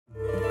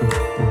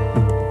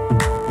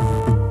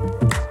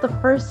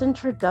first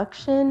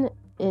introduction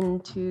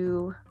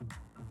into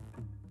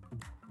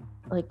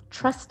like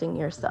trusting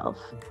yourself,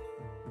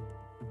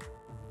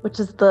 which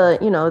is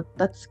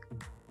that's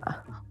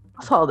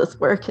all this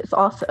work is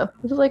also.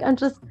 It's like I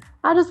just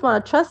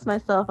want to trust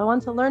myself. I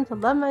want to learn to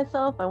love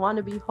myself. I want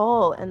to be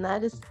whole, and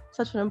that is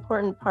such an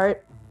important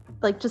part.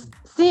 Like just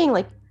seeing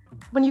like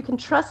when you can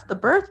trust the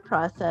birth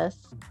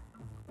process,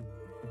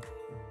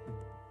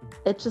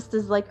 it just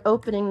is like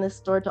opening this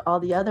door to all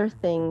the other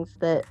things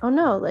that, oh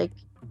no, like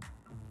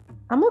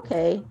I'm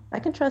okay. I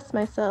can trust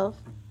myself.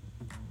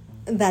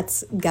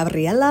 That's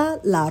Gabriella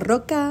La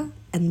Rocca,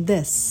 and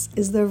this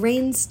is the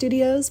Reyn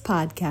Studios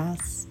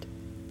podcast.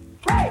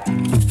 Hey!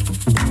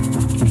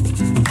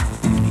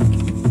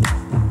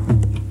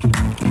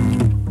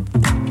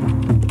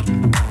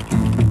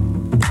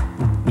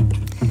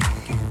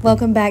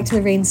 Welcome back to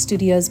the Reyn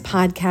Studios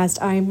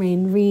podcast. I'm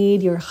Reyn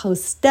Reed, your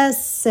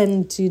hostess,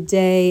 and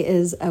today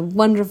is a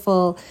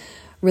wonderful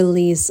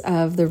release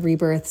of the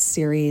Rebearth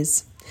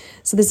series.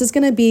 So this is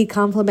going to be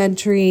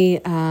complimentary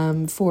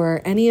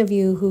for any of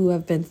you who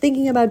have been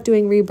thinking about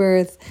doing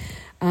Rebearth.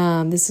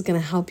 This is going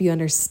to help you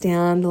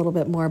understand a little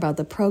bit more about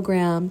the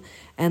program.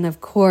 And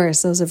of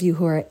course, those of you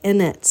who are in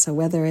it, so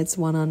whether it's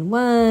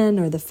one-on-one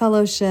or the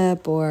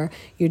fellowship or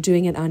you're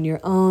doing it on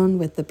your own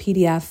with the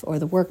PDF or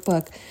the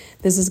workbook,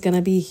 this is going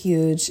to be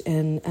huge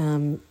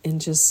in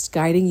just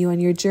guiding you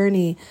on your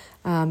journey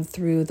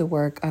through the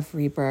work of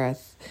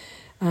Rebearth.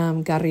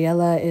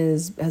 Gabriella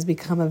has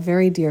become a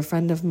very dear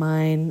friend of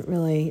mine,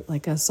 really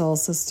like a soul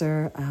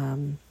sister.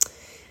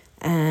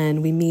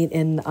 And we meet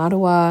in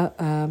Ottawa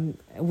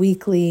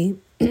weekly.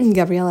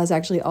 Gabriella is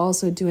actually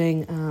also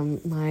doing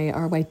my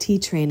RYT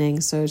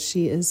training. So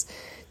she is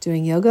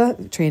doing yoga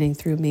training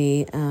through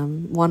me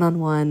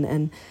one-on-one.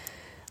 And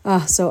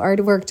so our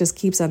work just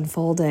keeps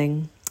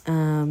unfolding.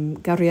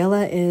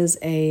 Gabriella is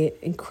an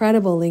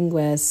incredible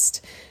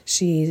linguist.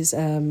 She's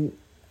a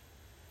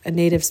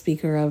native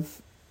speaker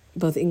of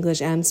both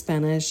English and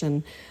Spanish,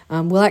 and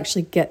we'll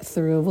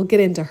get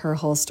into her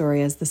whole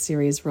story as the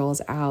series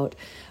rolls out.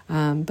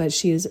 But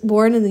she was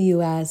born in the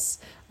U.S.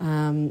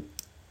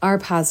 Our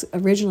paths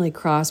originally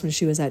crossed when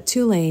she was at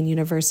Tulane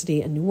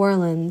University in New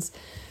Orleans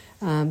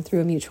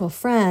through a mutual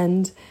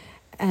friend.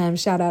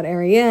 Shout out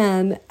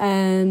Ariane.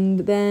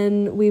 And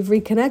then we've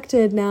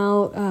reconnected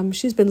now.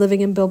 She's been living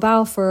in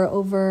Bilbao for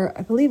over,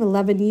 I believe,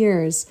 11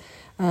 years,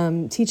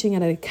 teaching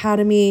at an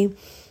academy,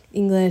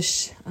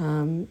 English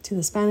to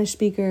the Spanish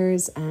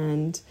speakers,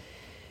 and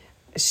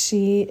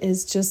she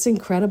is just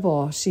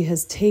incredible. She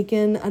has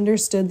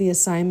understood the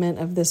assignment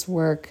of this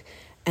work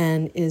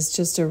and is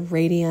just a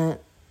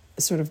radiant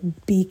sort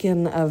of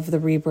beacon of the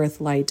Rebearth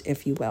light,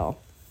 if you will.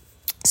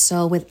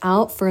 So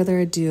without further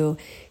ado,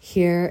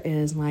 here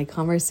is my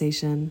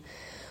conversation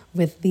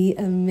with the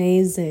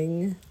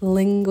amazing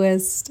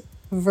linguist,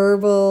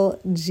 verbal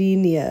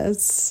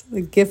genius, the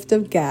gift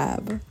of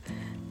gab,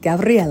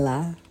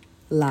 Gabriella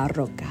La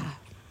Rocca.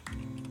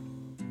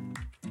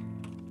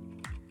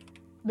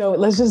 No,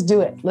 let's just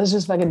do it. Let's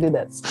just fucking do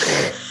this.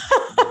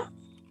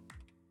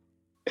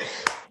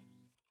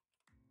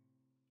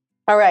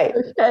 All right.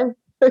 Okay.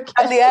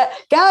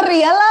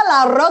 Gabriella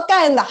La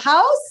Rocca in the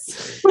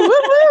house.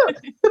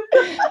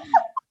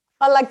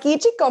 Hola,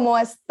 Kichi, ¿cómo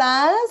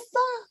estás?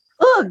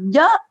 Oh,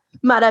 ya,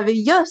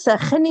 maravillosa,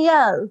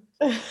 genial.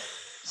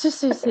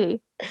 Sí.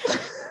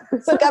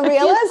 So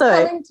Gabriella is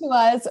coming to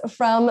us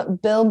from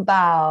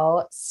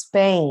Bilbao,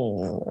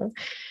 Spain.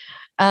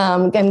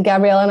 And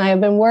Gabriella and I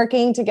have been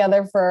working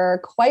together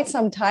for quite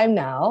some time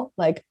now,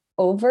 like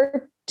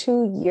over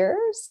 2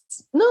 years.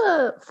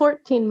 No,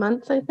 14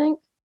 months, I think.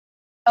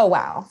 Oh,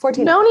 wow.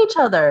 14 Known each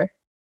other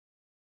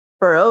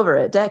for over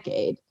a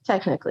decade,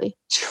 technically.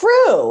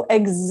 True.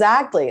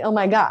 Exactly. Oh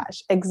my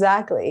gosh.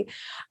 Exactly.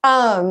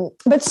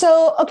 But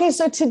so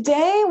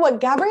today what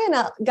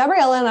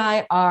Gabriella and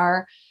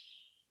I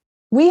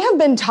we have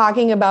been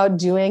talking about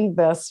doing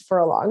this for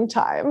a long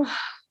time.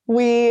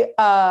 We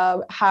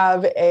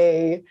have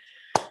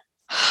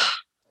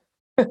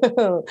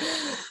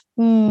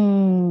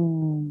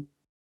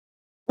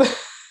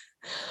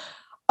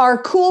our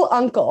cool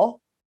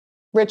uncle,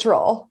 Rich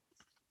Roll.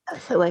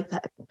 I like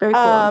that. Very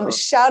cool.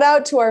 Shout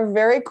out to our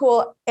very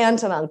cool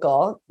aunt and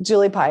uncle,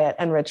 Julie Pyatt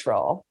and Rich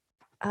Roll.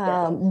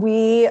 Yes.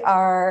 We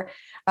are,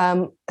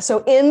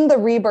 so in the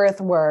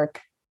Rebearth work,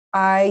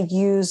 I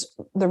use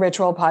the Rich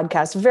Roll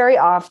podcast very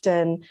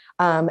often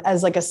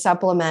as like a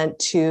supplement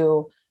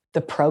to the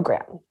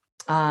program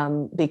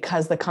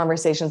because the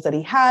conversations that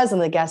he has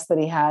and the guests that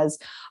he has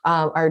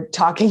are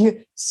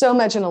talking so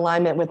much in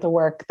alignment with the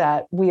work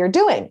that we are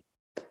doing.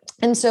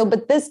 And so,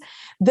 but this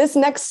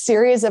next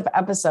series of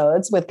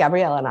episodes with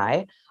Gabriella and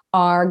I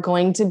are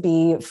going to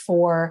be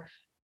for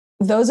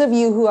those of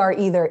you who are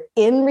either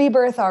in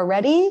Rebearth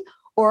already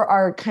or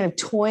are kind of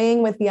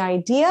toying with the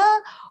idea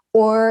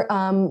or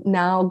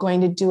now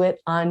going to do it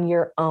on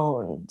your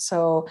own.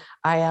 So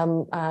I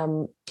am,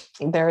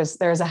 there's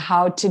a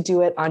how to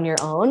do it on your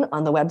own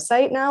on the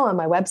website now, on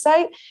my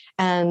website.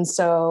 And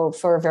so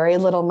for very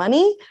little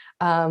money,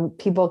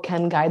 people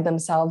can guide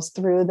themselves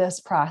through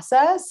this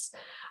process.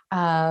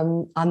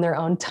 on their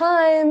own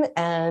time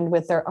and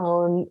with their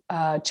own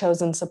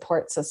chosen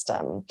support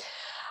system.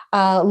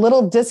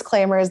 Little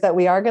disclaimer is that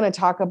we are going to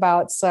talk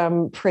about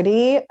some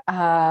pretty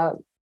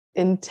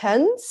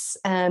intense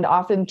and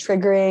often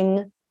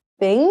triggering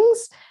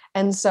things.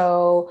 And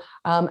so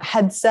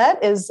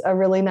headset is a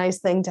really nice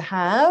thing to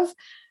have.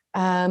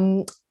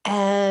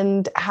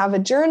 And have a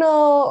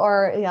journal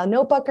or a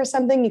notebook or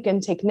something you can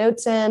take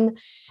notes in.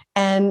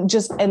 And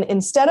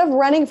instead of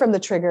running from the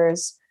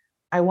triggers,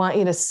 I want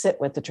you to sit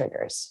with the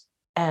triggers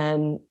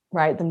and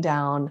write them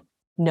down,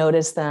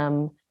 notice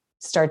them,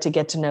 start to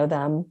get to know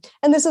them.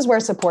 And this is where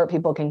support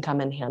people can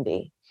come in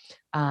handy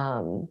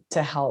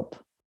to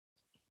help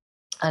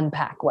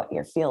unpack what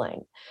you're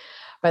feeling.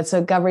 But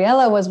so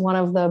Gabriella was one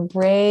of the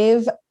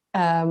brave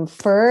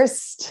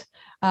first.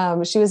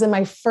 She was in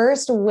my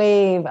first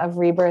wave of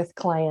Rebearth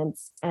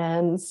clients.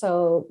 And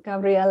so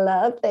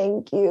Gabriella,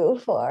 thank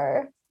you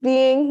for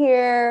being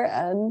here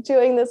and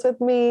doing this with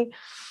me.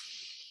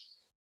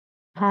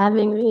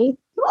 Having me.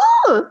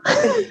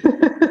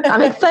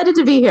 I'm excited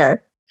to be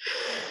here.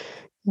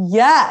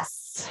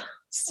 Yes.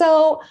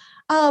 So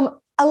a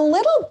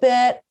little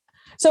bit.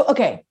 So,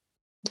 okay.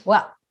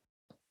 Well,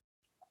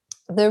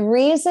 the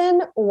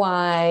reason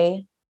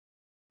why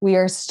we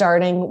are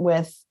starting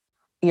with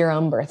your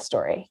own birth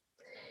story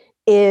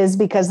is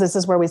because this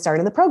is where we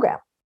started the program.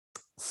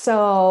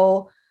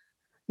 So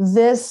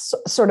this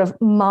sort of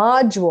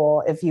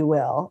module, if you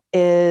will,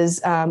 is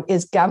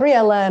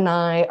Gabriella and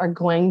I are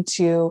going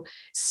to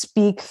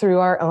speak through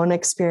our own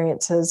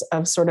experiences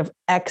of sort of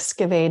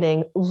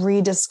excavating,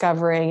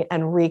 rediscovering,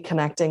 and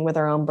reconnecting with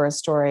our own birth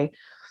story,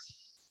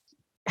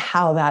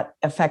 how that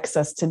affects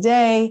us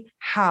today,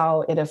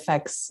 how it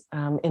affects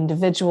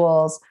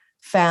individuals,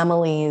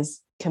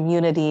 families,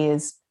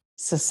 communities,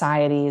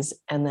 societies,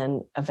 and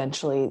then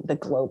eventually the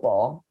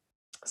global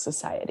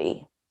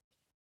society.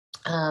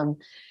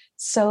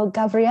 So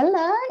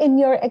Gabriella, in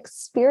your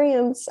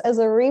experience as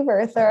a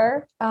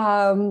rebirther,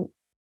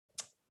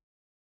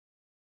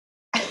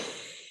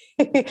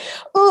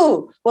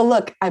 ooh, well,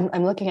 look,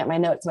 I'm looking at my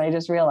notes and I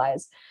just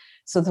realized.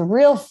 So the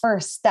real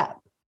first step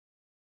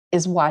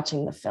is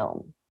watching the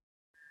film.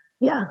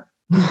 Yeah.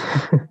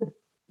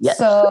 Yes.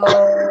 So,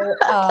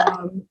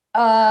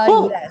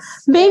 well,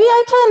 yes. Maybe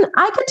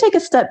I could take a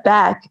step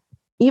back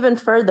even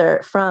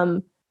further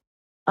from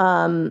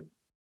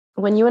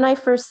when you and I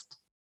first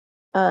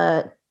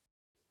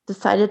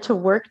decided to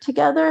work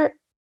together.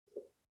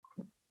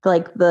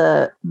 Like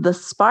the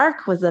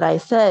spark was that I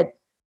said,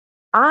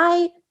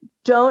 I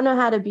don't know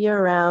how to be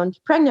around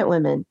pregnant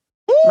women.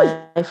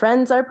 My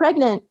friends are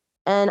pregnant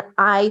and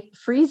I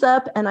freeze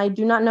up and I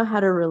do not know how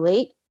to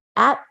relate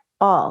at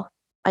all.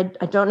 I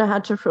don't know how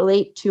to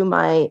relate to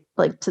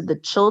to the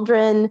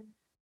children,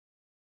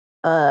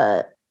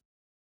 like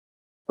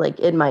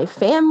in my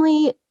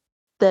family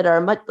that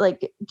are much I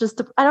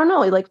don't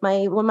know, like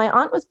when my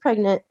aunt was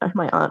pregnant,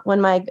 or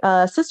when my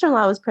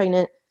sister-in-law was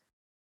pregnant,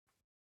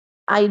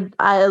 I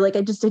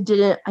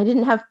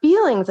didn't have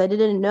feelings. I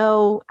didn't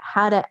know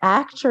how to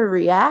act or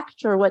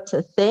react or what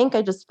to think.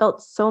 I just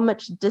felt so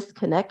much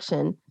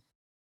disconnection.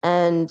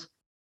 And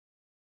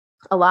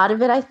a lot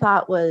of it I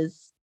thought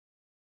was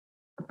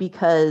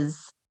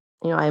because,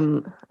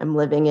 I'm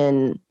living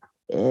in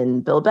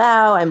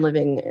Bilbao. I'm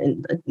living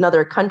in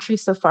another country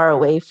so far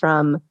away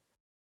from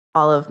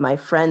all of my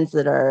friends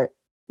that are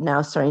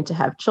now starting to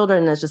have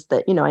children. And it's just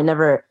that, I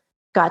never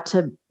got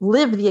to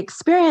live the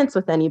experience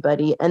with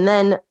anybody. And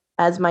then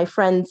as my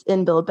friends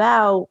in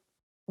Bilbao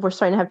were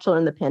starting to have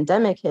children, the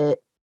pandemic hit.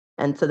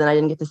 And so then I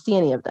didn't get to see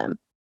any of them.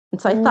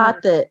 And so I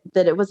thought that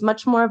it was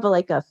much more of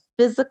a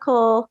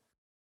physical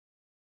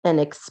and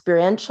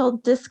experiential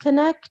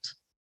disconnect.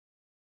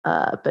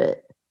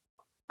 But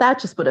that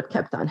just would have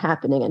kept on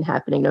happening and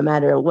happening no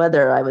matter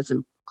whether I was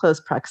in close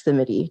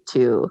proximity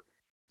to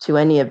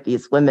any of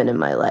these women in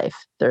my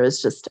life.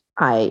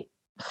 I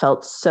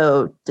felt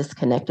so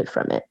disconnected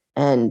from it.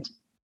 And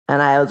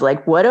I was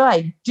like, what do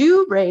I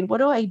do, Reyn? What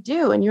do I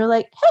do? And you're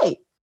like, hey,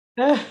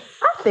 I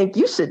think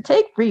you should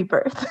take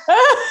Rebearth.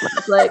 I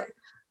was like,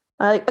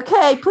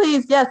 okay,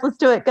 please. Yes, let's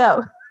do it.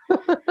 Go.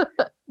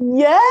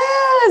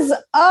 Yes.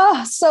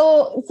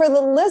 So for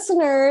the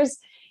listeners,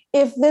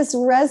 if this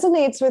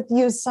resonates with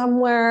you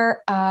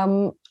somewhere,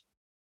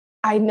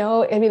 I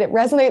know, it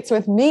resonates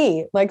with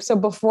me. So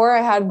before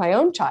I had my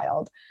own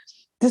child,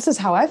 this is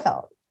how I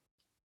felt.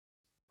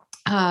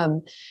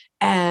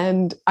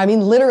 And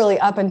literally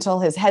up until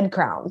his head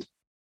crowned,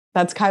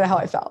 that's kind of how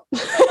I felt.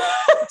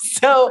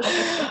 So,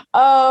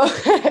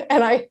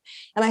 and I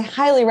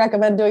highly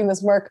recommend doing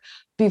this work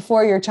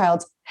before your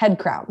child's head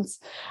crowns.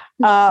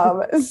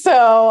 Yeah,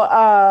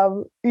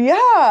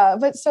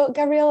 but so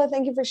Gabriella,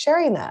 thank you for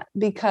sharing that,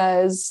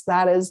 because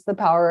that is the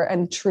power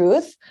and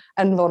truth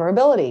and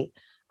vulnerability.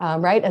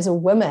 Right? As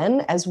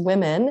women,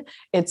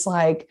 it's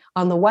like,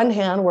 on the one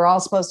hand, we're all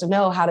supposed to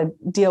know how to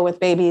deal with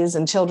babies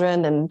and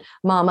children and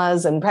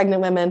mamas and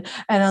pregnant women.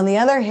 And on the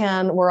other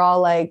hand, we're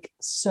all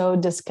so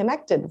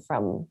disconnected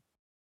from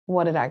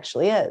what it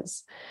actually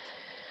is.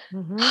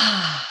 Mm-hmm.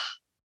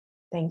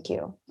 Thank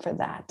you for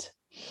that.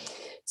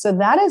 So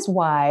that is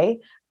why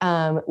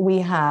we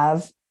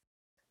have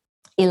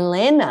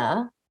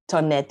Elena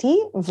Tonetti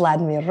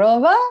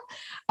Vladimirova.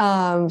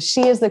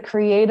 She is the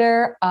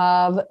creator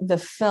of the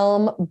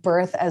film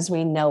Birth as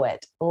We Know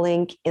It.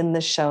 Link in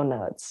the show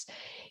notes.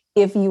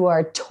 If you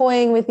are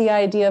toying with the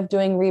idea of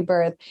doing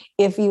rebirth,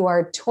 if you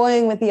are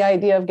toying with the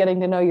idea of getting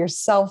to know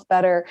yourself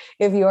better,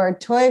 if you are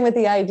toying with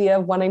the idea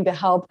of wanting to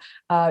help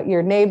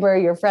your neighbor,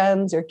 your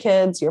friends, your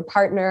kids, your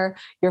partner,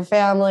 your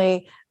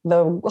family,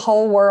 the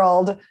whole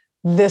world,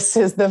 this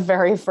is the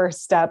very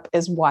first step,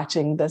 is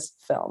watching this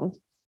film,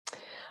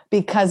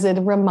 because it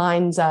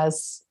reminds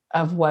us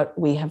of what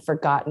we have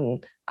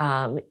forgotten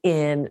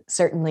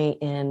certainly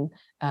in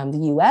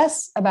the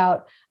US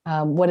about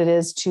what it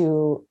is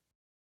to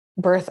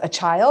birth a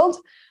child.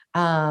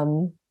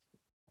 And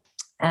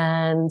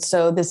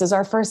so this is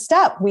our first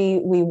step.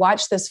 We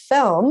watched this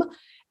film,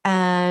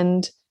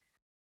 and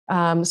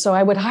so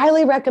I would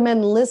highly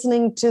recommend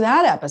listening to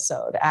that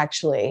episode.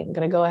 Actually, I'm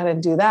going to go ahead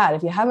and do that.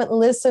 If you haven't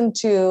listened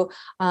to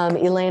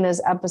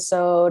Elena's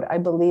episode, I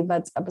believe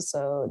that's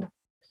episode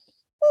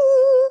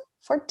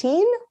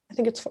 14. I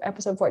think it's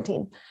episode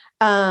 14.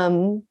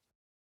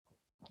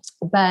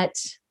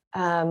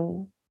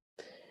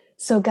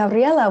 So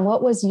Gabriella,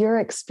 what was your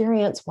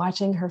experience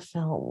watching her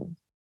film?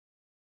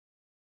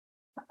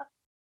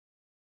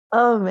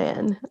 Oh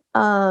man.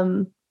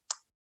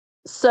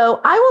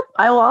 So I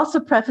will also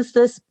preface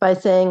this by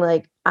saying,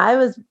 like, I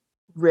was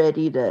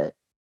ready to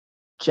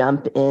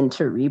jump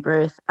into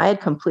Rebirth. I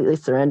had completely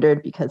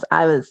surrendered because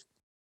I was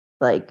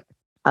like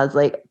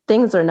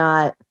things are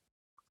not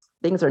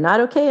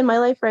okay in my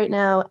life right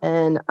now,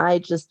 and I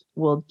just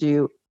will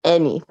do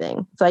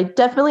anything. So I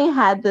definitely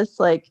had this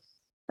like,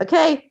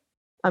 okay,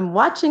 I'm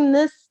watching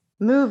this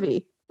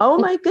movie. Oh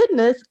my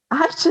goodness,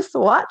 I just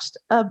watched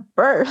a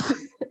birth.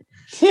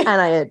 And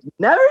I had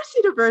never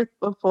seen a birth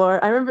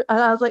before. I remember, and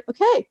I was like,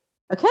 okay,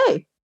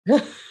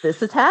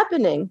 this is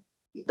happening.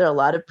 There are a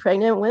lot of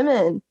pregnant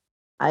women.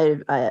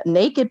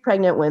 Naked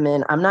pregnant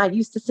women. I'm not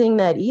used to seeing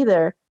that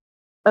either.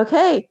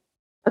 Okay,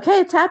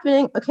 it's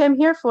happening. Okay, I'm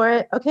here for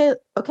it. Okay.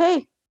 All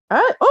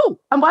right. Oh,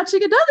 I'm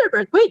watching another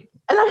birth. Wait.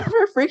 And I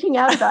remember freaking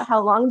out about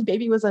how long the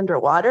baby was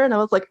underwater. And I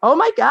was like, oh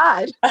my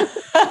God,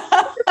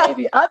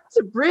 baby up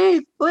to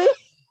breathe, please.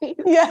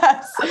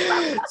 Yes.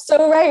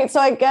 So, right. So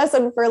I guess,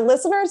 and for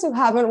listeners who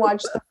haven't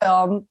watched the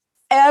film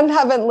and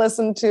haven't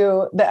listened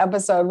to the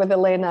episode with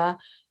Elena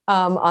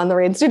on the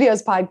Reyn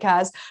Studios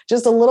podcast,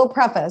 just a little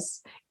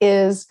preface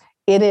is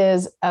it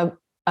is a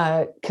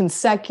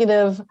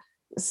consecutive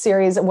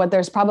series of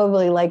there's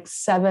probably like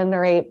 7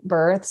 or 8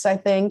 births, I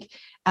think.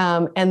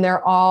 And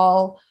they're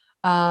all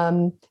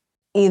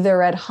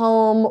either at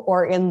home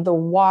or in the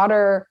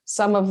water.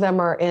 Some of them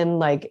are in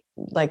like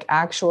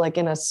actual, like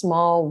in a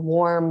small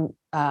warm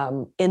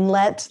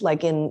inlet,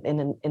 like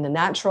in a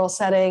natural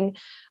setting.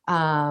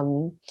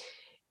 It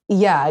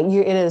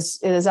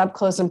is up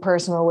close and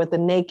personal with the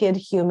naked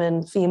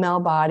human female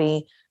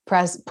body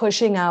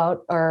pushing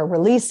out or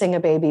releasing a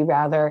baby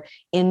rather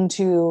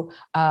into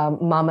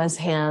mama's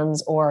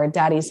hands or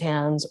daddy's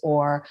hands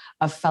or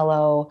a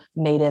fellow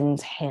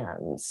maiden's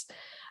hands.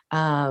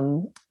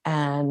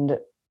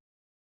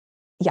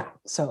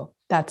 So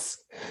that's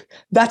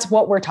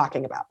what we're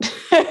talking about.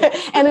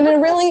 and in a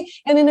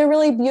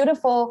really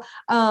beautiful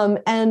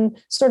and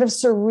sort of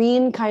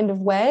serene kind of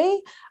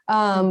way,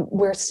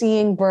 we're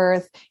seeing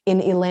birth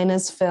in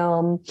Elena's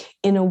film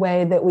in a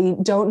way that we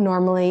don't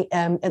normally,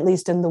 at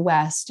least in the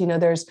West.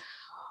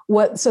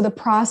 The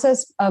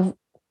process of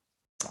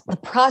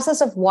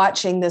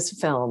watching this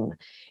film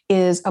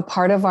is a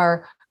part of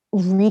our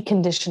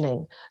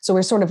reconditioning. So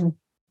we're sort of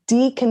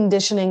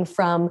deconditioning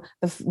from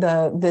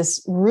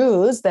this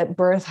ruse that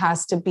birth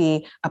has to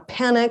be a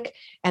panic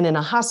and in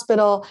a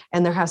hospital,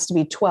 and there has to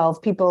be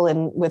 12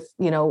 people with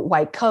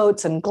white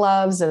coats and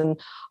gloves and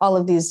all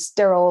of these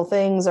sterile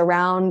things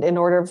around in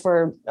order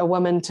for a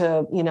woman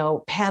to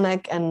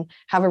panic and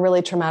have a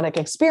really traumatic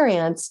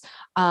experience.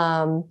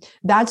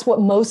 That's what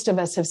most of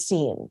us have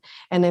seen.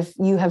 And if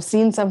you have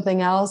seen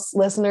something else,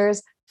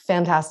 listeners,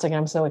 fantastic.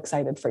 I'm so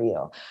excited for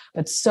you.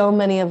 But so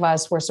many of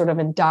us were sort of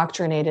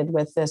indoctrinated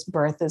with this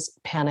birth is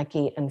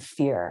panicky and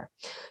fear.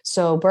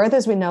 So birth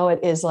as we know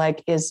it is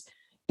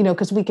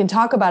because we can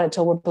talk about it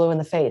till we're blue in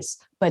the face,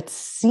 but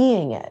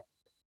seeing it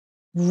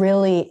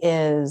really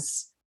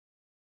is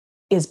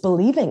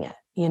believing it,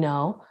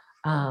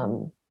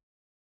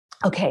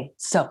 Okay.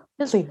 So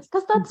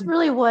because that's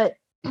really what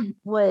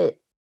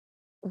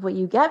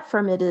you get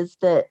from it is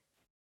that,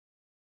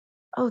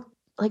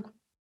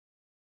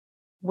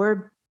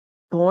 we're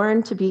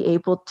born to be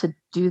able to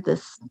do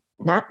this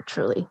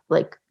naturally.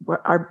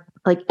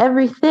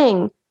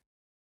 Everything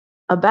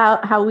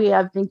about how we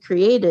have been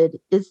created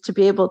is to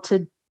be able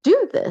to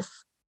do this.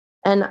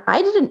 And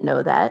I didn't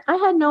know that. I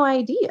had no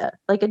idea.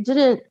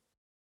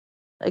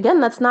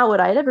 That's not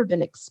what I'd ever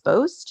been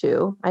exposed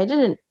to. I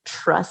didn't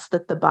trust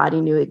that the body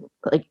knew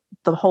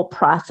the whole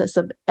process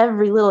of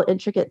every little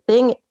intricate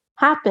thing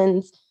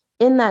happens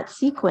in that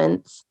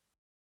sequence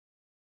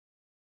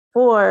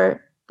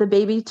for the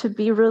baby to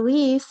be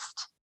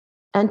released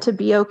and to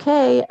be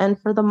okay, and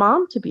for the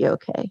mom to be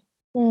okay.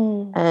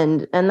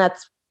 And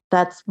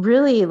that's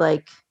really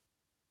like,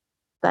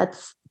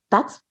 that's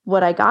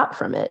what I got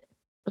from it.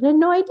 But I had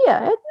no idea.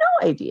 I had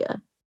no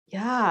idea.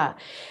 Yeah.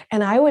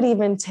 And I would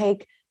even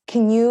take,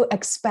 can you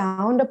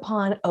expound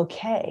upon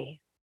okay?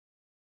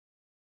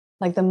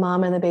 Like the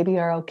mom and the baby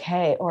are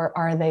okay, or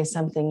are they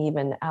something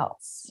even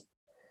else?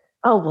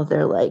 Oh, well,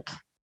 they're like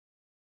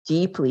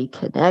deeply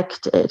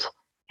connected.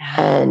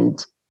 Yeah.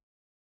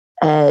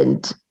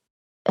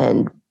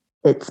 And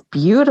it's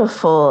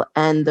beautiful,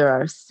 and there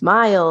are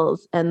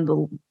smiles, and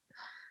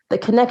the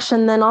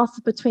connection then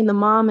also between the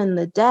mom and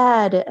the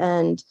dad,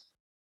 and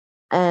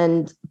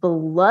the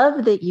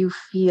love that you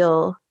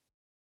feel,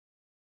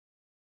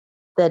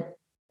 that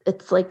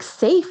it's like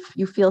safe.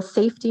 You feel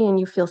safety and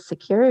you feel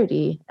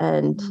security,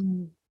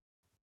 and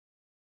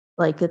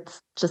like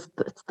it's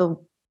the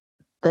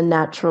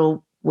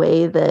natural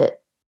way that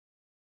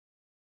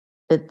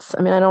it's,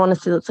 I mean, I don't want to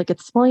say it's like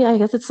it's, well, yeah, I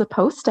guess it's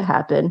supposed to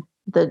happen.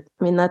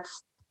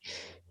 That's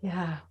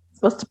Yeah.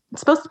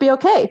 supposed to be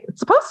okay. It's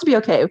supposed to be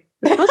okay.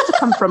 It's supposed to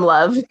come from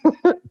love.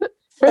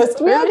 Supposed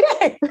to be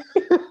okay.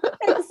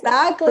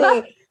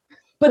 Exactly.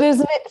 But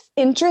isn't it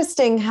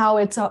interesting how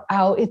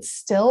it's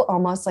still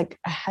almost like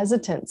a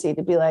hesitancy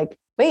to be like,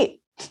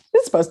 wait,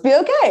 it's supposed to be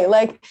okay.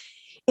 Like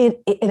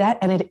it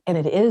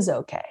is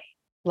okay.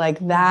 Like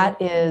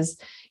that is,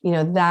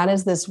 that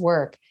is this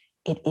work.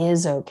 It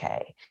is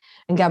okay.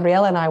 And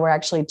Gabriella and I were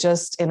actually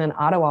just in an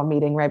Ottawa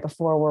meeting right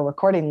before we're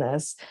recording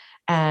this.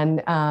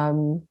 And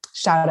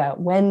shout out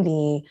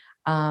Wendy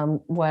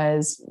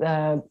was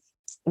the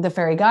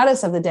fairy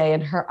goddess of the day.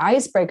 And her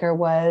icebreaker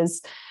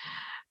was,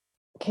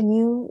 can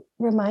you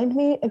remind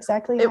me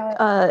exactly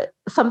how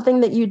something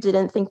that you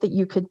didn't think that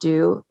you could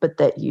do, but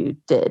that you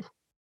did.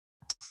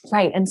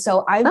 Right. And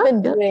so I've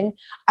been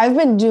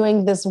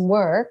doing this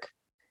work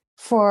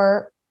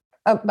for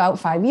about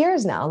 5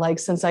 years now, like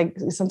since I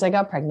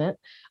got pregnant.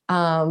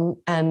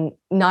 And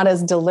not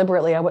as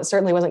deliberately,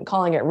 certainly wasn't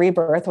calling it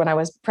rebirth when I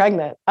was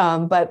pregnant.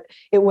 But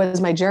it was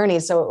my journey.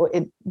 So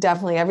it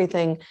definitely,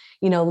 everything,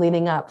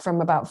 leading up from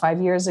about 5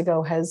 years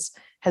ago has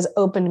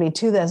opened me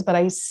to this. But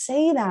I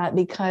say that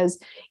because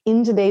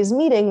in today's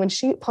meeting, when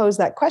she posed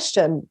that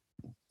question,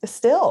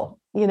 still,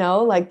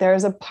 like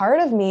there's a part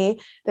of me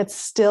that's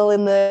still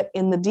in the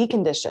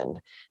deconditioned.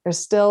 There's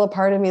still a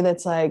part of me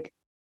that's like,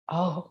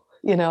 oh,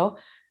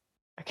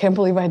 I can't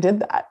believe I did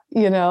that.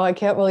 I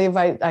can't believe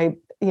I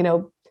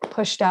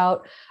pushed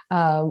out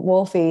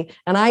Wolfie.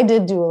 And I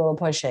did do a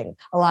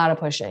lot of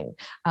pushing,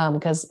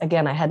 because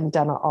again, I hadn't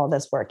done all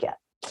this work yet.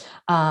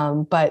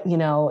 But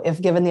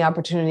if given the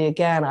opportunity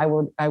again,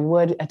 I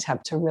would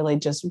attempt to really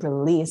just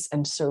release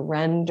and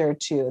surrender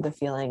to the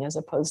feeling, as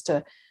opposed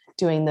to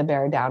doing the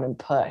bear down and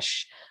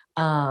push.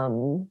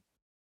 But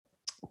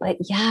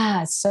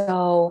yeah,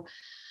 so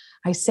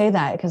I say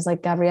that because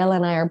like Gabriella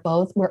and I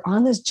we're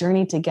on this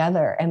journey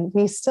together, and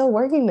we still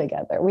working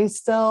together. We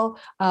still,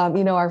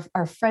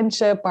 our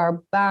friendship,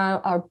 our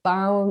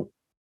bonds.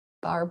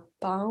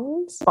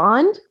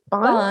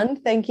 Bond.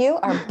 Thank you.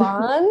 Our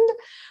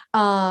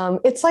bond.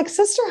 It's like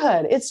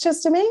sisterhood. It's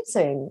just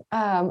amazing.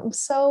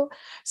 So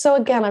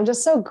again, I'm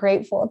just so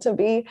grateful to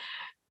be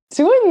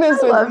doing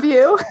this. I love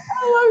you.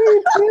 I love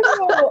you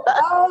too.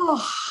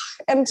 Oh,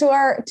 and to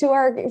our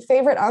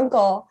favorite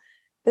uncle,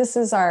 this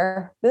is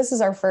our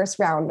first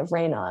round of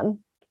Rain On.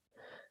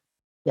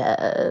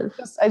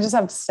 Yes. I just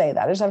have to say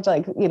that. I just have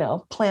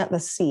to plant the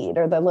seed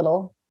or the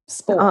little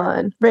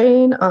spore.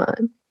 Rain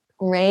on.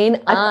 Rain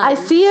on. I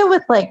see it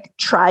with like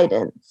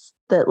tridents,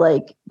 that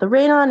like the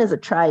Rain On is a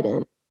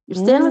trident. You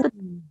stand with it,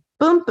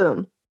 boom,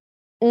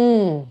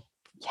 boom.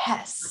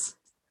 Yes,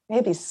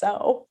 maybe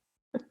so.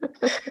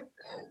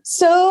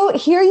 So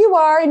here you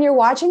are, and you're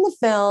watching the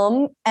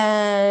film,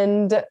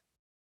 and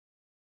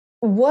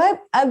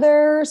what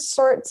other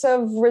sorts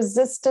of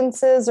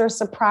resistances or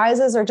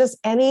surprises, or just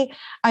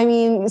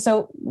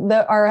so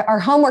our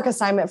homework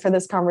assignment for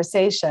this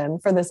conversation,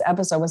 for this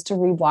episode, was to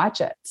rewatch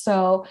it.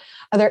 So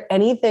are there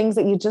any things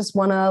that you just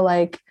want to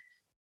like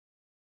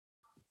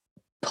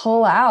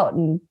pull out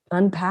and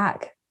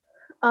unpack?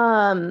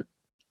 Well,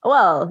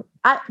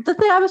 the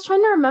thing, I was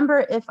trying to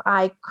remember if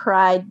I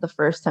cried the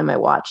first time I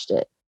watched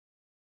it.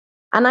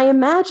 And I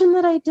imagine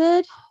that I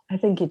did. I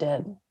think you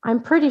did.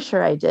 I'm pretty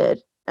sure I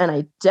did. And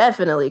I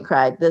definitely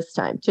cried this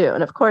time too.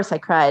 And of course I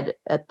cried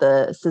at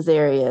the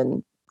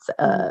cesarean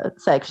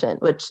section,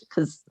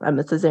 because I'm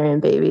a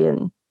cesarean baby,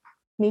 and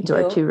me you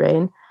are too,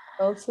 Reyn.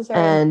 Both cesarean.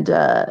 And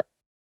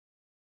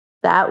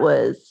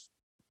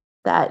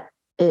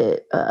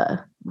it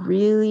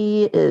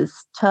really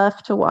is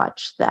tough to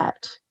watch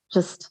that.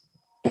 Just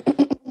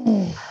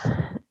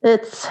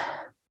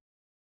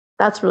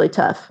that's really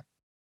tough.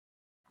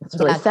 It's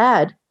really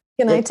sad.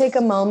 Can I take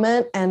a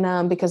moment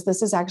and because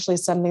this is actually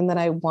something that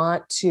I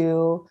want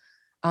to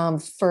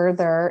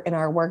further in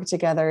our work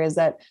together, is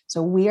that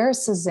so we are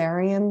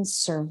cesarean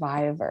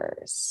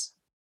survivors.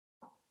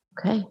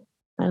 Okay,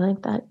 I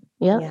like that.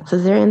 Yeah,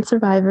 cesarean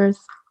survivors.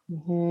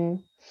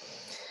 Mm-hmm.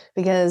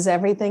 Because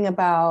everything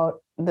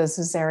about the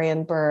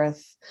cesarean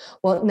birth.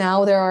 Well,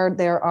 now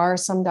there are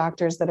some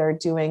doctors that are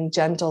doing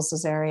gentle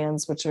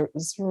cesareans, which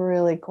is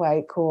really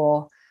quite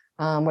cool,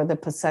 where the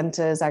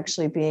placenta is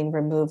actually being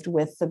removed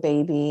with the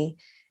baby,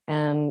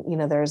 and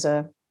there's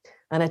an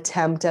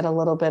attempt at a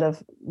little bit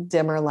of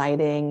dimmer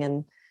lighting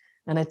and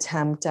an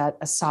attempt at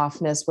a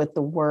softness with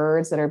the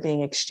words that are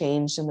being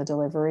exchanged in the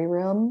delivery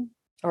room,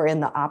 or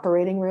in the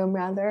operating room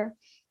rather.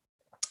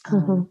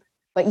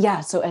 But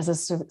yeah, so as a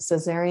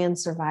cesarean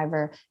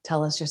survivor,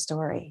 tell us your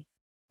story.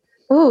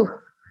 Ooh,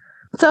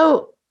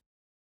 so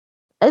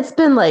it's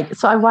been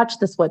so I watched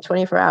this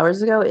 24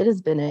 hours ago. It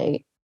has been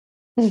a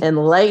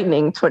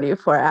enlightening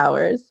 24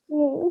 hours.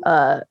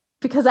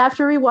 Because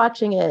after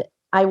rewatching it,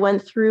 I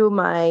went through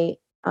my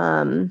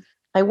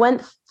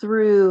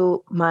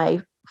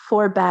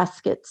 4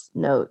 baskets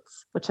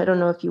notes, which I don't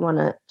know if you want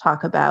to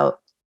talk about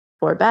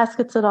 4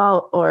 baskets at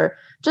all, or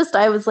just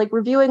I was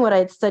reviewing what I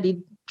had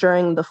studied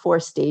during the 4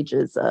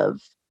 stages of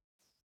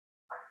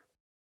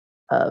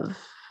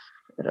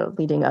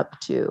leading up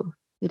to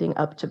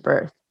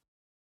birth.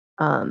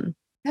 And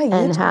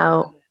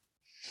how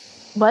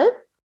what?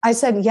 I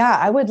said, yeah,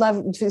 I would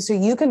love to. So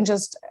you can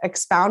just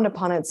expound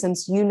upon it,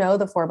 since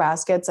the 4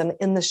 baskets, and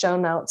in the show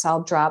notes,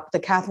 I'll drop the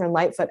Catherine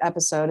Lightfoot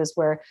episode is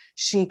where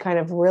she kind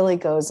of really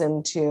goes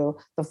into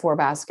the 4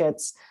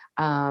 baskets.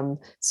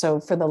 So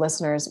for the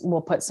listeners,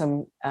 we'll put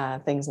some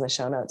things in the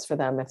show notes for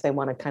them if they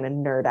want to kind of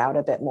nerd out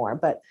a bit more,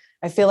 but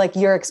I feel like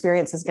your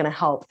experience is going to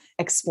help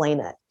explain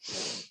it.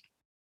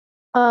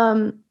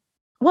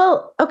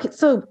 Well, okay.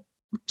 So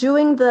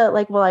doing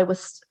I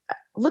was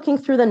looking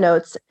through the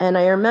notes, and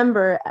I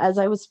remember as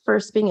I was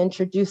first being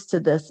introduced to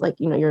this,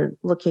 you're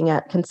looking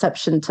at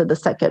conception to the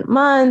 2nd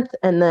month,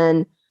 and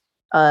then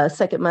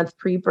 2nd month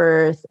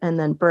pre-birth, and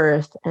then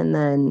birth, and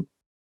then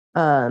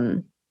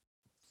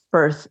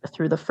birth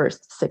through the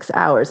first 6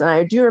 hours. And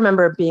I do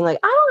remember being I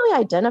don't really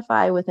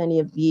identify with any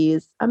of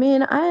these. I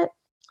mean, I'm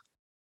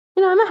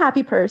a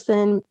happy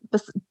person,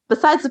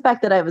 besides the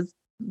fact that I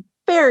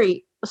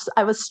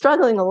was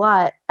struggling a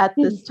lot at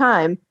this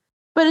time.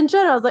 But in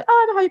general, I was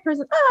I'm a happy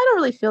person. I don't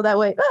really feel that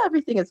way.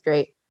 Everything is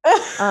great.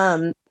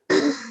 And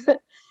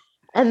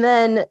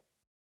then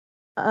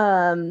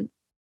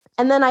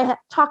I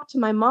talked to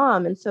my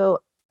mom. And so,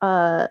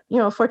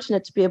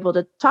 fortunate to be able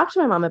to talk to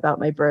my mom about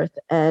my birth,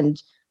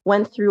 and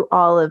went through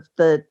all of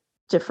the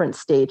different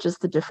stages,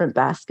 the different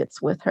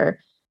baskets with her.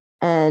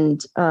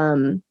 And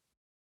I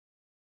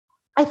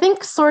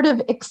think sort of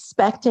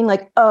expecting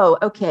oh,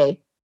 okay,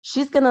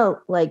 she's gonna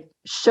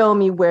show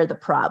me where the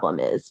problem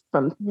is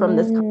from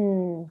this.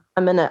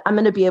 I'm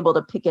gonna be able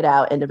to pick it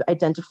out and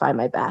identify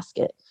my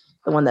basket,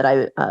 the one that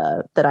I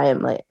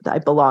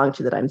belong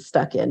to, that I'm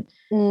stuck in.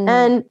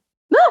 And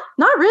no,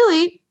 not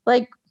really.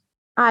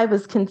 I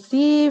was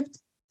conceived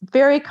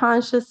very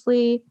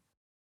consciously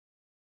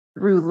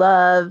through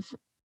love,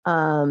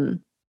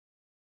 and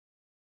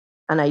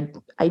I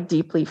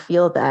deeply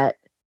feel that,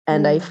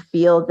 and I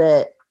feel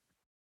that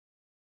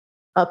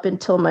up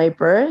until my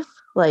birth,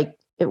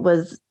 it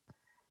was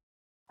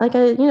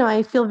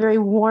I feel very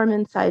warm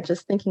inside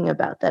just thinking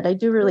about that. I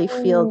do really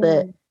feel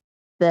that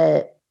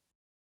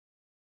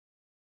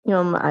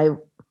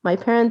my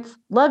parents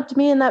loved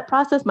me in that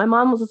process. My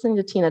mom was listening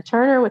to Tina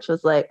Turner, which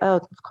was oh,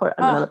 of course,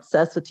 I'm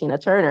obsessed with Tina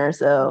Turner,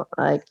 so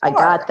I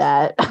got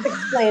that.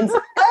 Explains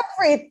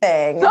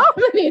everything. So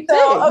many things.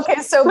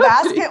 Okay, so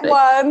basket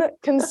 1,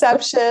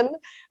 conception,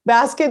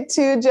 basket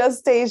 2,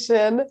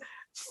 gestation,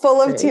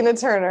 full of Tina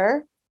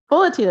Turner.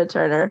 Full of Tina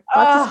Turner.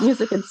 Lots of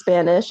music in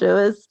Spanish. It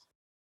was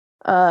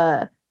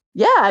I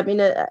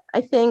mean,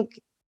 I think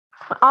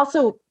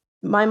also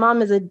my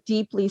mom is a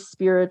deeply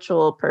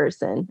spiritual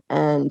person,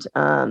 and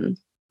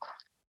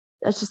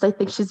that's just, I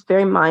think she's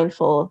very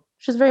mindful.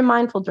 She's very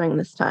mindful during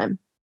this time.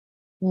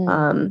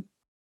 And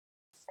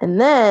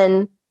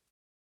then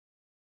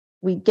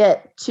we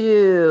get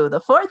to the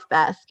 4th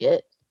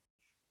basket,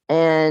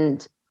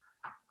 and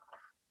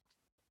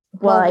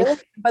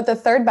but the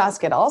 3rd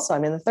basket also, I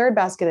mean, the 3rd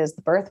basket is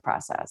the birth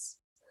process.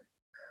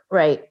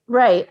 Right.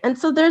 And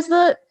so there's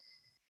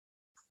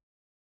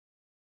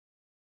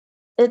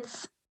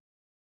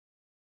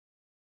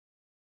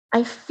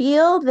I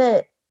feel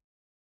that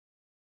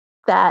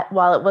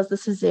while it was the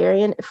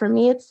cesarean, for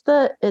me, it's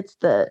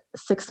the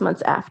 6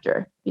 months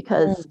after,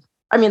 because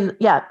I mean,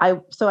 yeah,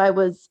 it's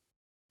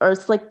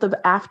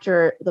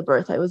after the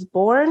birth. I was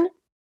born,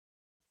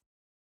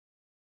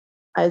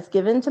 I was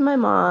given to my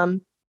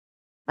mom.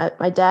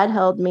 My dad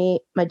held me.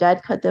 My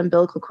dad cut the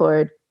umbilical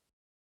cord,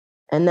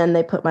 and then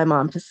they put my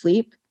mom to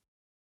sleep,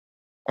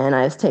 and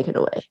I was taken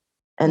away.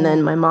 And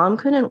then my mom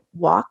couldn't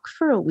walk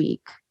for a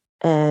week,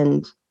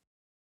 and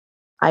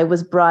I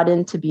was brought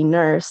in to be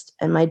nursed,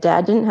 and my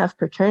dad didn't have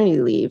paternity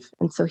leave,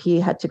 and so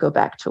he had to go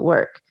back to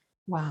work.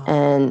 Wow.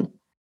 And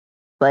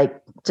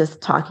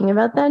just talking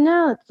about that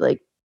now, it's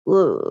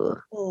ooh,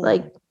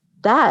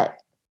 that.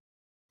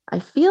 I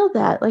feel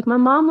that my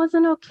mom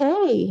wasn't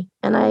okay,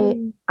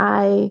 and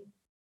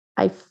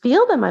I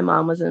feel that my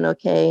mom wasn't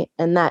okay,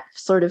 and that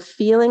sort of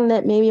feeling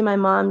that maybe my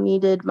mom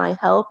needed my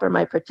help or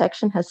my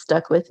protection has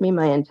stuck with me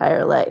my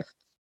entire life.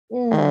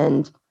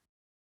 and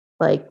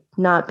like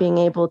not being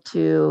able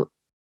to,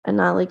 and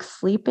not like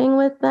sleeping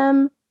with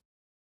them.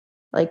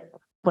 Like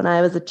when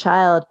I was a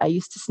child, I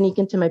used to sneak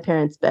into my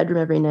parents' bedroom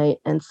every night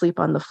and sleep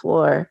on the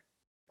floor,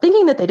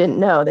 thinking that they didn't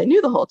know. They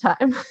knew the whole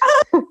time,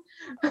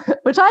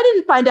 which I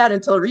didn't find out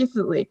until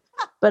recently.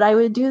 But I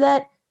would do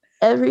that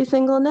every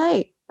single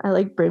night. I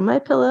like bring my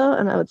pillow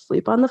and I would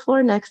sleep on the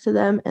floor next to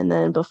them. And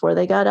then before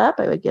they got up,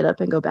 I would get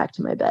up and go back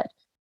to my bed.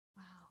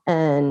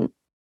 And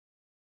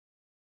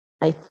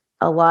I,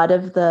 a lot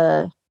of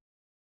the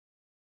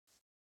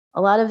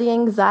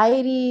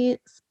anxiety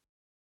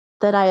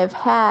that I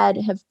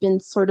have been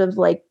sort of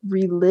like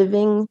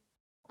reliving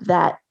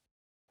that,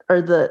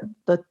 or the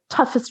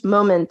toughest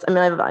moments. I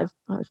mean, I'm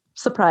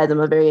surprised I'm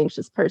a very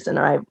anxious person,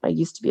 or I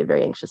used to be a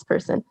very anxious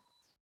person.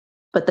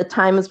 But the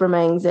times where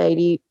my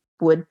anxiety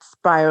would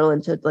spiral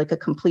into like a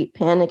complete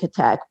panic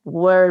attack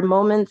were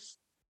moments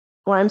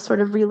where I'm sort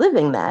of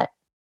reliving that,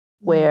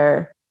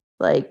 where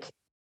like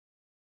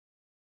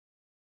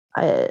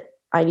I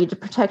need to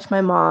protect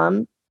my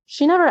mom.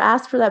 She never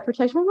asked for that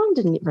protection. My mom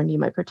didn't ever need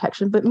my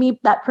protection, but me,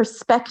 that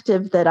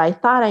perspective that I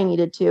thought I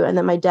needed to, and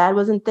that my dad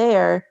wasn't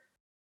there,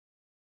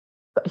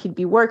 but he'd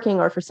be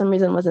working or for some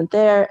reason wasn't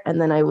there, and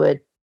then I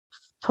would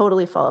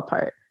totally fall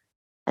apart.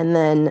 And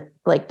then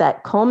like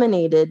that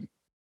culminated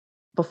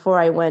before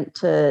I went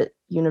to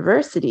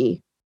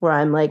university, where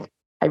I'm like,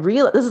 I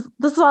realize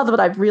this is all what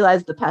I've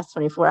realized the past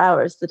 24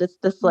 hours, that it's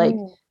this like,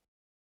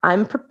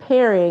 I'm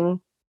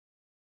preparing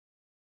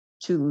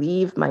to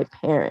leave my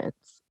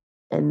parents,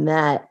 and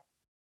that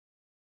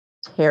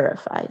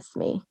terrifies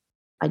me.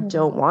 I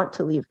don't want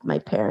to leave my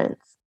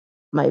parents.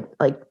 My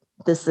like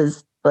this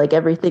is like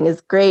everything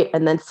is great,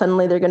 and then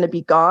suddenly they're going to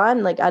be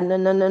gone. Like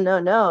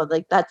no.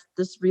 Like that's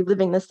just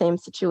reliving the same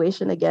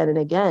situation again and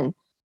again.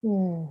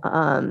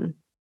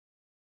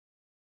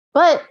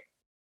 But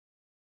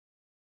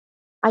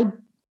I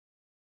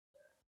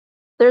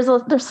there's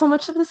so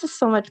much of this is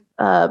so much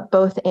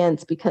both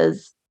ands,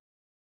 because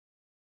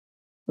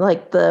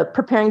like the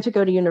preparing to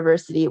go to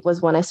university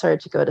was when I started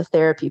to go to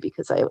therapy,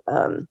 because I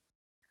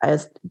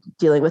was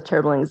dealing with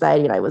terrible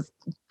anxiety, and I was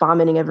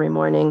vomiting every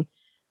morning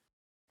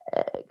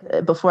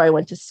before I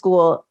went to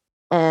school.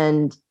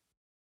 And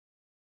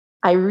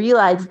I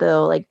realized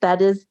though, like that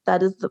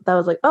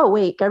was like, oh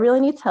wait, Gabriella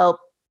needs help.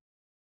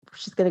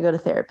 She's going to go to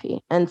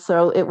therapy. And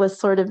so it was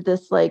sort of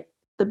this like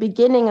the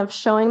beginning of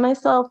showing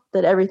myself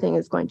that everything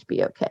is going to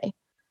be okay.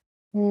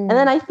 And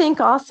then I think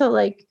also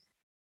like,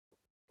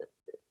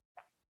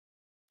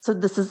 so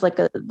this is like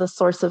the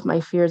source of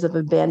my fears of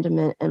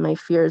abandonment and my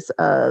fears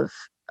of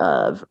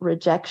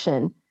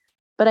rejection.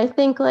 But I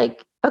think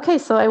like, okay,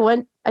 so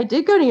I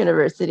did go to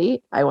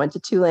university. I went to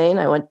Tulane,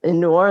 I went in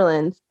New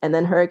Orleans, and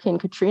then Hurricane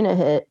Katrina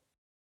hit.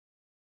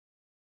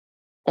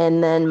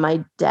 And then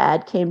my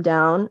dad came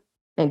down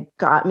and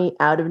got me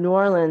out of New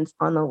Orleans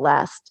on the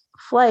last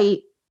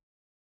flight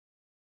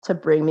to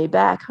bring me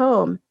back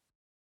home.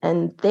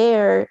 And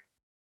there,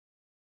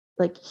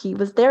 like, he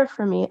was there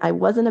for me. I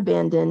wasn't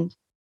abandoned.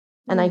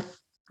 And I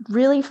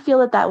really feel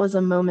that that was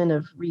a moment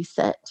of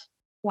reset.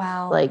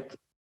 Wow. Like,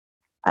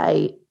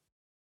 I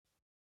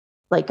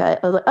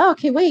was like, oh,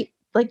 okay, wait.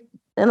 Like,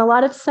 in a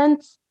lot of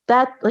sense,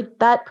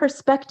 that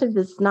perspective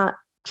is not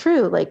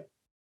true. Like,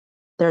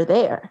 they're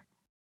there.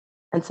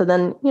 And so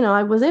then,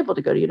 I was able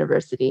to go to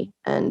university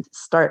and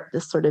start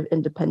this sort of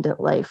independent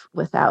life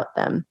without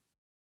them.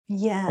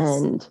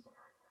 Yes.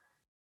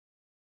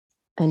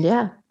 And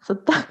yeah, so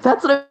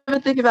that's what I've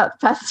been thinking about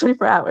the past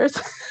 24 hours.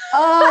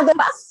 Oh,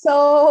 that's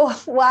so,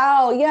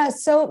 wow. Yeah.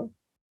 So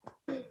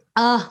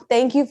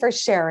thank you for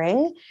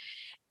sharing.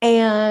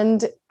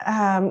 And,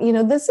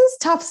 this is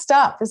tough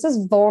stuff. This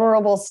is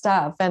vulnerable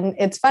stuff. And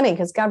it's funny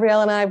because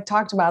Gabriella and I have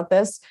talked about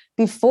this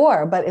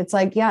before, but it's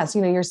like, yes,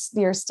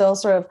 you're still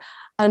sort of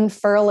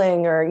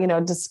unfurling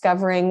or,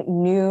 discovering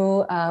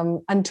new,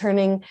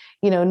 unturning,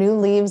 new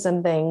leaves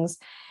and things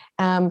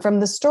from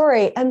the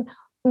story. And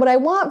what I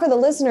want for the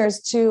listeners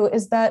too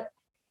is that,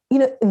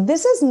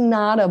 this is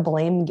not a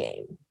blame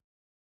game.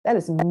 That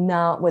is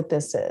not what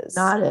this is.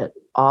 Not at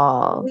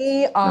all.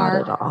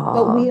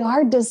 But we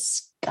are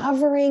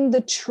discovering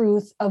the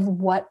truth of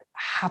what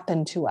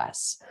happened to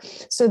us.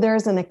 So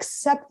there's an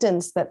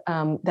acceptance that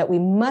that we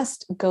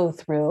must go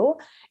through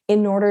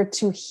in order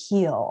to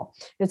heal.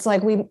 It's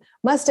like we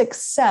must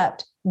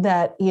accept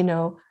that,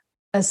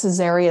 a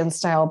cesarean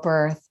style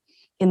birth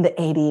in the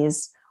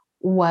 80s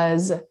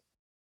was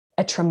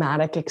a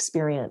traumatic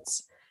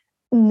experience.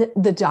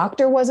 The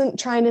doctor wasn't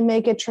trying to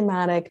make it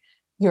traumatic.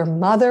 Your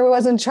mother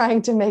wasn't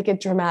trying to make it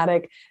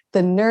dramatic.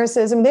 The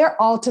nurses, and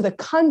they're all to the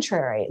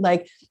contrary.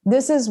 Like,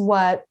 this is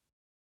what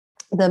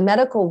the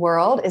medical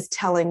world is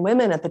telling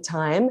women at the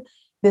time.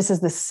 This is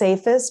the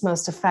safest,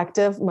 most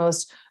effective,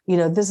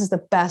 this is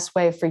the best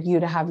way for you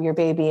to have your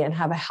baby and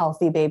have a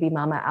healthy baby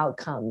mama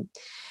outcome.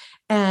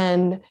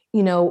 And,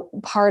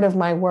 part of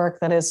my work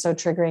that is so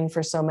triggering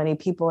for so many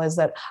people is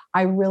that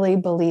I really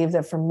believe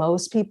that for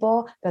most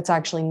people, that's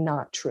actually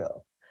not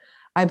true.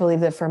 I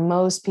believe that for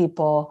most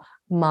people,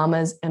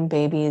 mamas and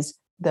babies,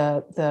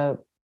 the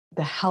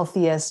the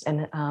healthiest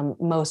and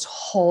most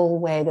whole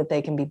way that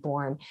they can be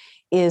born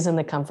is in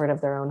the comfort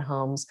of their own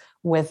homes,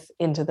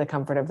 into the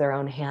comfort of their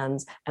own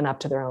hands and up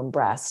to their own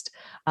breast.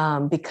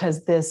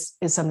 Because this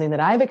is something that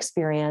I've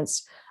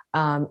experienced,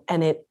 and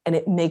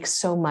it makes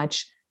so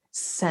much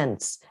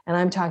sense. And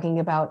I'm talking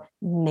about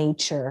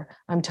nature.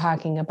 I'm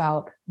talking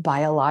about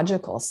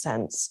biological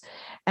sense.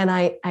 And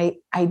I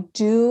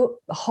do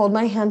hold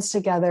my hands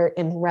together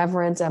in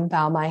reverence and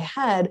bow my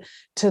head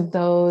to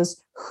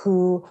those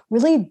who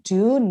really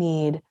do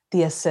need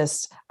the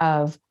assist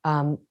of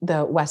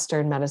the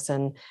Western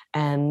medicine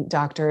and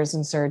doctors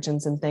and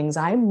surgeons and things.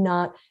 I'm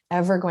not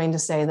ever going to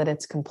say that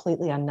it's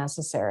completely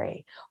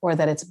unnecessary or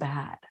that it's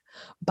bad,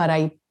 but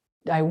I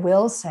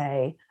will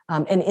say,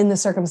 and in the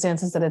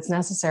circumstances that it's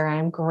necessary,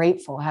 I'm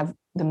grateful, have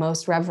the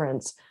most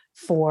reverence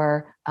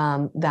for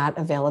that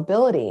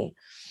availability.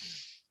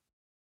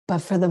 But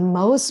for the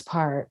most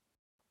part,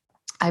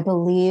 I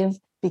believe,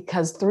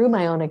 because through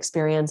my own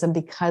experience and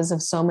because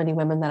of so many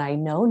women that I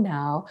know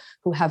now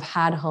who have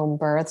had home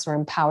births or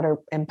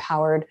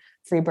empowered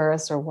free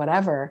births or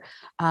whatever,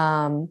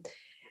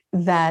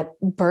 that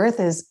birth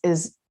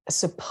is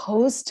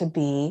supposed to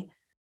be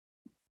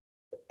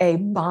a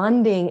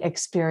bonding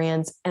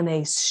experience and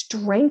a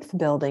strength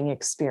building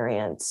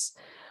experience,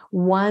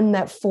 one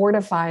that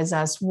fortifies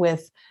us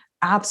with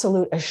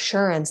absolute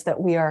assurance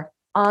that we are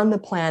on the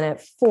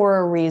planet for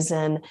a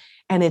reason,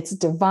 and it's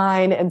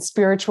divine and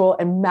spiritual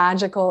and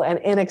magical and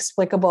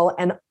inexplicable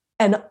and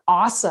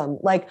awesome,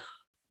 like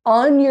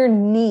on your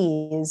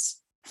knees,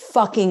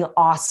 fucking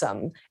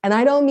awesome. And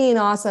I don't mean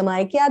awesome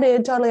like, yeah,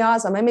 dude, totally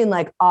awesome. I mean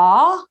like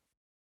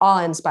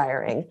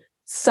awe-inspiring.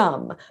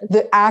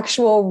 The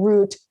actual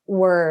root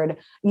word,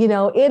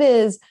 it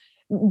is,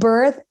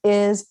 birth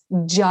is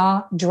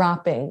jaw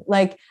dropping.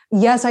 Like,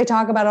 yes, I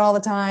talk about it all the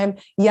time.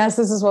 Yes,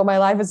 this is what my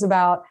life is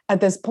about at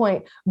this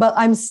point, but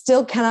I'm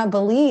still cannot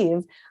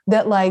believe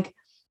that like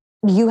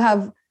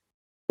people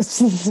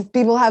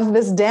have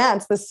this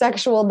dance, this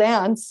sexual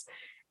dance.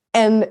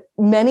 And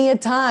many a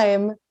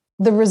time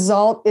the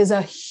result is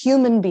a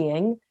human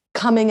being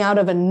coming out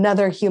of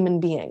another human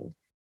being.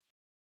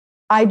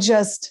 I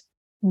just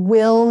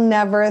will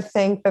never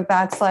think that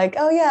that's like,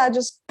 oh yeah,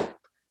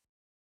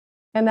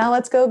 and now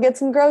let's go get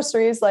some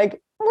groceries.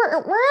 Like,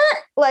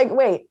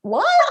 wait,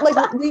 what?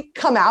 Like we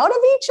come out of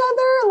each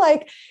other?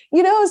 Like,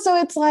 so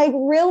it's like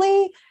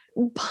really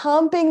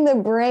pumping the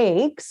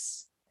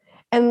brakes.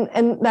 And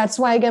that's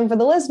why, again, for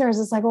the listeners,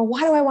 it's like, well,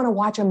 why do I want to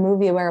watch a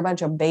movie where a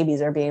bunch of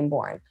babies are being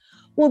born?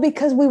 Well,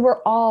 because we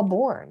were all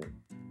born.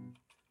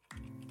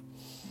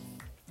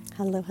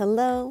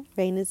 Hello.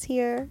 Reyn is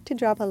here to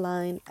drop a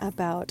line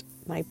about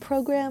my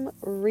program,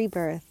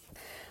 Rebearth.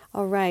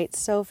 All right,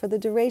 so for the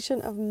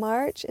duration of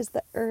March is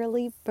the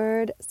early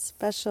bird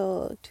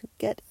special to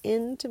get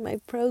into my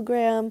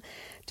program,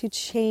 to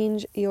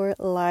change your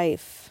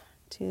life,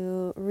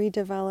 to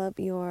redevelop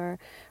your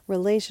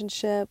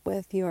relationship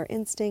with your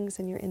instincts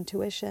and your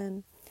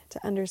intuition,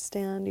 to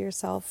understand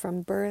yourself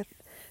from birth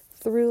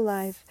through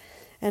life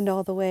and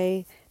all the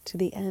way to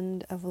the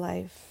end of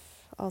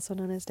life, also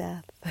known as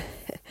death.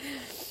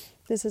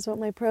 This is what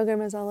my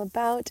program is all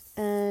about,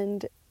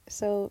 and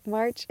so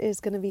March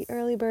is going to be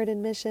early bird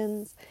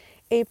admissions,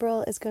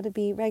 April is going to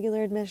be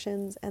regular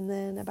admissions, and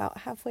then about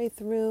halfway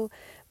through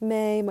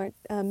May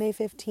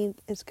 15th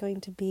is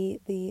going to be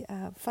the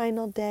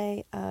final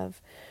day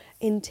of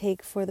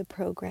intake for the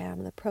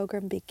program. The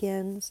program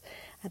begins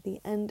at the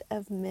end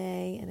of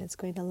May, and it's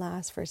going to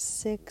last for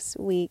 6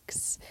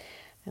 weeks,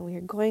 and we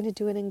are going to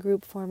do it in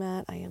group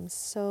format. I am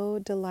so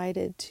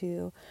delighted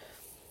to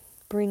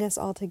bring us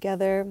all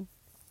together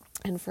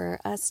and for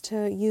us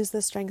to use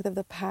the strength of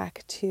the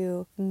pack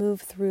to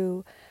move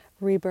through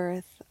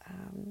rebirth,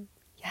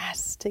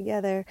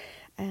 together,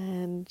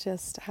 and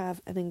just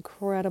have an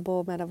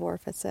incredible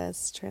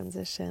metamorphosis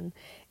transition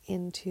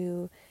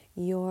into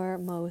your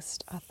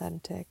most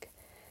authentic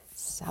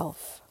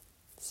self.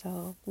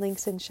 So,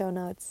 links in show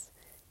notes.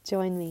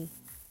 Join me.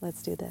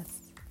 Let's do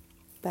this.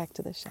 Back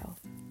to the show.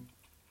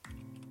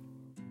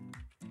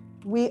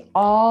 We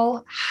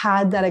all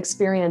had that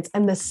experience,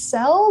 and the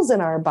cells in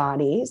our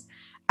bodies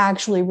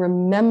actually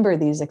remember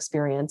these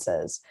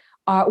experiences.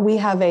 We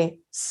have a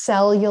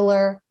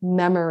cellular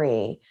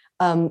memory,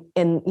 in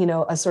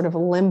a sort of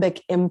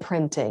limbic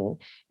imprinting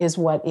is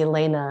what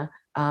Elena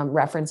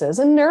references.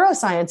 And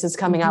neuroscience is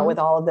coming out with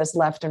all of this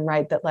left and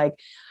right that like,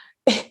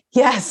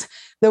 yes,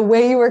 the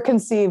way you were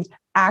conceived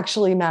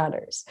actually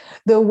matters.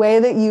 The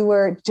way that you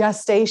were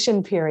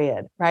gestation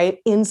period, right?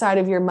 Inside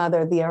of your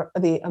mother,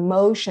 the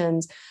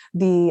emotions,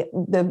 the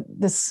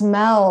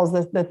smells,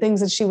 the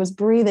things that she was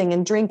breathing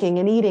and drinking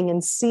and eating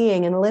and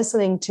seeing and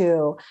listening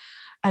to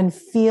and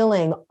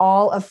feeling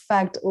all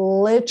affect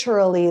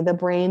literally the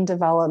brain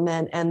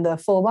development and the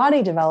full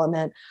body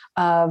development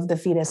of the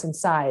fetus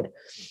inside.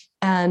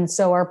 And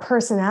so our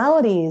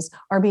personalities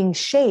are being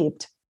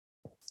shaped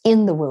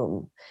in the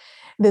womb.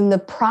 Then the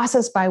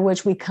process by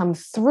which we come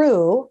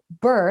through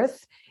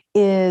birth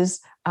is,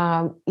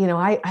 I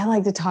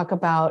like to talk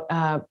about,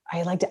 I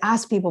like to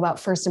ask people about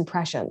first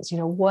impressions.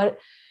 What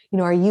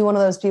are you one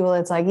of those people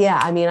that's like, yeah,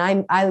 I mean,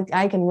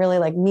 I can really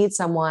like meet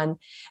someone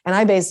and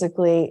I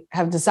basically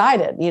have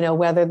decided,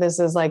 whether this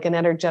is like an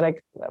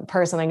energetic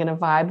person I'm going to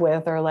vibe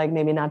with or like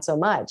maybe not so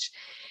much.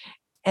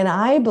 And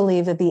I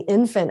believe that the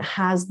infant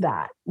has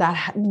that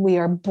we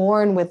are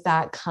born with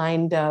that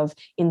kind of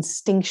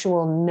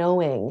instinctual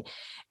knowing.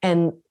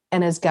 And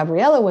as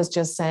Gabriella was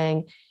just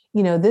saying,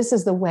 this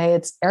is the way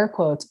it's air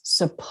quotes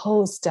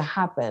supposed to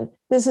happen.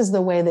 This is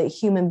the way that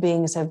human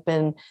beings have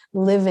been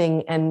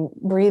living and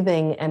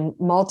breathing and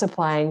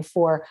multiplying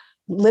for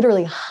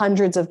literally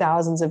hundreds of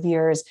thousands of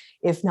years,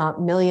 if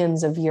not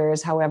millions of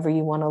years, however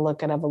you want to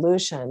look at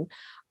evolution.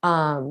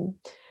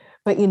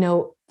 But,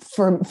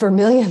 for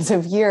millions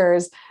of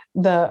years,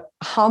 the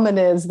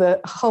hominids, the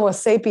Homo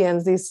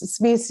sapiens, these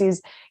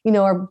species,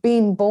 are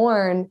being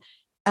born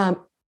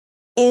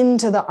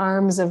into the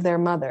arms of their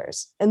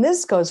mothers. And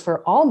this goes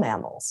for all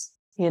mammals,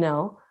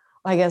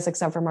 I guess,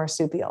 except for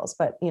marsupials,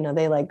 but,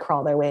 they like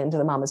crawl their way into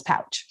the mama's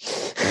pouch.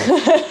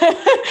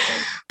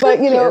 But,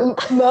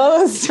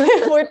 most,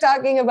 we're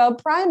talking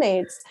about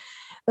primates.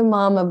 The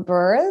mama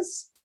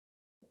births,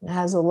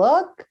 has a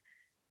look,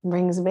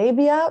 brings a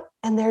baby up,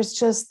 and there's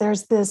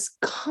this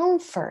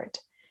comfort,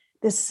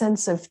 this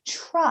sense of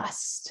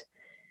trust,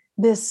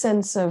 this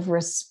sense of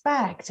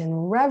respect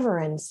and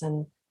reverence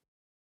and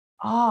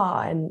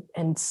awe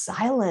and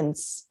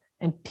silence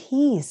and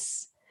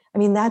peace. I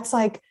mean, that's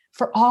like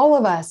for all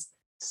of us.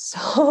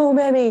 So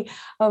many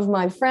of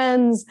my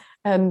friends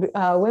and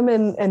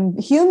women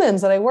and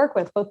humans that I work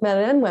with, both men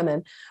and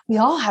women, we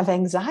all have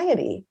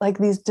anxiety, like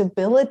these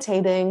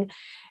debilitating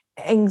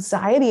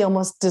anxiety,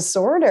 almost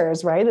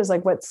disorders, right? Is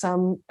like what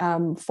some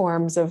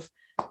forms of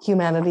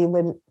humanity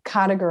would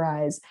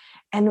categorize.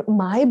 And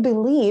my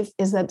belief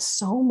is that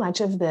so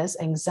much of this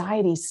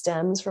anxiety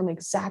stems from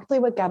exactly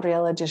what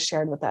Gabriella just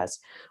shared with us,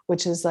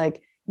 which is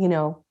like,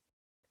 the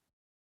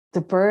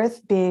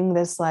birth being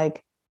this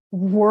like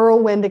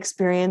whirlwind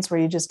experience where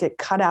you just get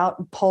cut out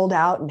and pulled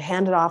out and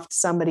handed off to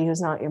somebody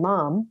who's not your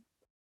mom.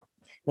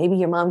 Maybe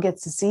your mom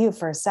gets to see you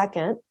for a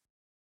second.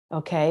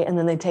 Okay. And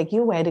then they take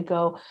you away to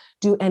go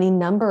do any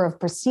number of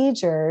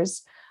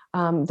procedures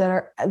that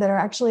are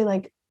actually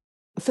like,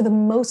 for the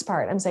most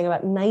part, I'm saying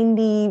about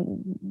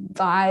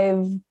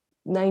 95,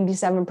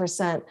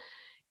 97%,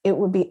 it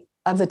would be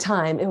of the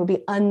time, it would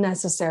be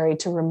unnecessary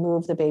to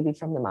remove the baby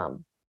from the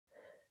mom.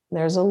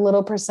 There's a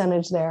little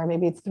percentage there,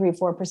 maybe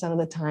 3-4% of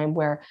the time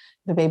where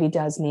the baby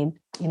does need,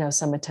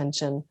 some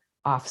attention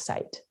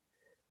offsite.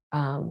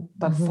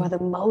 But for the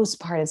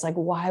most part, it's like,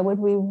 why would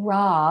we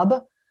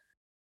rob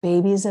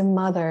babies and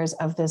mothers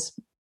of this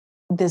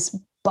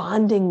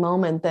bonding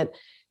moment that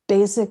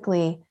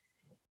basically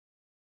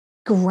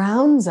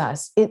grounds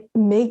us?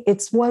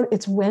 It's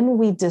when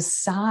we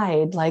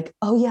decide like,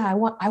 oh yeah, I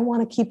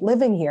want to keep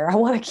living here. I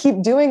want to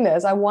keep doing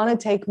this. I want to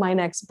take my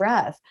next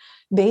breath.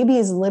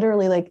 Babies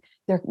literally like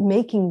they're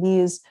making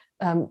these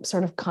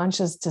sort of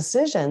conscious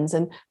decisions.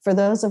 And for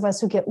those of us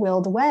who get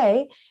willed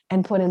away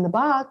and put in the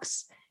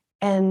box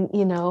and,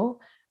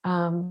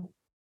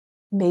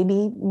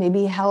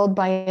 maybe held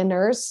by a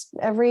nurse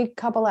every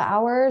couple of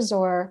hours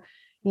or,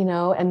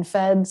 and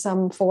fed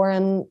some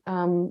foreign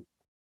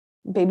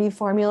baby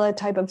formula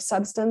type of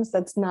substance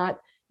that's not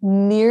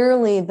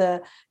nearly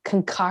the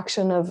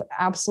concoction of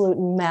absolute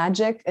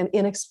magic and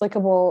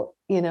inexplicable,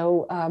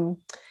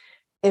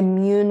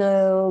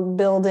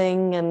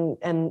 immunobuilding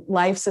and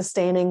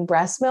life-sustaining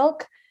breast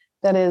milk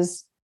that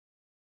is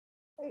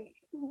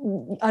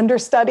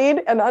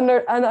understudied and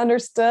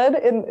understood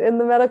in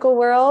the medical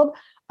world.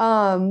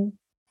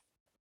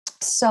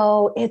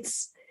 So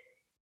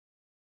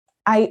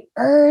I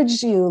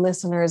urge you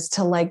listeners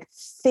to like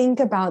think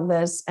about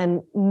this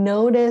and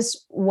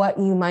notice what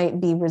you might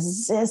be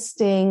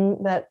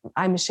resisting that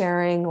I'm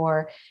sharing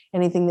or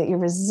anything that you're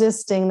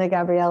resisting that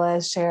Gabriella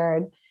has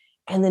shared,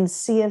 and then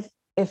see if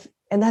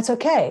and that's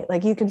okay.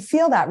 Like you can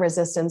feel that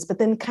resistance, but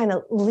then kind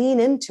of lean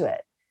into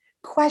it.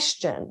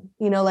 Question,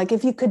 like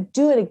if you could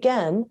do it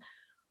again,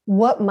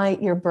 what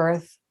might your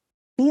birth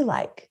be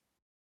like?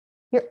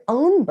 Your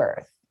own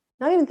birth,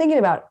 not even thinking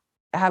about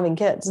having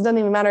kids. It doesn't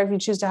even matter if you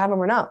choose to have them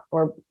or not,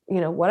 or,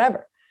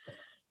 whatever.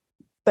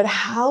 But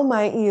how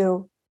might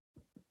you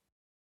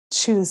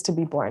choose to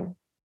be born?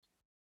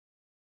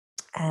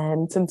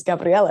 And since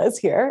Gabriella is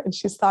here and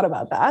she's thought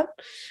about that,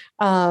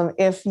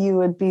 if you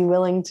would be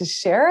willing to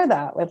share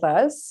that with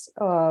us,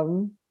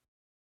 or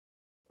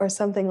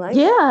something like that.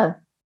 Yeah.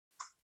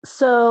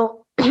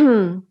 So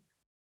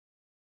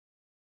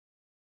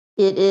it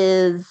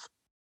is.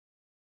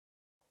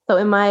 So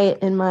in my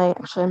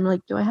actually, I'm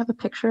like, do I have a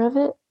picture of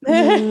it?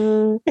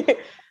 I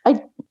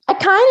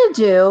kind of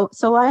do.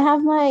 So I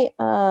have my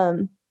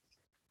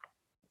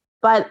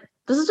but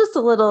this is just a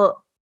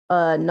little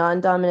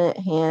non-dominant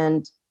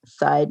hand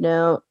side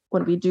note.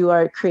 When we do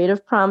our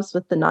creative prompts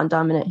with the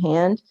non-dominant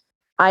hand,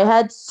 I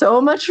had so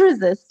much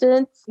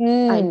resistance.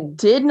 I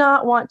did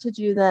not want to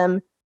do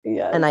them.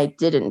 Yes. And I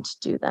didn't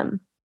do them.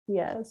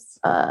 Yes.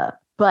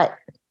 But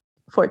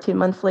 14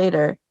 months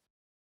later,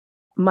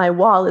 my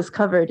wall is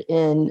covered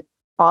in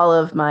all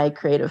of my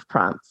creative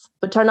prompts,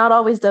 which are not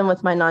always done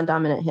with my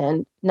non-dominant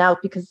hand. Now,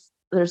 because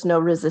there's no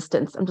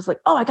resistance, I'm just like,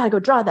 oh, I gotta go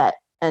draw that.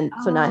 And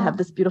so now I have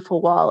this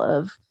beautiful wall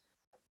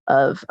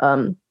of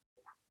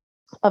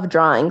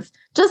drawings.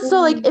 Just so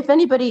like if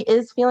anybody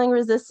is feeling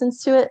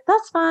resistance to it,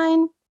 that's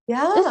fine.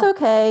 Yeah. It's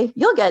okay.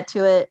 You'll get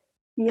to it.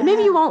 Yeah.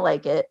 Maybe you won't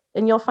like it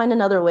and you'll find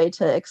another way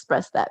to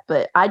express that.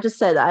 But I just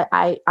said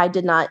I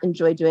did not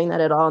enjoy doing that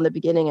at all in the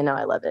beginning, and now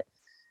I love it.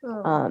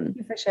 Thank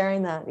you for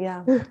sharing that.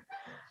 Yeah.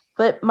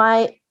 But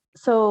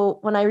so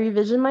when I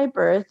revision my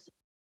birth,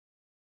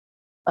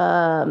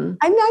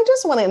 I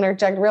just want to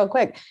interject real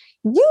quick.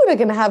 You're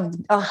going to have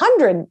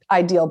 100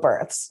 ideal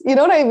births. You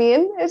know what I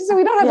mean?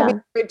 We don't have to be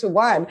afraid to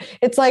one.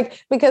 It's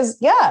like,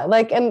 because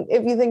and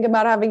if you think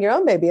about having your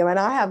own baby, I mean,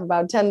 I have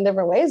about 10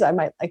 different ways I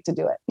might like to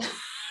do it.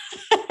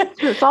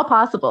 It's all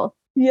possible.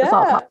 Yeah. It's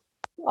all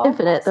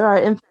infinite. Possible. There are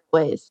infinite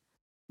ways.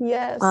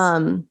 Yes.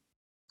 And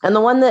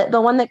the one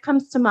that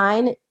comes to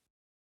mind,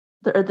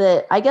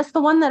 I guess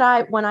the one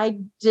that when I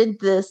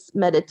did this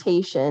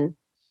meditation,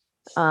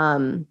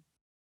 it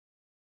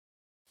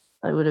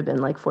would have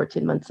been like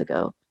 14 months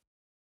ago.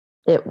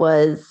 It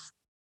was,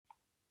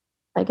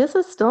 I guess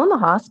it's still in the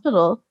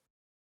hospital,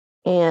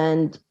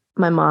 and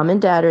my mom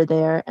and dad are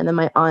there. And then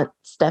my aunt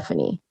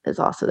Stephanie is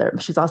also there.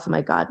 She's also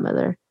my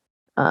godmother.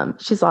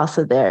 She's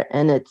also there.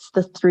 And it's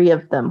the three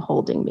of them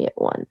holding me at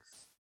once.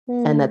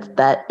 And it's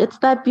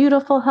that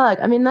beautiful hug.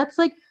 I mean, that's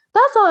all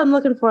I'm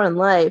looking for in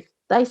life.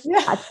 That's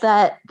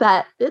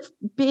it's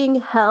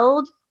being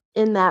held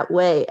in that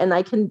way. And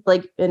I can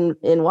in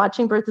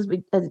watching Birth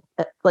in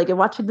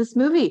watching this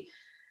movie,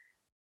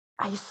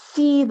 I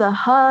see the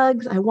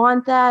hugs. I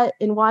want that.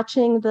 In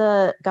watching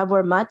the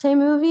Gabor Mate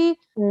movie,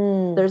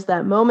 there's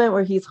that moment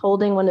where he's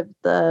holding one of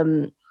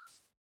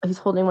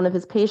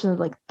his patients.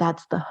 Like,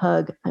 that's the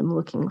hug I'm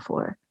looking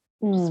for.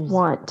 Just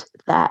want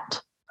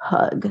that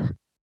hug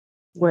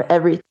where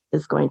everything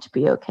is going to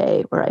be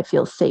okay, where I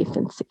feel safe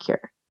and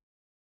secure.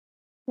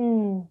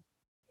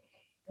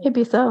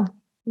 Maybe so.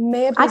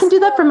 I can do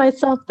that for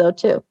myself though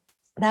too.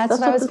 That's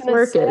what I was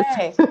going to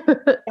say.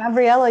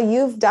 Gabriella,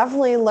 you've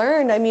definitely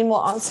learned. I mean,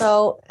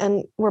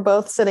 and we're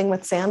both sitting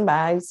with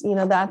sandbags.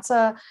 That's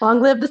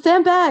long live the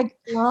sandbag.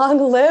 Long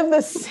live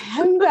the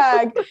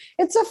sandbag.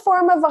 It's a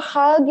form of a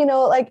hug, and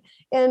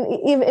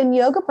even in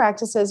yoga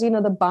practices,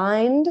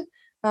 the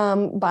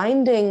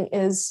binding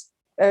is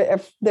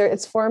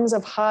it's forms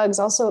of hugs.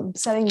 Also,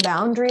 setting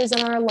boundaries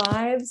in our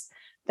lives.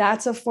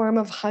 That's a form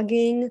of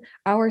hugging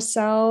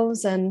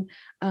ourselves. And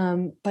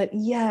but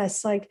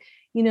yes,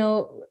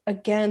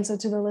 again, so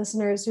to the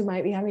listeners who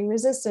might be having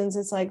resistance,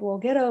 it's like, well,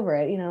 get over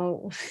it.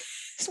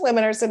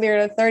 Women are sitting here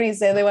in their 30s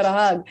saying they want a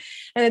hug.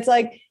 And it's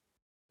like,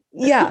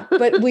 yeah,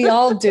 but we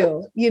all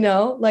do,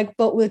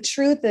 but the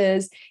truth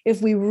is,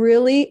 if we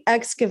really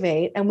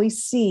excavate and we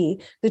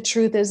see, the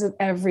truth is that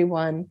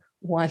everyone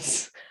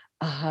wants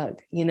a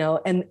hug,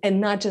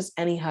 and not just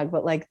any hug,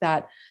 but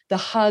the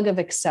hug of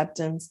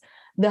acceptance,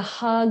 the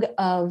hug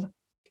of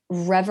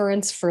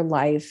reverence for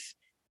life,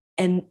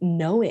 and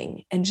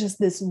knowing, and just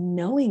this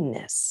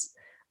knowingness,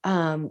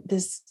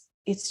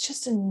 it's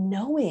just a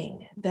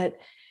knowing that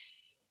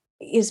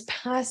is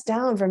passed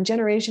down from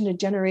generation to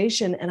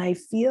generation. And I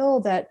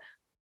feel that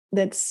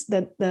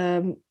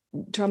the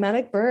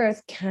traumatic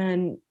birth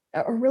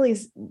or really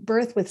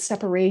birth with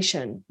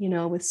separation,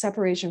 with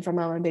separation from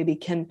mom and baby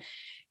can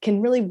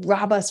really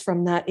rob us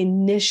from that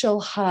initial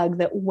hug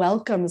that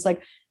welcomes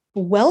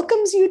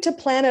you to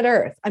planet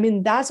Earth. I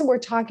mean, that's what we're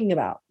talking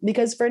about,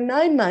 because for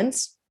 9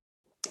 months,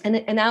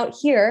 and out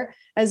here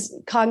as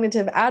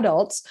cognitive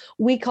adults,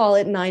 we call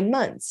it 9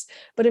 months.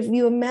 But if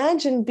you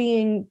imagine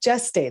being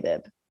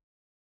gestated,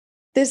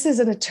 this is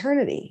an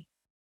eternity,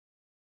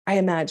 I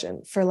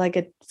imagine, for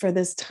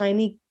this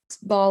tiny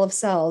ball of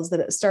cells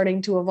that is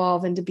starting to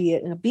evolve into be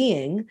a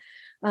being,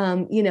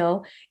 and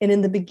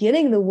in the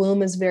beginning, the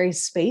womb is very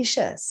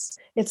spacious.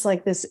 It's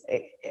like this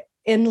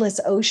endless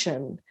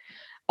ocean.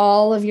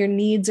 All of your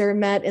needs are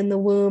met in the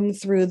womb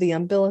through the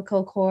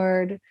umbilical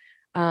cord.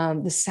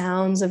 The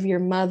sounds of your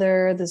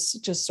mother, this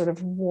just sort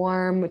of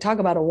warm, talk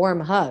about a warm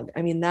hug.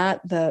 I mean,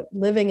 the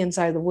living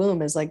inside the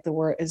womb is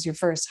is your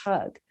first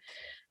hug.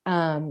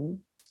 And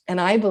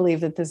I believe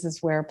that this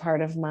is where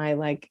part of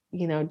my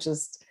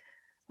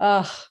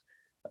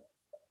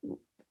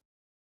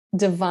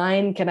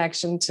divine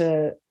connection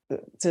to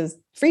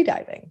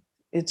freediving.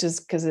 It's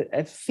just because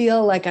I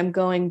feel like I'm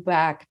going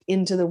back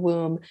into the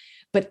womb,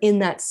 but in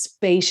that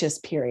spacious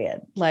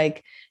period,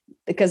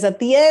 because at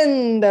the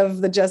end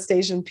of the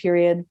gestation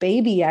period,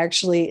 baby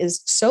actually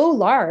is so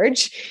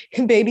large,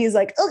 and baby is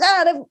like, oh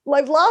God,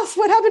 I've lost,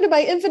 what happened to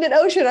my infinite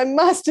ocean? I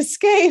must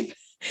escape.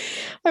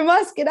 I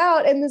must get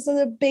out. And so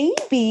the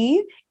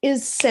baby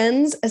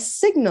sends a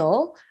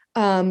signal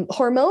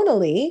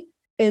hormonally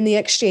in the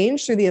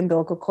exchange through the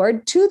umbilical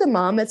cord to the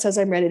mom that says,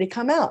 I'm ready to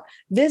come out.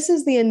 This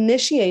is the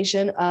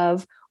initiation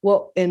of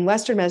what in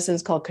Western medicine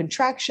is called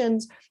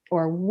contractions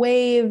or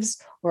waves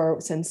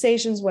or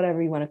sensations,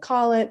 whatever you want to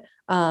call it.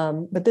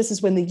 But this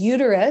is when the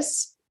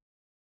uterus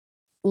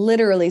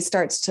literally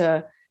starts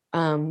to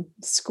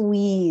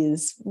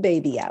squeeze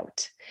baby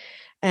out.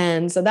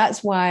 And so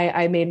that's why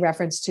I made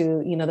reference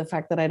to, the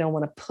fact that I don't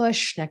want to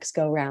push next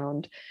go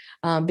round,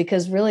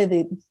 because really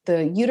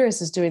the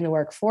uterus is doing the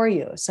work for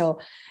you. So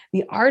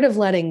the art of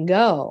letting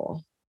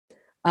go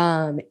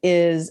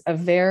is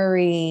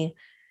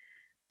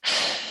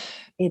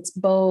it's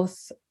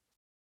both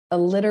a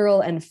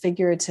literal and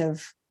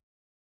figurative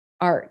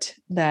art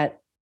that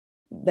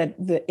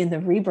in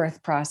the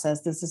rebirth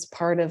process, this is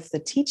part of the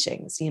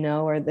teachings,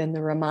 or in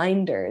the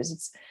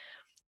reminders.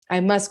 I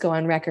must go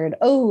on record,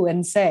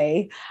 and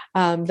say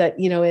that,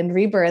 in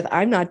rebirth,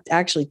 I'm not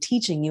actually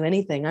teaching you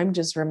anything. I'm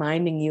just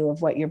reminding you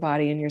of what your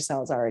body and your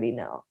cells already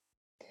know.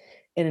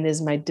 And it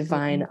is my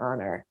divine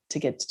honor to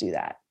get to do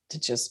that, to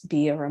just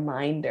be a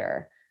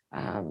reminder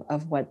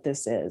of what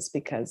this is,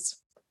 because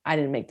I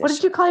didn't make this. What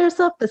did you call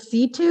yourself? The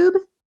sea tube?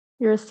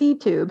 You're a sea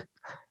tube,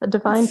 a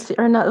divine sea,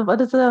 or not? What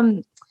is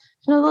the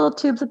little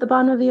tubes at the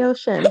bottom of the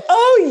ocean?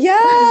 Oh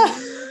yeah.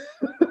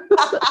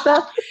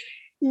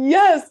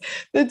 Yes.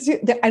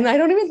 And I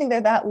don't even think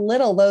they're that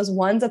little. Those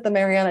ones at the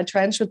Mariana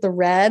Trench with the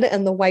red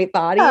and the white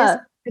bodies,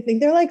 I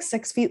think they're like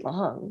 6 feet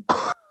long.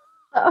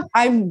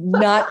 I'm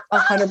not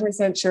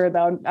 100% sure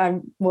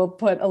though. We'll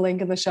put a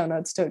link in the show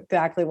notes to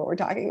exactly what we're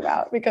talking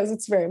about, because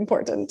it's very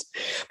important.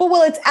 But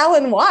it's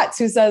Alan Watts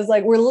who says,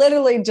 like, we're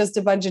literally just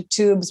a bunch of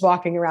tubes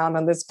walking around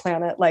on this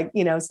planet. Like,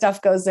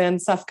 stuff goes in,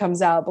 stuff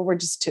comes out, but we're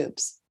just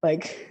tubes.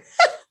 Like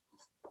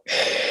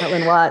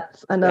Alan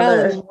Watts,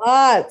 Alan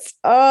Watts.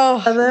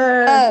 Oh,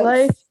 another yes.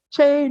 life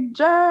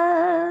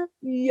changer.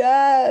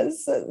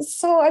 Yes.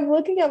 So I'm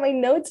looking at my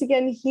notes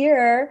again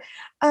here.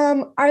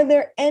 Are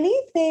there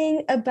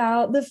anything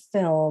about the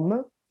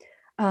film,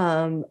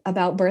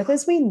 about Birth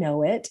as We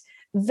Know It,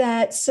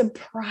 that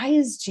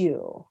surprised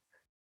you?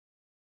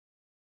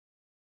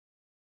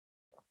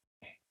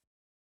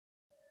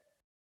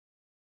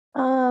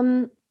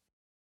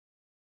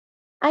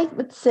 I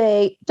would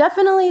say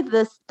definitely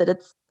that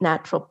it's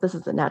natural. This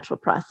is a natural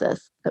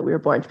process that we were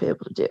born to be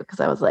able to do, because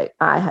I was like,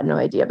 I had no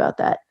idea about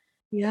that.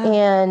 Yeah.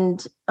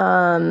 And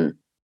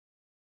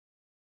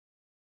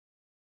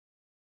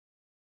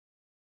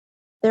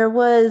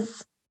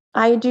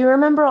I do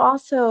remember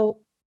also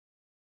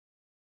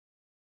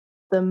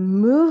the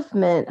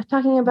movement,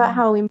 talking about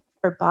how we move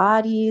our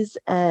bodies,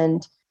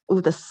 and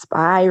the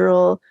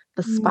spiral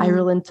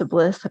into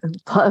bliss.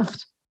 I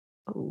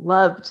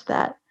loved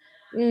that.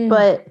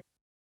 But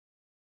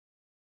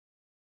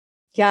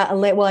yeah,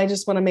 well, I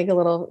just want to make a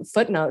little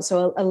footnote.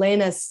 So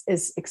Elena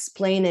is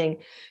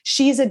explaining,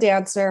 she's a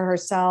dancer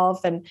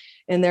herself, and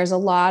there's a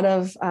lot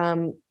of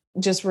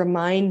just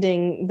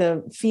reminding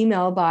the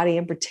female body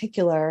in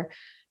particular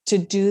to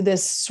do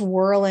this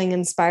swirling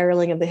and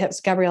spiraling of the hips.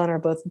 Gabriella and I are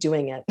both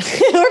doing it.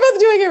 We're both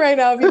doing it right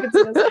now, if you can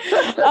see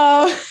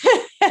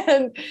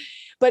us.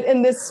 But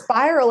in this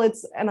spiral,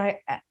 this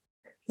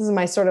is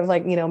my sort of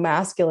like,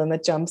 masculine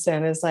that jumps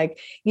in, is like,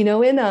 in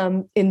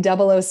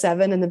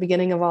 007, in the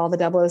beginning of all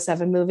the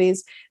 007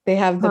 movies, they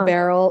have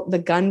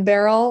the gun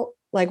barrel,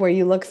 like where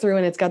you look through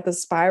and it's got the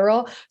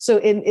spiral. So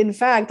in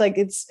fact, like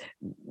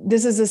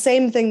this is the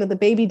same thing that the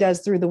baby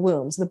does through the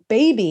womb. So the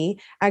baby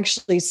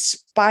actually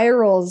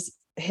spirals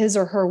his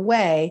or her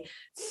way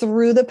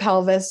through the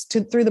pelvis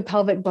through the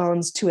pelvic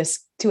bones to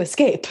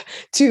escape,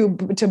 to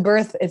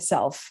birth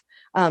itself.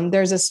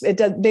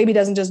 Baby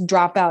doesn't just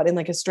drop out in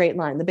like a straight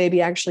line. The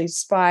baby actually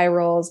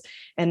spirals,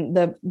 and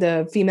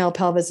the female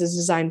pelvis is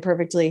designed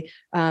perfectly.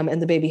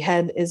 And the baby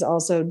head is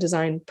also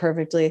designed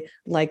perfectly,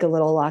 like a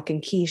little lock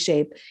and key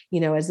shape,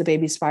 as the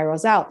baby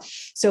spirals out.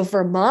 So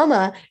for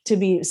mama to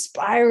be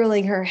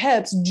spiraling her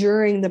hips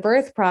during the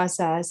birth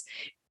process,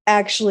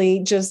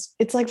 actually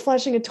it's like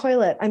flushing a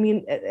toilet. I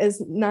mean,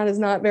 it's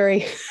not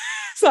very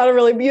it's not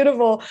really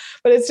beautiful,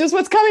 but it's just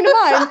what's coming to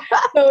mind.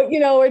 So,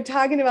 we're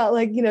talking about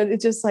like,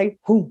 it's just like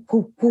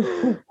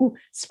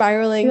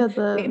spiraling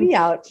baby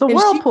out. The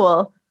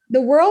whirlpool.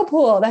 The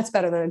whirlpool. That's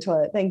better than a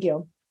toilet. Thank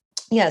you.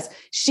 Yes.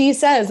 She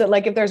says that,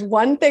 like, if there's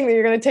one thing that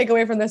you're going to take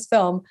away from this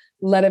film,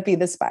 let it be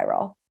the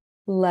spiral.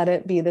 Let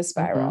it be the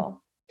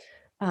spiral.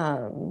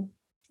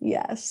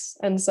 Yes.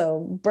 And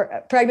so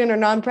pregnant or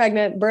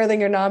non-pregnant,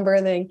 birthing or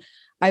non-birthing,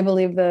 I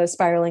believe the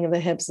spiraling of the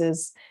hips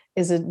is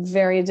a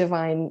very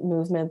divine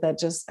movement that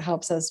just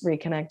helps us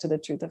reconnect to the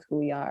truth of who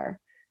we are.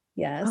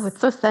 Yes. Oh, it's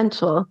so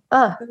sensual.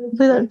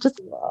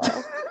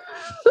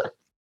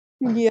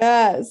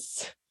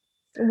 Yes.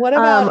 What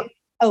about,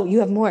 you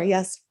have more.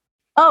 Yes.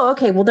 Oh,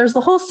 okay. Well, there's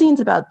the whole scenes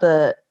about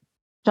the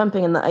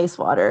jumping in the ice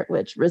water,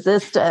 which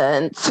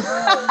resistance,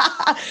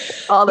 I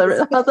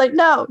was like,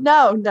 no,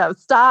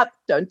 stop.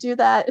 Don't do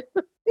that.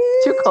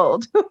 Too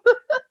cold.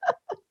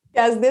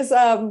 Yes, this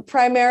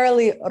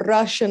primarily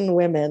Russian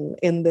women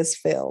in this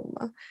film,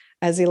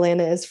 as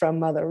Elena is from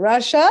Mother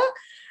Russia.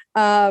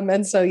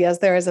 And so, yes,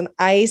 there is an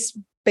ice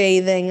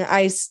bathing,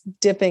 ice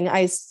dipping,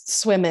 ice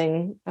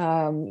swimming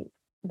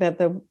that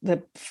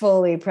the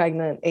fully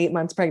pregnant, 8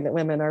 months pregnant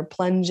women are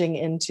plunging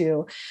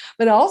into,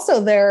 but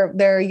also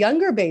their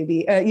younger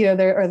baby,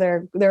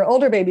 their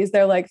older babies,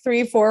 they're like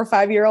 3, 4,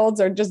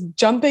 5-year-olds are just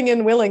jumping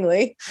in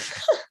willingly.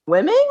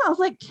 Swimming? I was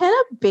like, can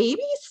a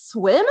baby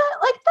swim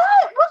like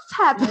that? What's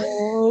happening?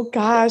 Oh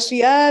gosh,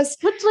 yes.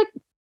 Which like,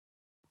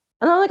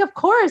 and I'm like, of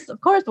course,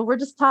 but we're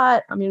just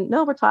taught. I mean,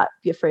 no, we're taught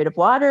be afraid of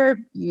water.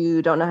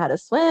 You don't know how to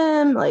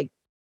swim. Like,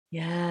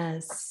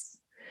 yes.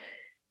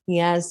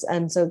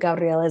 And so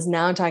Gabriella is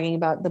now talking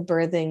about the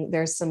birthing.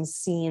 There's some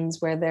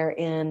scenes where they're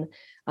in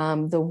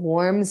the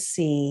warm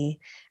sea,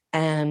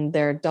 and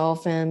there are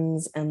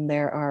dolphins, and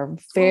there are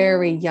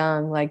very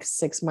young, like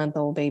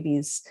 6-month-old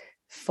babies,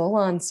 full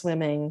on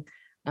swimming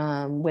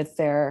with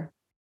their,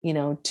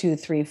 2,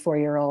 3,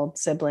 4-year-old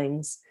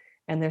siblings,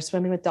 and they're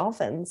swimming with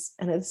dolphins,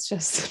 and it's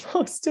just the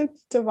most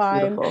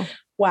divine. beautiful.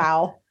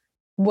 Wow,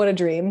 what a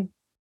dream!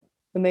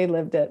 And they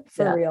lived it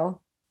for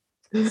real.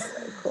 So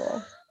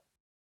cool.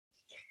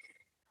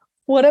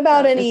 What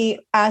about any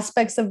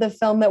aspects of the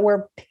film that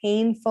were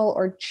painful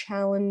or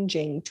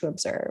challenging to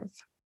observe?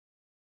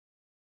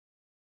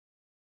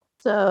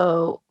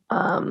 So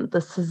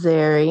the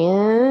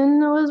cesarean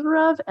was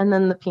rough, and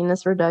then the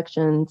penis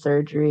reduction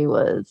surgery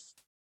was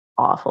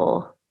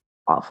awful.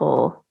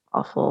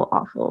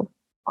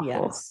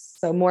 Yes.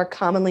 So more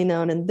commonly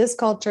known in this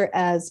culture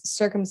as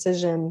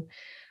circumcision.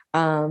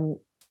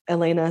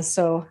 Elena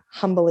so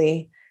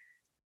humbly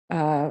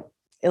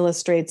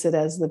illustrates it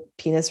as the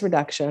penis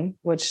reduction,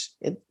 which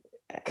it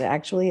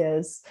actually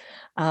is.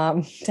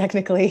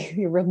 Technically,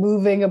 you're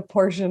removing a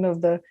portion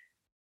of the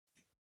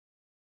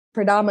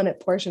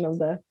predominant portion of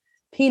the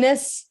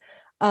penis.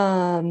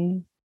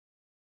 So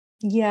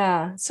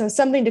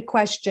something to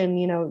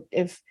question,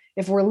 if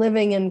we're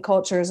living in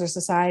cultures or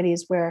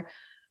societies where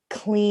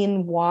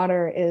clean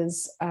water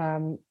is,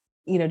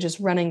 just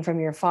running from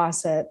your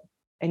faucet,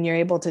 and you're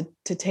able to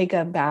take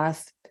a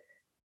bath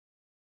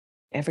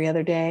every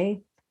other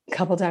day, a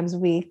couple times a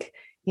week,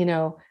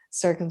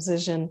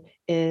 circumcision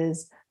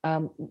is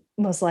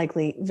most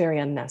likely very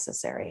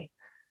unnecessary.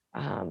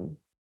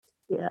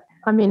 Yeah.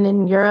 I mean,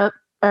 in Europe,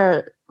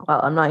 I'm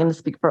not going to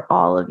speak for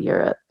all of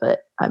Europe,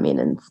 but I mean,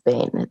 in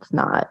Spain, it's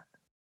not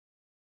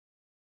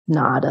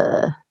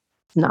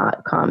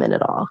common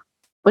at all,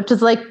 which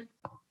is like,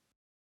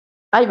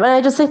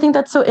 I think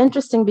that's so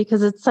interesting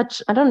because it's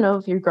such, I don't know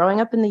if you're growing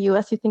up in the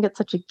US, you think it's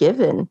such a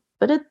given,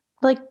 but it's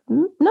like,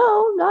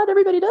 no, not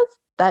everybody does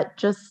that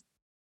just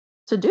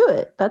to do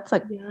it. That's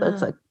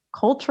that's a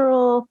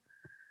cultural,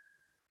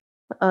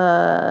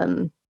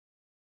 I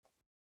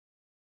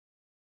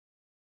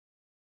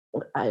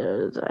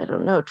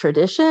don't know,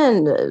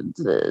 tradition,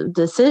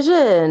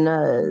 decision,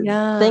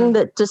 thing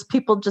that just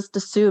people just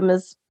assume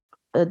is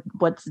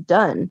what's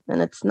done,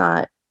 and it's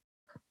not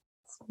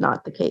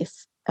the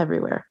case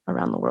everywhere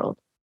around the world.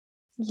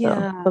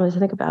 Yeah, so something to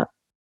think about.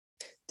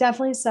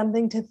 Definitely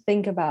something to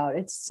think about.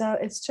 It's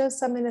just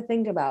something to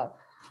think about.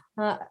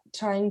 Not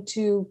trying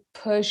to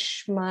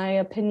push my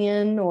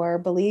opinion or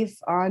belief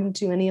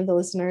onto any of the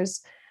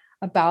listeners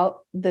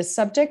about this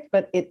subject,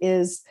 but it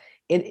is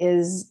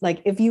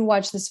like, if you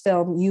watch this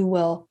film, you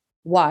will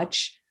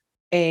watch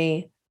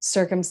a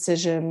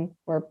circumcision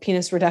or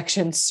penis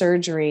reduction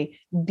surgery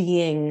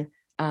being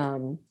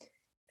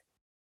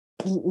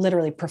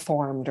literally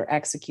performed or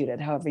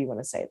executed, however you want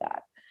to say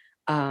that.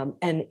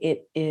 And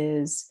it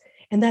is,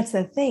 and that's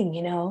the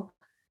thing,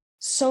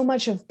 so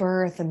much of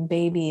birth and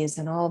babies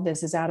and all of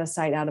this is out of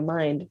sight, out of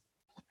mind.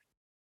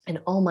 And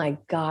oh my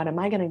God, am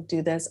I going to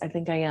do this? I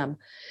think I am.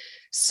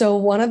 So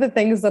one of the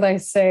things that I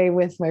say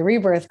with my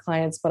Rebearth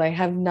clients, but I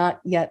have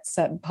not yet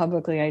said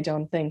publicly, I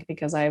don't think,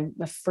 because I'm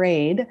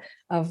afraid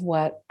of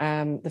what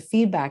the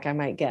feedback I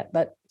might get.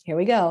 But here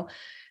we go.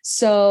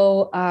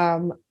 So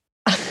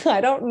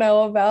I don't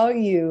know about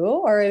you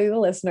or any of the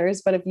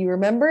listeners, but if you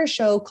remember a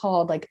show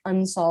called like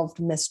Unsolved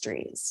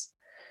Mysteries.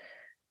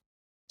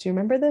 Do you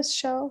remember this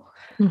show?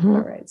 Mm-hmm. All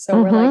right.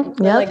 So we're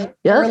like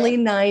early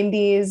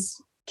 90s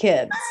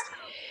kids.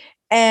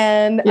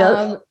 And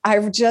I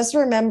just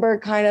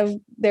remember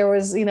there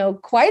was,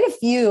 quite a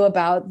few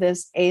about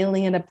this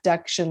alien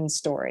abduction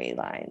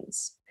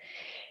storylines.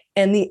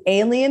 And the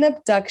alien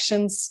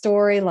abduction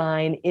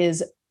storyline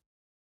is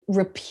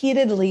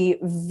repeatedly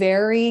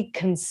very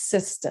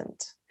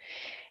consistent.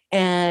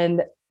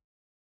 And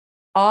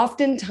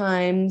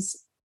oftentimes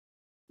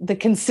the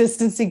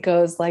consistency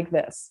goes like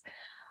this.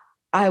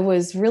 I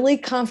was really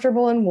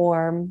comfortable and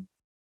warm,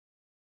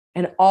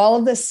 and all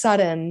of a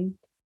sudden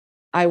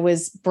I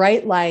was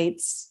bright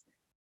lights,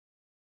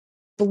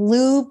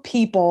 blue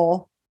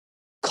people,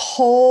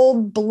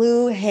 cold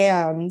blue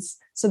hands.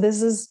 So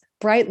this is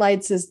bright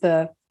lights is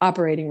the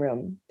operating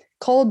room.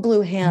 Cold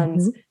blue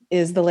hands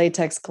is the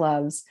latex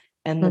gloves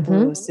and the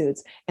blue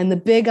suits. And the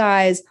big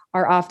eyes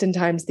are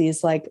oftentimes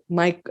these like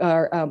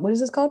what is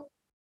this called?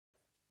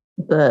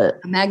 The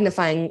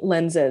magnifying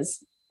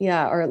lenses.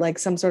 Yeah. Or like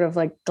some sort of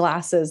like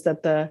glasses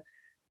that the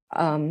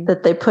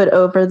that they put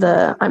over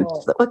the,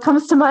 what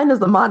comes to mind is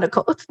the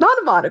monocle. It's not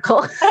a monocle.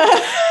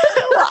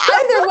 Well,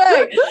 either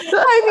way,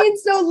 I mean,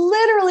 so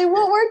literally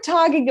what we're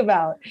talking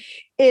about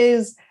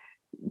is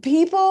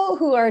people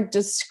who are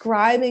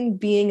describing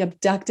being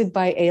abducted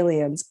by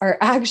aliens are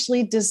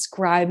actually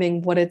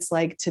describing what it's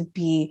like to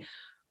be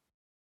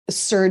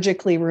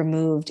surgically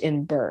removed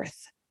in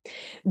birth.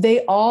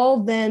 They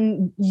all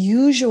then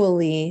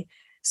usually,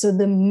 so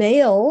the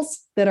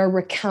males that are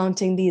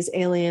recounting these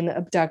alien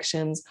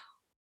abductions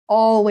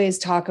always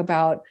talk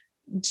about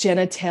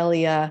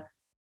genitalia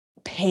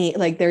pain,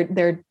 like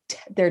they're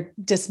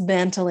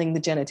dismantling the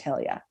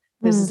genitalia.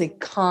 This is a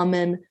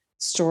common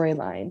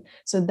storyline.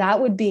 So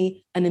that would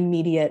be an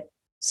immediate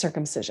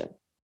circumcision,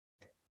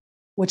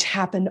 which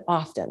happened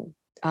often,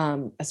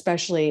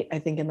 especially I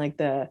think in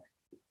the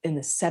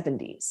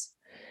 70s.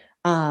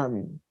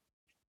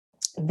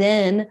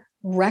 Then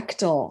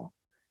rectal,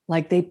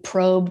 like they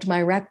probed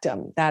my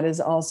rectum. That is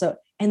also,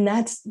 and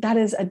that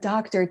is a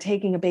doctor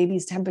taking a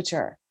baby's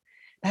temperature.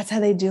 That's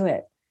how they do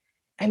it.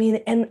 I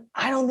mean, and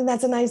I don't think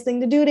that's a nice thing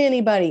to do to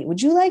anybody.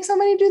 Would you like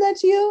somebody to do that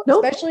to you?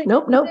 Nope. Especially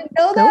nope. you didn't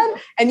know them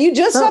and you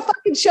just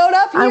fucking showed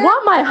up here? I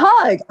want my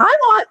hug. I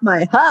want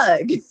my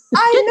hug.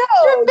 I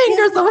know. Your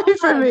fingers away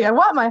from me. I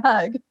want my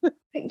hug.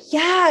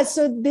 Yeah.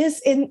 So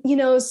this, and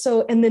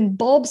and then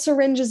bulb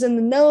syringes in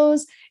the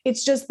nose.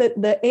 It's just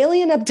that the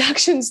alien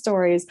abduction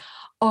stories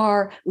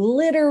are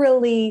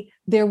literally,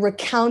 they're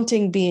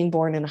recounting being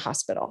born in a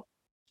hospital.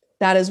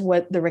 That is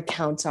what the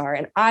recounts are.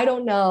 And I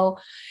don't know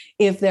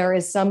if there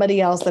is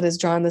somebody else that has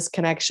drawn this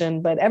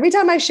connection, but every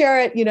time I share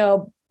it,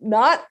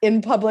 not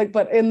in public,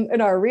 but in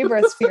our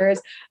Rebearth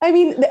spheres, I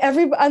mean,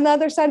 on the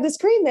other side of the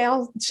screen, they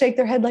all shake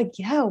their head like,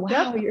 yeah,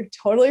 wow, You're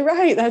totally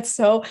right. That's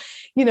so,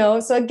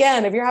 so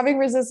again, if you're having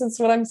resistance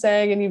to what I'm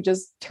saying and you've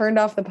just turned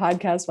off the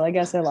podcast, well, I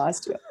guess I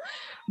lost you,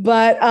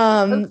 but,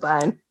 that's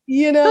fine.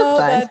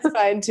 That's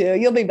fine too.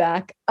 You'll be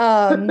back.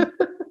 But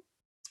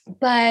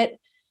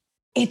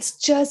it's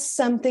just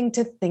something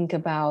to think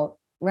about,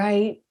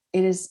 right?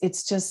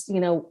 It's just,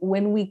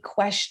 when we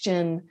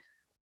question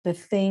the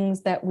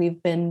things that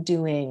we've been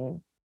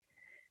doing,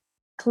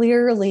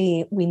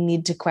 clearly we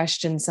need to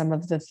question some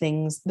of the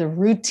things, the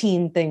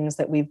routine things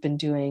that we've been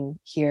doing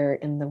here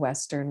in the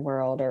Western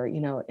world, or,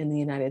 in the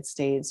United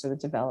States or the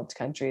developed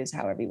countries,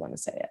 however you want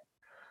to say it.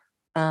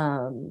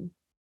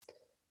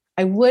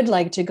 I would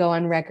like to go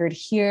on record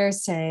here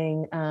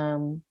saying,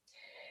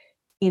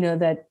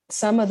 that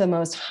some of the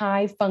most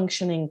high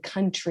functioning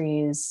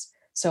countries,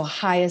 so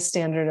highest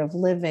standard of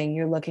living,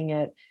 you're looking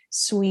at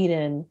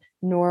Sweden,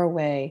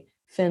 Norway,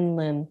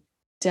 Finland,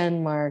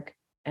 Denmark,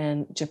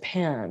 and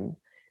Japan.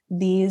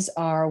 These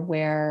are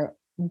where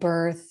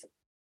birth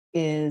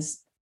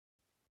is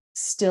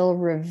still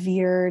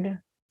revered,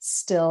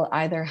 still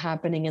either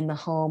happening in the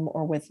home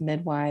or with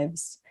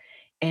midwives.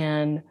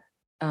 And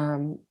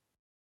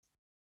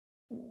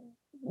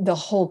the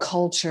whole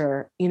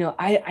culture,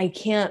 I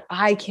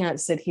can't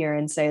sit here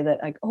and say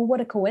that like, oh,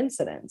 what a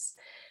coincidence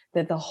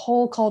that the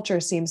whole culture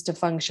seems to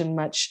function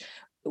much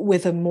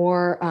with a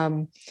more,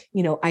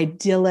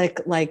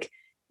 idyllic, like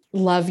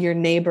love your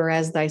neighbor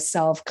as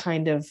thyself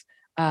kind of,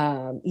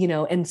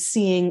 and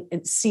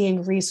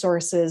seeing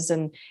resources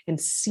and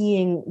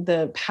seeing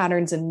the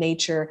patterns in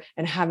nature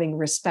and having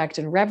respect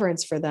and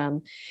reverence for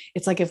them.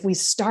 It's like, if we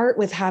start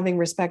with having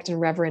respect and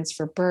reverence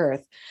for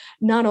birth,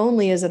 not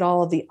only is it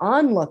all of the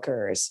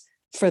onlookers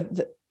for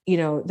the,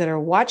 that are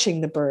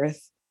watching the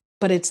birth,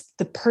 but it's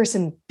the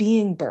person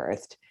being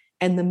birthed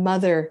and the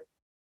mother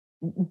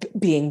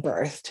being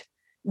birthed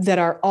that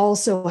are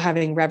also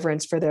having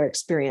reverence for their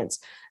experience.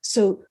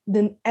 So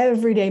then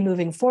every day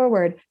moving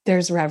forward,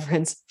 there's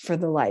reverence for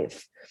the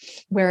life.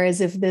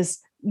 Whereas if this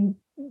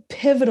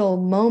pivotal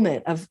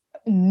moment of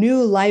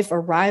new life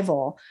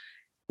arrival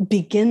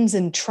begins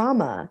in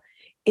trauma,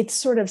 it's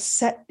sort of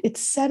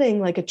setting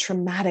like a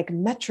traumatic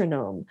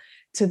metronome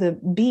to the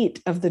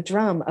beat of the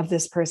drum of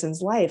this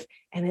person's life.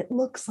 And it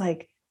looks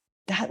like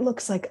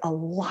a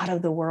lot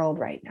of the world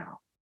right now.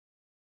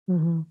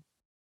 Mm-hmm.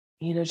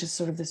 Just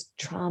sort of this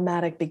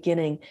traumatic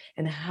beginning,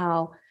 and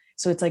how,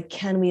 so it's like,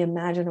 can we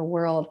imagine a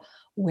world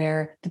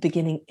where the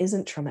beginning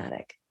isn't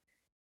traumatic?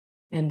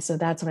 And so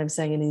that's what I'm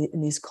saying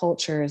in these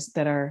cultures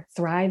that are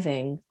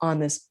thriving on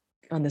this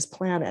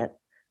planet,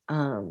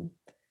 and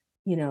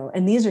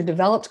these are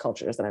developed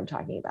cultures that I'm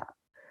talking about.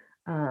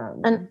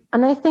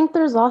 And I think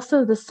there's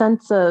also the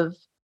sense of,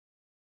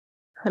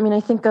 I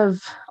think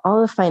of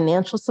all the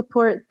financial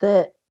support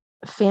that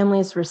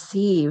families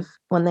receive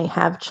when they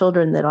have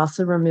children, that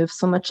also removes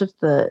so much of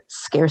the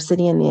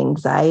scarcity and the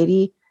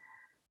anxiety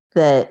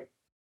that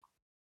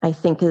I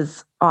think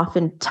is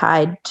often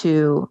tied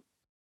to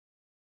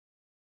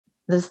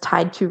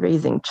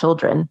raising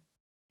children.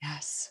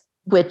 Yes.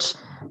 Which,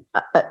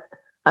 the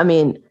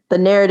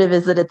narrative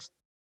is that it's,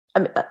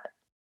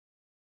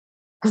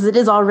 because it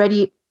is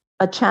already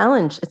a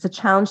challenge. It's a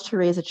challenge to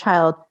raise a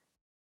child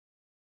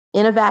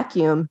in a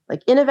vacuum,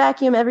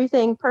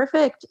 everything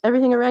perfect,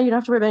 everything around, you don't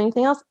have to worry about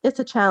anything else. It's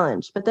a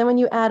challenge. But then when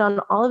you add on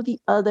all of the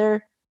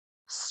other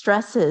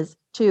stresses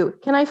too,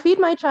 can I feed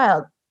my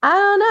child? I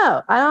don't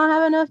know. I don't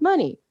have enough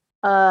money.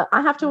 I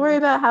have to worry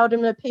about how I'm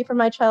going to pay for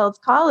my child's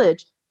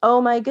college.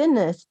 Oh my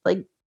goodness.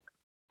 Like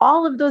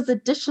all of those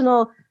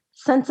additional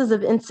senses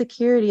of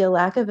insecurity, a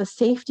lack of a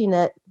safety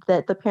net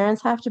that the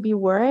parents have to be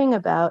worrying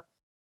about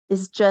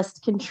is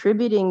just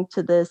contributing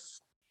to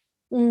this,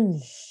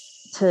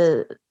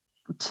 to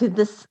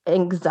this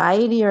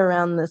anxiety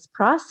around this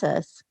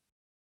process.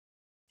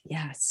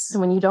 Yes.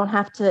 And when you don't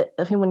have to,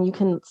 I mean, when you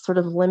can sort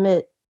of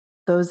limit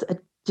those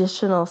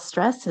additional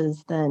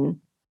stresses, then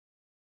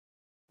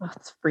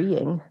it's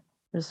freeing.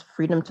 There's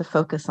freedom to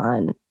focus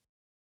on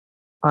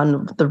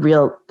the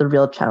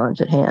real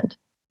challenge at hand.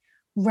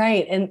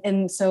 Right.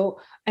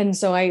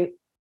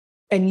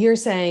 And you're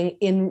saying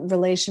in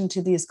relation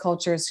to these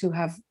cultures who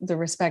have the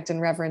respect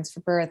and reverence for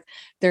birth,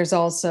 there's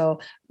also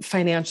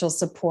financial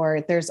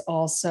support. There's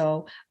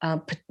also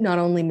not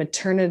only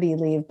maternity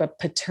leave, but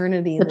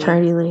paternity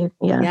leave.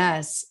 Yeah.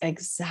 Yes,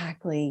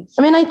 exactly.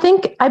 I mean,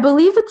 I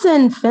believe it's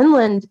in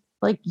Finland.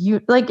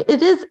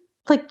 It is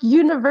like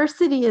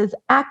university is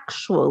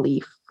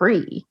actually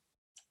free.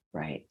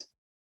 Right.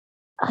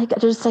 I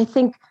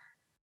think,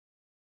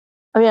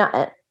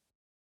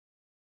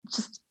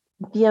 just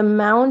the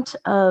amount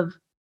of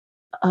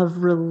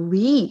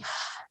relief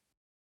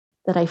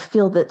that I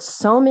feel that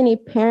so many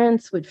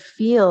parents would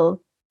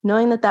feel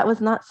knowing that that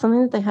was not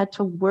something that they had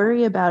to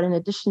worry about in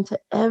addition to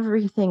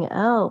everything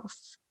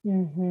else.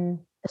 Mm-hmm.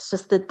 It's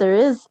just that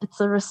it's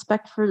a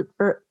respect for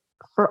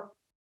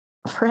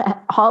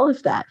all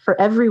of that, for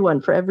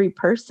everyone, for every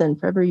person,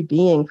 for every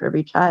being, for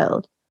every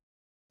child.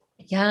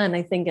 Yeah. And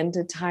I think, and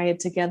to tie it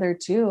together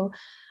too,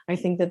 I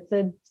think that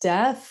the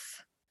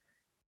death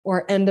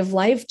or end of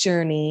life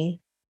journey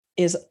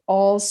is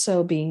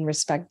also being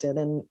respected.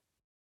 And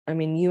I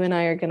mean, you and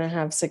I are going to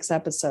have 6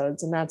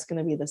 episodes, and that's going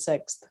to be the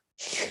 6th.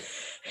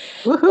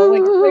 Well,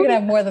 we're going to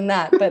have more than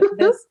that, but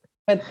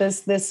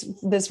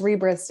this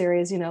Rebirth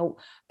series,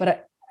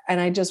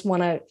 I just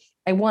want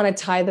to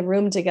tie the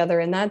room together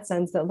in that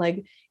sense that,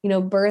 like,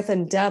 birth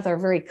and death are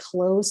very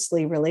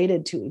closely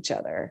related to each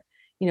other.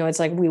 It's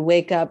like we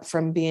wake up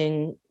from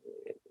being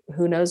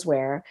who knows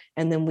where,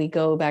 and then we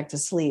go back to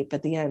sleep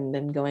at the end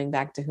and going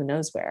back to who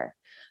knows where.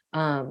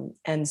 We're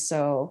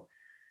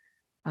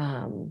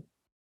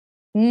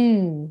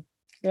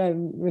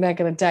not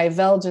going to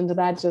divulge into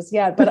that just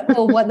yet, but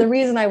the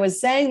reason I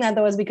was saying that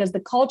though is because the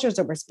cultures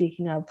that we're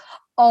speaking of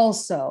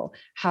also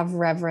have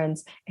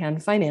reverence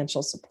and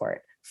financial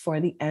support for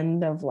the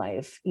end of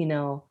life,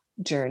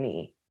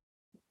 journey.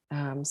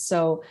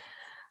 So,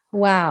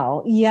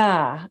 wow.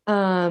 Yeah.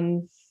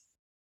 I'm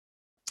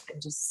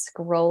just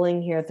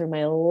scrolling here through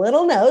my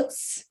little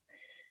notes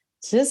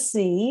to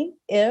see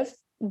if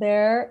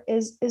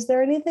is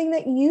there anything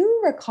that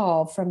you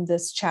recall from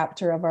this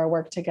chapter of our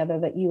work together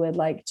that you would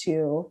like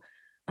to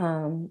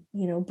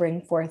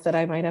bring forth that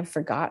I might have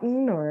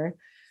forgotten? Or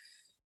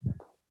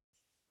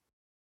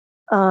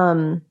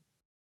it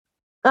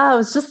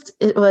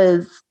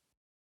was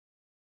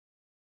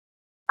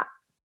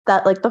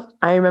that, like,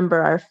 I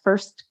remember our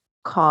first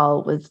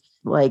call was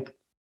like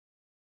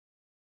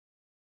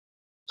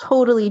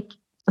totally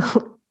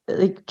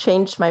like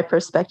changed my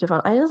perspective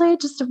on. I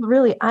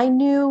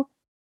knew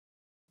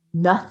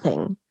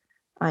nothing.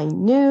 I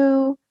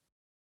knew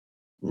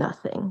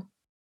nothing.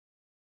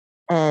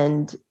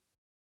 And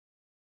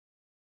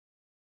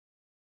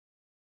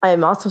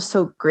I'm also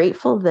so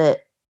grateful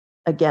that,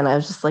 again, I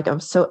was just like, I'm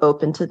so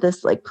open to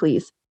this. Like,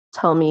 please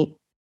tell me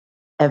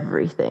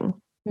everything.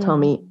 Mm-hmm. Tell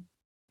me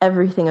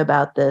everything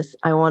about this.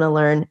 I want to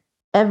learn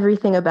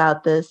everything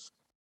about this.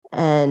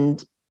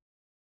 And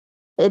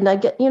I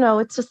get,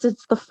 it's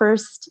the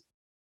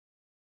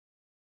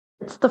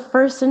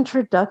first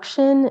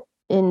introduction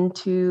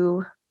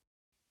into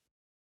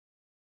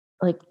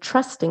like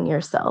trusting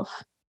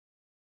yourself,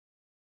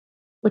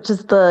 which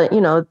is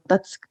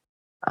that's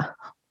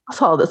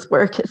all this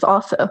work is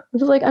also.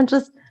 It's like, I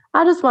just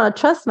want to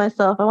trust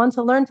myself. I want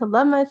to learn to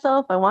love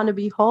myself. I want to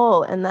be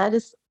whole. And that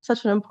is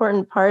such an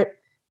important part.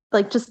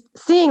 Like, just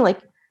seeing,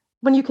 like,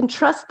 when you can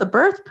trust the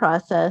birth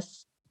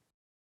process,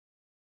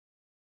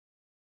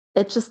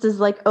 it just is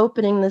like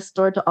opening this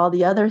door to all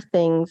the other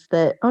things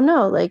that, oh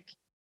no, like,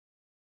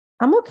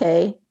 I'm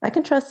okay. I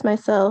can trust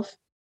myself.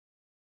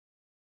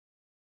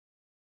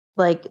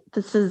 Like,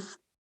 it's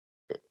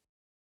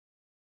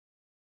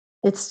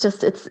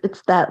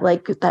that,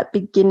 like, that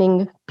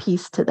beginning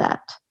piece to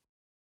that.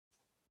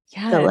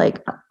 Yeah. So,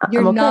 like,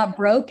 you're okay. Not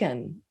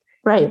broken.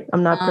 Right.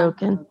 I'm not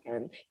broken.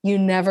 You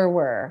never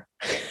were.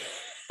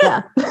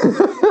 Yeah.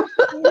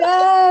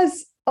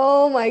 Yes.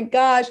 Oh my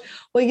gosh.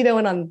 Well,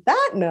 and on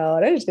that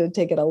note, I'm just going to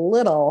take it a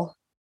little.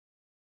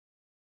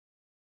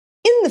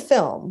 In the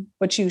film,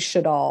 which you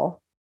should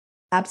all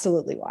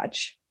absolutely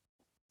watch,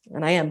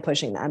 and I am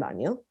pushing that on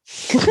you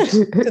to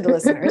the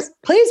listeners,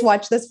 please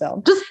watch this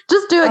film. Just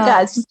do it,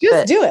 guys.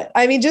 Just do it.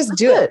 I mean, just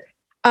do it.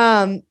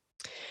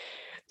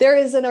 There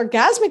is an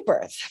orgasmic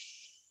birth.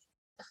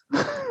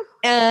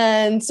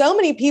 And so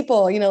many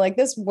people, like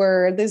this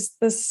word, this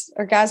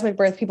orgasmic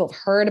birth, people have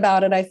heard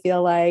about it, I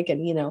feel like,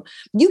 and,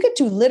 you get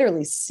to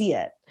literally see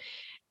it.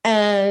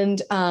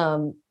 And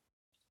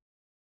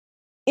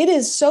it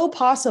is so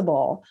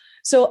possible.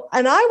 So,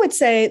 and I would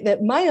say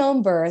that my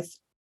own birth,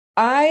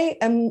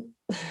 it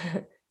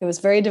was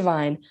very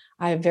divine.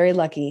 I am very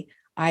lucky.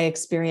 I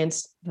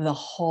experienced the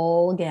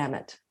whole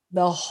gamut,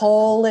 the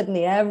whole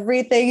litany,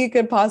 everything you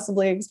could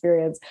possibly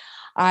experience.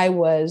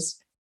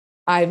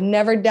 I've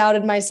never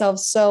doubted myself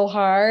so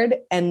hard.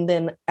 And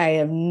then I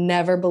have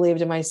never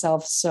believed in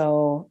myself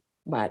so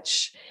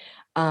much.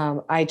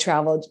 I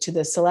traveled to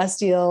the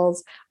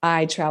celestials.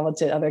 I traveled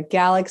to other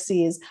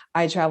galaxies.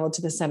 I traveled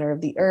to the center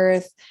of the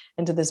earth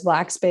and to this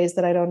black space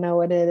that I don't know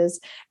what it is.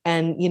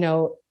 And,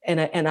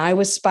 and I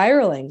was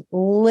spiraling,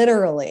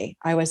 literally,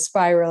 I was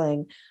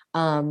spiraling.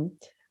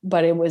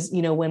 But it was,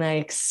 when I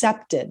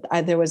accepted,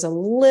 I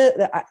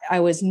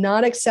was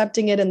not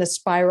accepting it, and the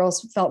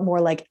spirals felt more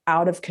like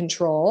out of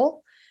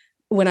control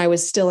when I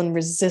was still in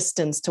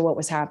resistance to what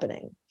was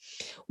happening.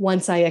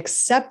 Once I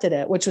accepted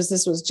it,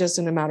 this was just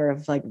in a matter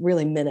of like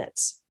really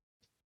minutes,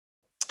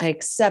 I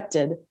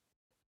accepted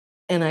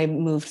and I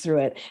moved through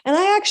it. And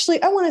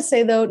I want to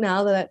say though,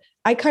 now that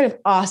I kind of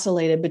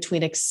oscillated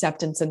between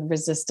acceptance and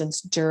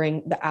resistance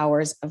during the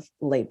hours of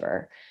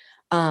labor.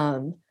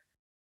 But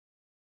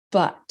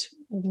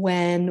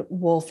when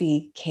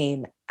Wolfie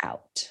came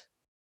out,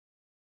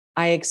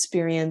 I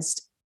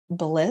experienced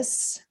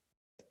bliss,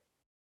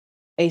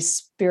 a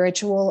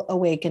spiritual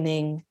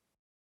awakening,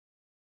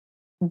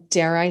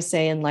 dare I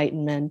say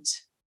enlightenment.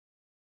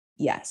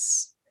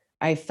 Yes,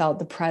 I felt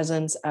the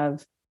presence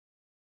of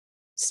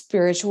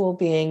spiritual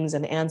beings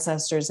and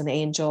ancestors and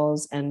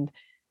angels. And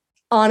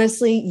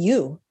honestly,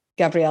 you,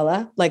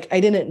 Gabriella, like I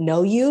didn't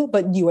know you,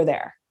 but you were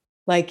there.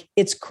 Like,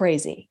 it's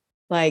crazy.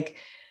 Like,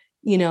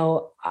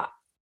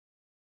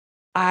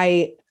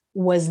 I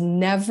was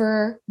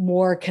never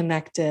more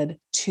connected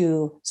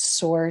to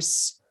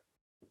source,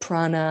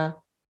 prana,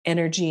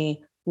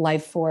 energy,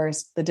 life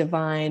force, the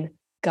divine,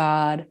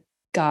 God,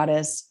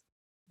 goddess,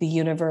 the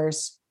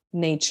universe,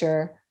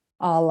 nature,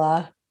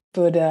 Allah,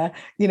 Buddha,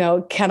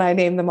 can I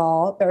name them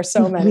all? There are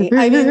so many.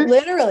 I mean,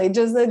 literally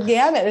just the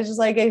gamut. It's just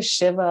like a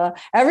Shiva,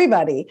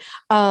 everybody.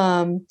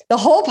 The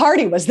whole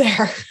party was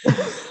there.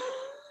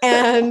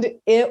 And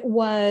it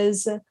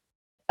was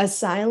a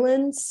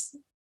silence,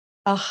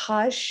 a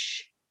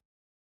hush,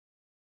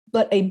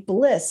 but a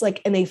bliss,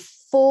 like in a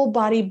full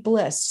body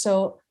bliss.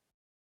 So,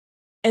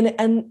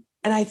 and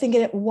I think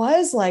it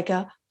was like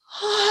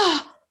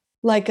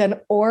like an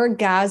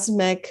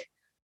orgasmic,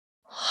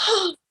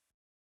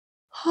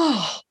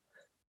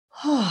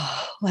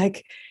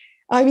 like,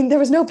 I mean, there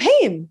was no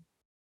pain.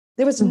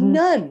 There was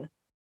none.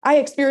 I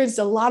experienced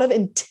a lot of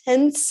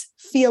intense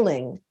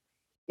feeling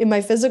in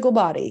my physical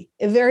body,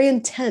 very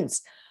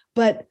intense,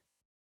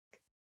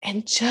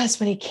 and just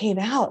when he came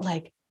out,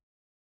 like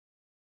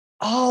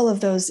all of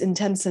those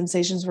intense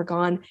sensations were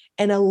gone.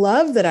 And a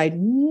love that I'd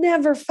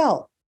never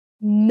felt,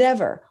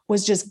 never,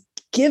 was just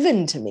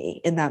given to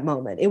me in that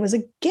moment. It was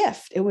a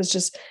gift. It was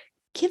just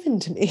given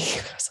to me.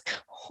 I was like,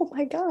 oh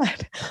my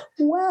God,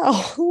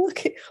 wow,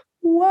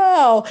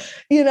 wow,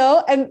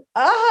 and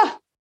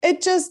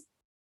it just,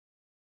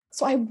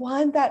 so I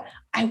want that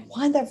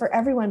for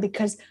everyone,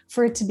 because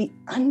for it to be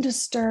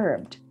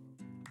undisturbed.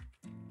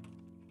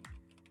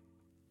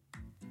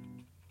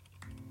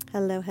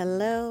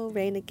 Hello,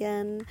 Reyn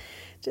again.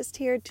 Just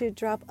here to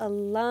drop a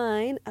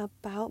line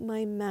about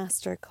my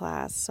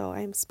masterclass. So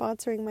I'm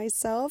sponsoring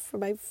myself for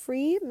my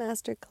free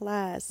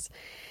masterclass.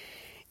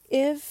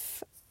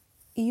 If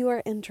you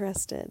are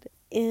interested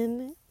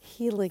in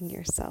healing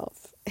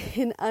yourself,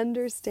 in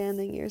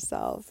understanding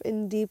yourself,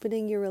 in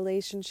deepening your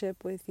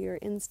relationship with your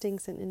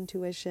instincts and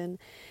intuition,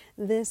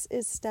 this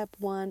is step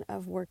 1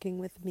 of working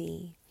with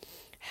me.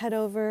 Head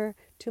over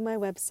to my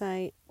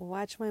website,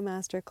 watch my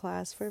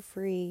masterclass for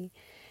free,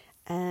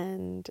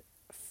 and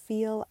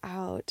feel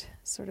out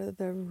sort of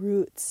the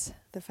roots,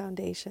 the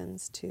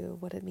foundations to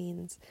what it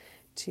means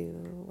to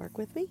work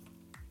with me.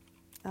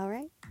 All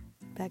right,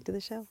 back to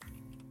the show.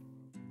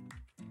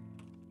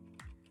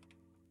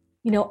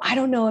 I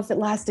don't know if it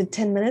lasted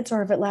 10 minutes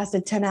or if it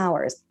lasted 10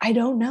 hours. I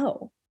don't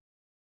know.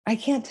 I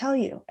can't tell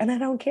you, and I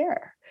don't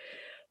care.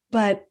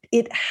 But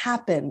it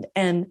happened,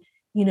 and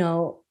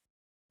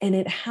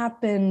it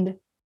happened.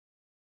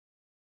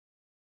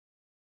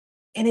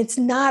 And it's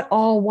not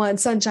all one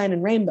sunshine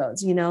and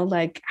rainbows,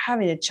 like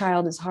having a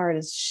child is hard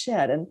as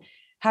shit, and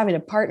having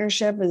a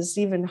partnership is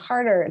even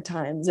harder at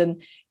times.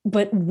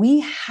 But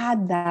we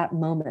had that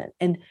moment,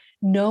 and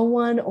no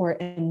one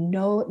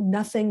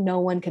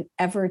can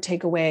ever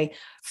take away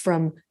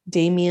from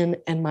Damien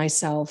and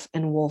myself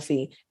and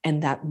Wolfie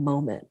and that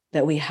moment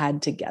that we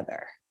had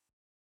together.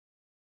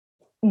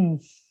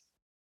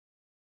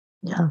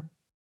 Yeah.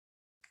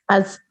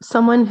 As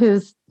someone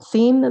who's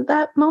seen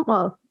that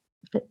moment,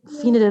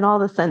 seen it in all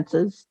the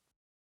senses,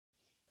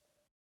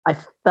 I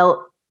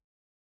feel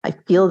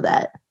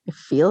that.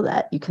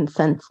 You can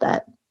sense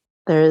that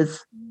there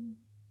is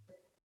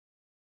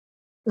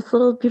this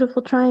little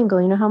beautiful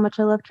triangle. You know how much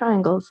I love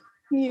triangles.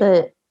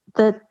 Yeah.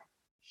 That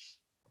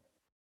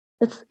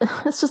it's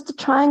just a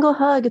triangle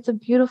hug. It's a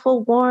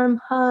beautiful, warm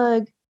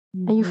hug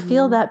And you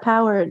feel that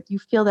power, you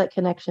feel that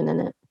connection in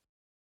it.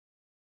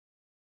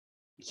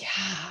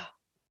 Yeah.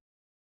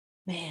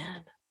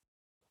 Man.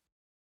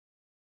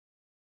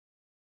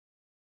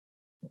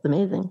 It's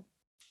amazing.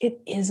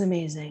 It is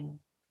amazing.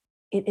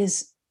 It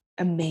is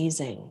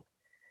amazing.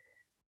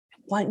 I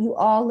want you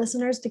all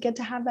listeners to get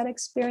to have that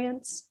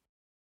experience.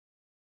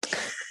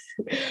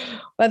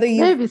 Whether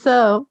you maybe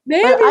so.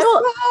 Maybe but I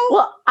will so.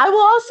 well, I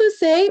will also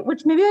say,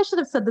 which maybe I should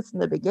have said this in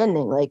the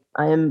beginning, like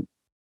I have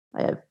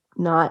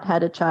not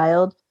had a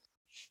child.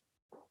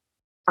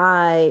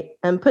 I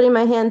am putting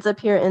my hands up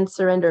here in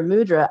surrender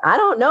mudra. I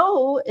don't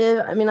know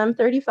if, I'm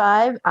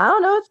 35. I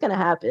don't know what's going to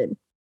happen.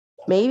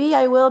 Maybe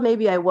I will,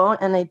 maybe I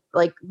won't. And I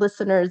like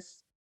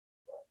listeners,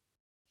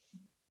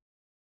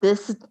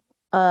 this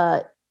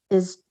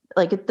is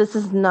like, this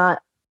is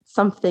not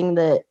something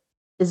that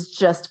is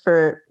just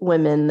for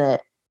women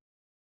that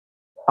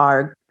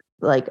are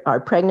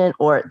pregnant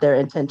or their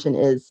intention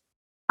is,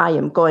 I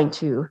am going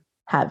to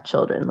have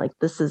children. Like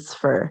this is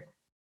for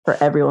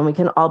everyone. We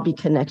can all be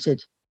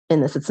connected in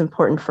this. It's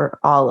important for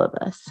all of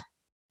us.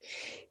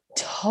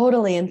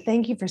 Totally. And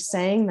thank you for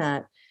saying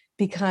that,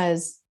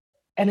 because,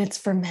 and it's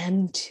for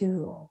men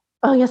too.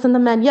 Oh, yes. And the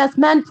men. Yes,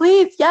 men,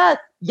 please. Yes.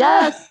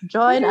 Yes.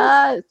 Join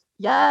us.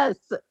 Yes.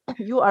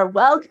 You are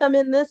welcome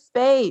in this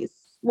space.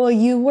 Well,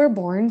 you were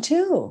born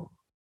too.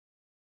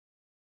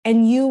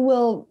 And you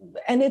will,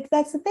 and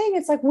that's the thing.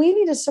 It's like, we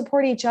need to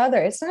support each other.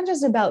 It's not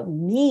just about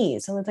me.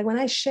 So it's like, when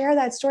I share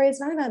that story,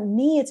 it's not about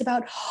me. It's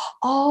about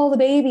all the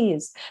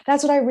babies.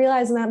 That's what I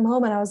realized in that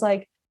moment. I was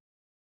like,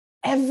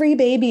 every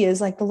baby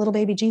is like the little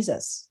baby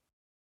Jesus.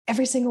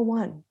 Every single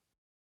one.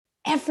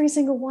 Every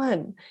single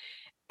one.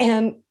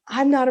 And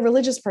I'm not a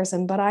religious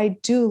person, but I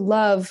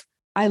love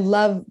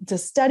to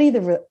study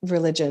the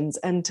religions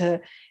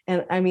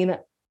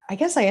I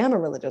guess I am a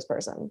religious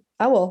person.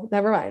 Oh, well,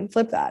 never mind.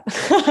 Flip that.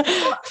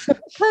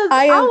 Because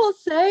I will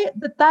say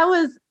that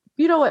was,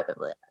 3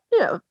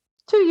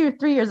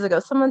 years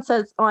ago, someone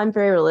says, oh, I'm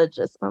very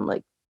religious. I'm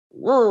like,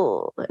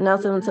 whoa. And now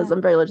someone says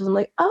I'm very religious. I'm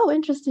like, oh,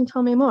 interesting.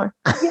 Tell me more.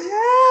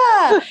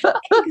 Yeah,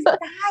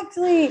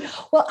 exactly.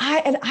 Well,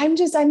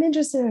 I'm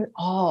interested in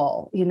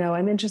all,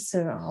 I'm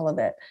interested in all of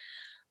it,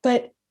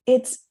 but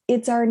it's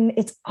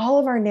all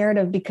of our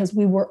narrative, because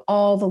we were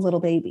all the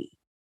little baby.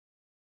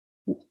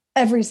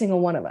 Every single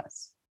one of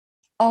us,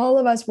 all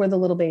of us were the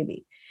little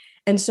baby.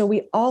 And so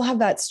we all have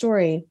that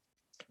story.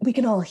 We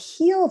can all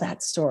heal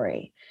that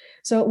story.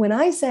 So when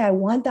I say I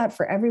want that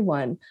for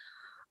everyone,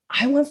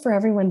 I want for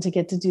everyone to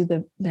get to do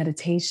the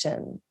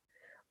meditation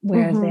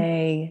where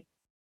and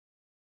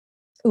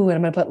I'm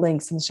going to put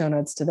links in the show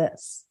notes to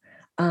this,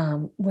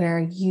 where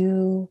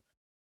you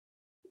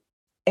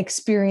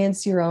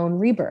experience your own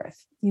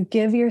rebirth. You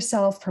give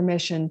yourself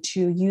permission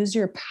to use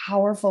your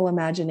powerful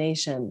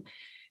imagination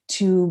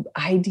to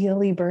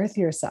ideally birth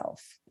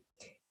yourself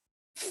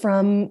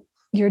from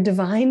your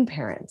divine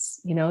parents,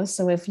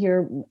 so if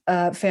your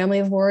family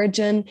of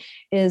origin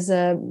is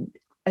a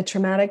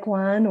traumatic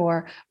one,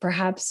 or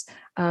perhaps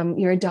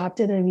you're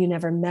adopted and you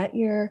never met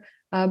your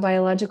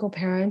biological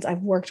parents.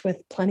 I've worked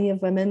with plenty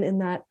of women in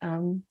that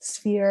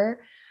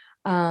sphere.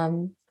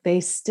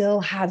 They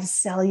still have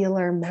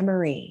cellular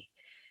memory.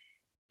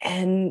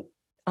 And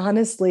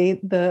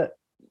honestly,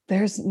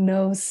 there's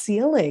no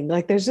ceiling,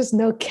 like there's just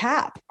no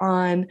cap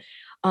on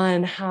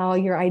how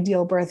your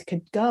ideal birth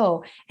could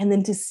go. And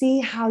then to see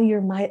how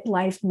your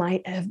life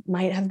might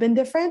have been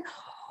different,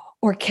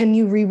 or can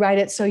you rewrite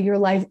it so your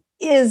life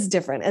is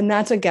different? And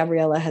that's what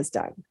Gabriella has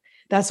done.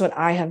 That's what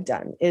I have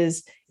done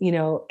is,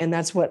 and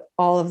that's what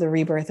all of the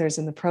rebirthers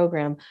in the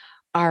program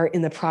are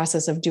in the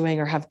process of doing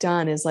or have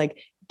done, is like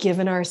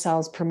given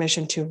ourselves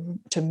permission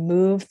to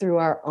move through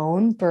our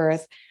own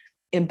birth,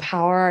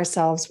 empower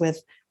ourselves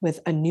with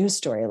a new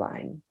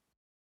storyline.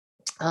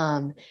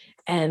 And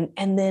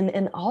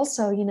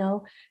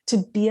also, to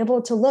be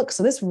able to look.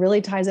 So this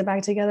really ties it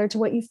back together to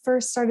what you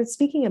first started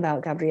speaking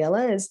about,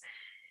 Gabriella, is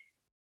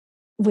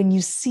when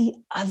you see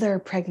other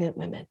pregnant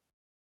women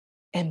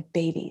and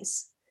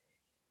babies,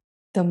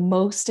 the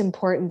most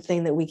important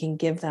thing that we can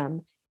give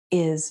them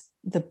is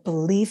the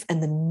belief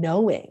and the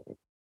knowing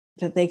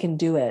that they can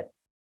do it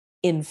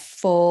in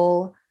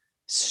full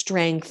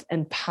strength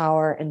and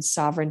power and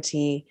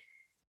sovereignty,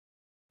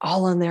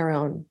 all on their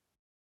own.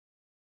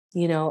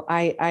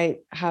 I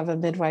have a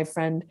midwife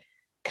friend,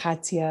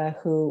 Katia,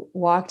 who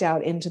walked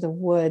out into the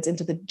woods,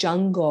 into the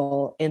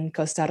jungle in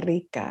Costa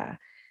Rica.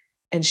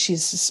 And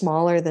she's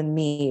smaller than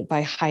me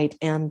by height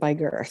and by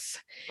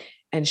girth.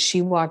 And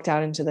she walked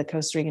out into the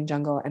Costa Rican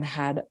jungle and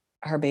had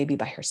her baby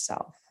by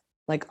herself,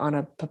 like on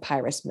a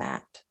papyrus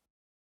mat.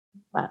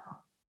 Wow.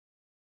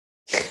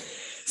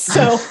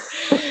 So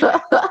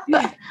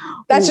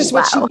that's just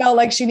what she felt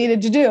like she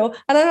needed to do.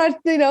 And I'm not,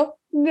 you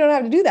don't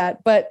have to do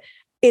that, but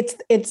it's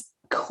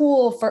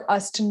cool for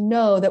us to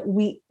know that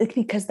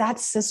because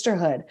that's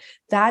sisterhood,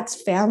 that's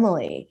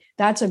family,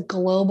 that's a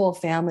global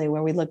family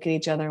where we look at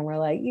each other and we're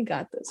like, you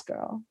got this,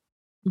 girl,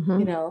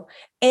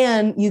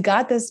 and you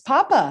got this,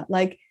 papa,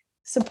 like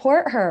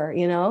support her,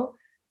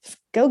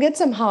 go get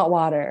some hot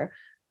water,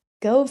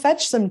 go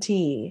fetch some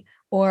tea,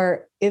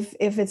 Or if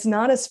it's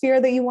not a sphere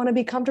that you want to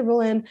be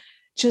comfortable in,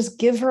 just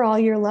give her all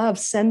your love,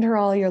 send her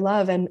all your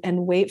love, and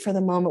wait for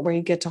the moment where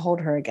you get to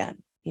hold her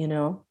again, you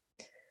know?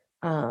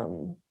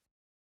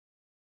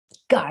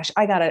 Gosh,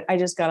 I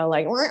just gotta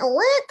like,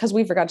 because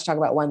we forgot to talk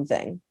about one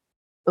thing.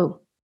 Oh,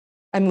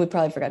 I mean, we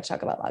probably forgot to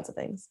talk about lots of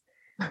things.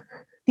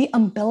 The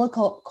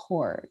umbilical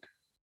cord.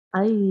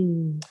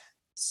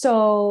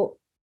 So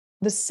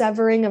the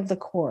severing of the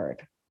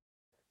cord,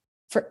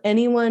 for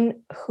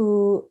anyone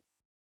who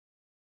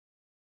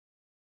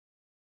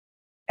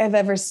I've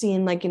ever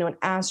seen, like, you know, an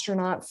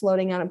astronaut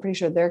floating out, I'm pretty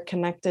sure they're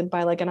connected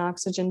by like an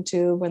oxygen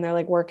tube when they're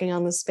like working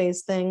on the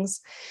space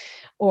things,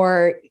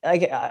 or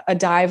like a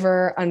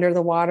diver under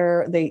the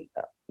water. They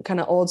kind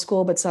of old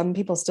school, but some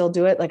people still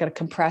do it, like a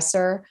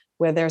compressor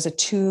where there's a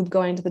tube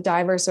going to the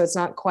diver. So it's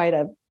not quite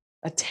a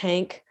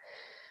tank.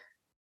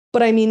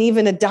 But I mean,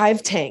 even a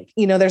dive tank,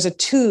 you know, there's a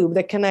tube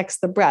that connects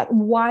the breath.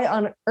 Why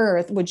on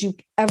earth would you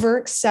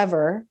ever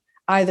sever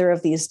either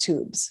of these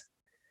tubes?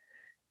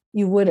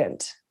 You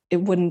wouldn't.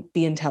 It wouldn't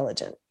be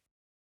intelligent.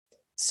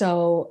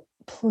 So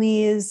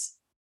please,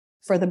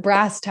 for the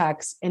brass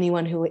tacks,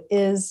 anyone who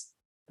is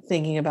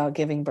thinking about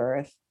giving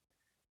birth,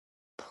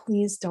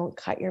 please don't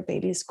cut your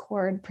baby's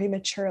cord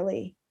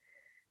prematurely,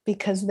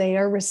 because they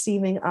are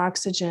receiving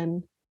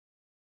oxygen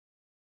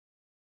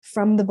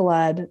from the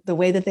blood the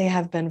way that they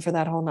have been for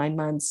that whole 9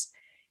 months.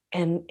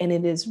 And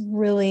it is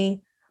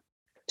really,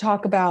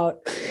 talk about,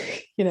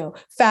 you know,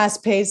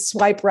 fast-paced,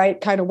 swipe right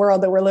kind of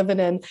world that we're living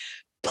in.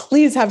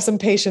 Please have some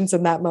patience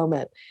in that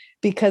moment,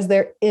 because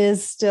there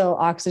is still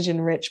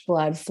oxygen-rich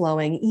blood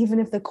flowing, even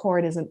if the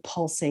cord isn't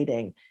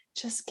pulsating.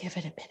 Just give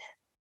it a minute.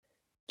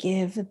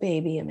 Give the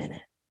baby a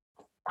minute.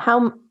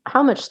 how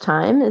much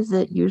time is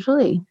it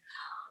usually?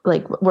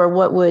 Like, where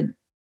what would?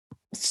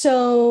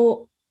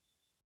 So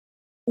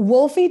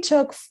Wolfie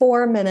took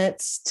 4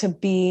 minutes to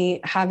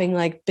be having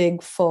like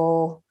big,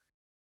 full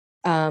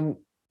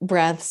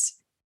breaths,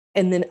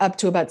 and then up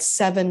to about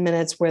 7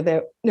 minutes where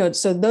they're,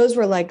 so those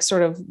were like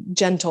sort of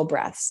gentle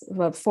breaths,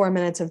 about 4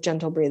 minutes of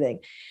gentle breathing.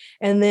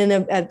 And then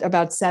at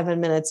about 7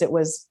 minutes, it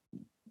was,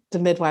 the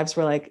midwives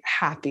were like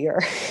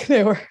happier.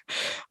 They were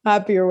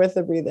happier with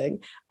the breathing.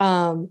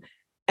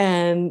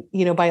 And,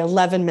 by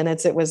 11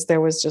 minutes,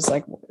 there was just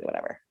like,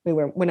 whatever,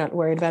 we're not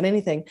worried about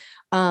anything.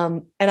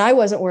 And I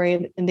wasn't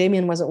worried, and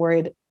Damien wasn't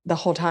worried the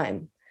whole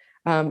time.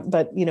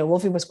 But,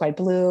 Wolfie was quite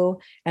blue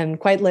and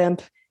quite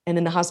limp. And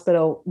in the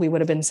hospital, we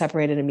would have been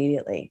separated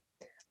immediately.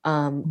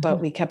 But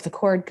we kept the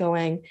cord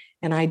going,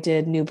 and I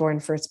did newborn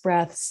first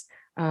breaths,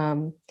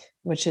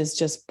 which is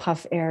just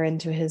puff air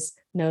into his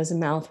nose and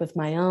mouth with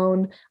my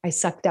own. I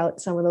sucked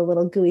out some of the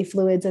little gooey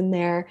fluids in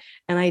there,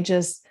 and I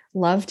just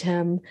loved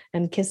him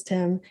and kissed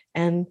him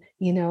and,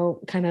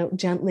 kind of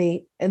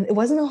gently. And it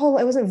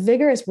wasn't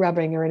vigorous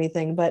rubbing or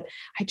anything, but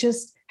I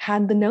just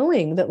had the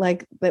knowing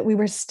that we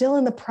were still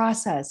in the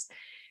process,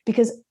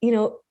 because,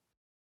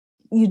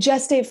 you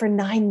gestate for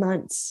 9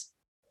 months.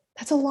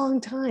 That's a long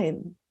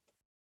time.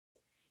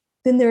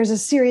 Then there's a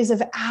series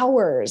of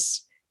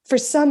hours. For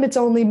some, it's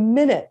only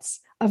minutes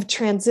of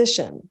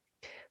transition,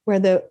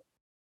 where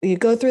you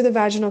go through the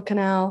vaginal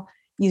canal,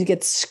 you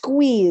get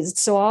squeezed.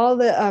 So all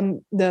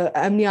the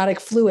amniotic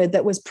fluid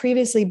that was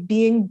previously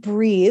being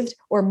breathed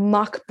or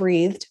mock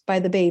breathed by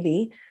the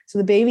baby. So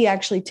the baby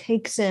actually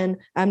takes in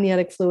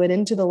amniotic fluid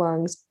into the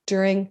lungs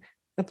during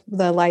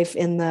the life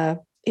in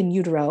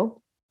utero.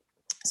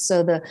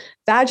 So the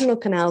vaginal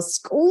canal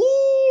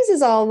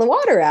squeezes all the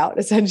water out,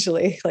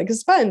 essentially, like a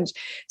sponge.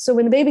 So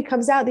when the baby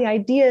comes out, the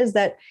idea is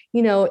that,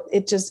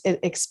 it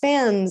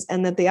expands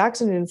and that the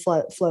oxygen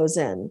flows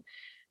in.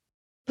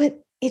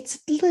 But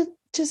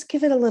just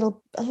give it a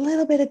little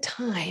bit of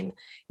time,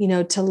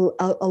 to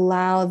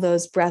allow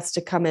those breaths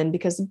to come in,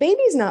 because the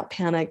baby's not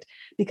panicked,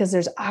 because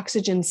there's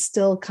oxygen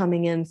still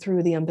coming in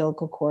through the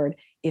umbilical cord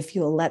if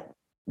you'll let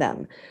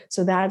them.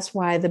 So that's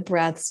why the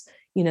breaths,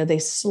 they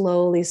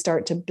slowly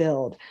start to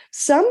build.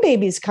 Some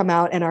babies come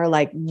out and are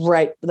like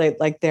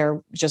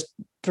they're just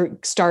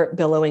start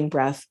billowing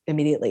breath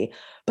immediately.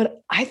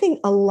 But I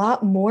think a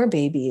lot more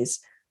babies,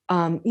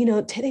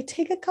 they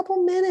take a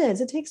couple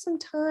minutes. It takes some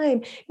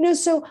time,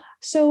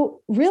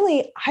 so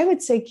really I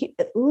would say keep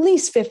at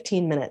least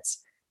 15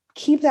 minutes,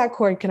 keep that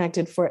cord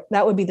connected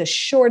that would be the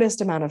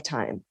shortest amount of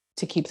time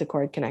to keep the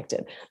cord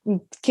connected.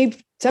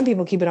 Some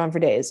people keep it on for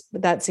days,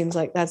 but that seems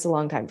like that's a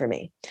long time for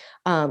me.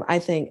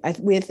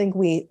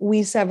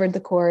 We severed the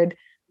cord.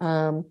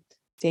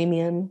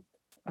 Damien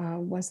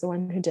was the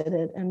one who did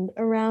it, and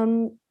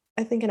around,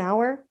 I think, an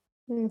hour,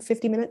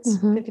 50 minutes,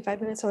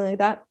 55 minutes, something like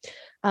that.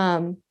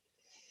 And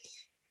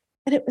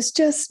it was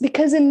just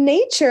because in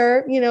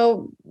nature,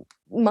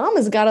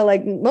 mama's got to,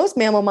 most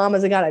mammal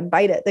mamas have got to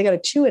bite it. They got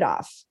to chew it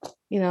off,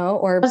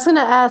 or I was going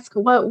to ask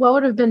what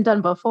would have been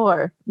done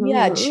before.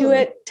 Yeah. Chew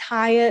it,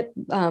 tie it,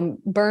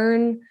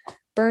 burn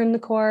the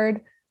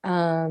cord.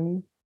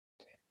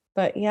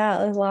 But yeah,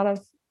 there's a lot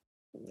of,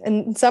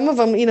 and some of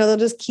them, they'll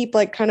just keep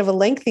like kind of a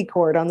lengthy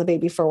cord on the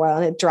baby for a while,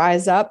 and it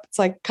dries up. It's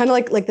like kind of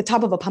like the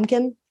top of a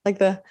pumpkin, like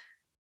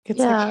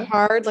like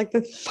hard, like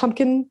the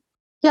pumpkin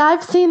Yeah,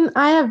 I've seen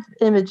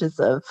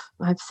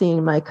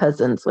my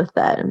cousins with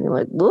that, and you're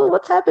like, well,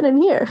 what's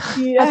happening here? As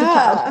a Yeah.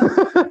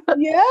 child.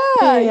 Yeah.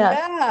 Yeah.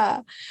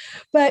 Yeah.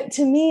 But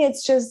to me,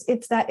 it's,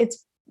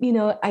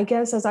 I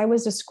guess as I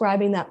was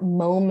describing that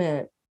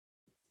moment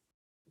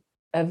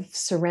of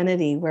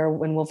serenity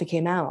when Wolfie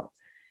came out,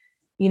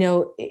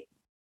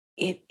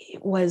 it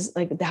was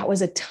like, that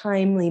was a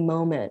timely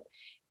moment.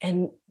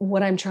 And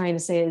what I'm trying to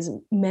say is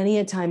many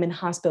a time in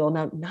hospital,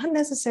 now, not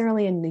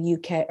necessarily in the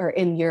UK or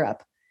in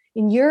Europe.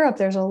 In Europe,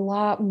 there's a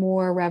lot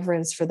more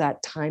reverence for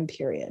that time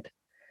period,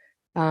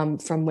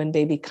 from when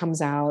baby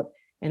comes out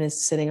and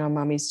is sitting on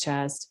mommy's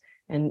chest.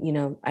 And,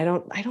 I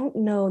don't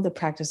know the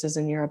practices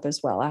in Europe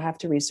as well. I have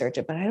to research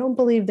it, but I don't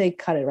believe they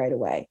cut it right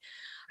away.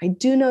 I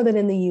do know that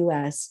in the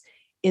US,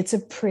 it's a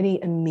pretty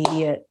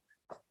immediate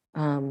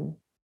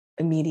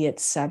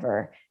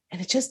sever.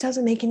 And it just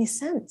doesn't make any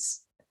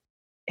sense.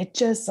 It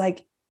just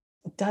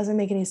doesn't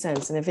make any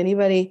sense. And if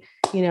anybody,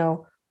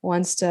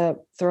 wants to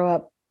throw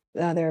up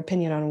their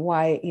opinion on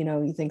why,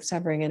 you think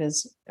severing it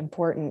is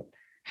important,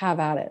 have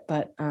at it.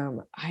 But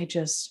I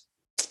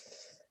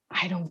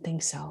don't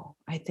think so.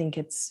 I think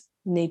it's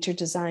nature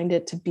designed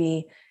it to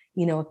be,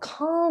 a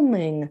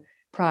calming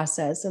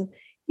process. And,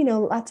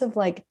 lots of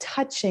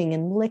touching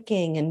and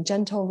licking and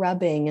gentle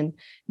rubbing and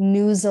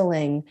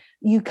noozling.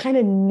 You kind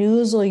of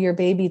noozle your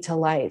baby to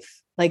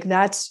life. Like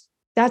that's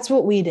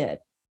what we did.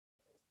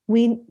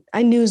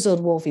 I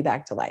noozled Wolfie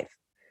back to life,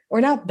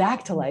 or not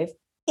back to life,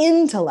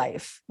 into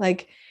life.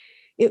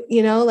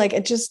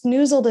 It just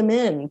noozled him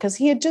in, because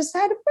he had just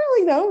had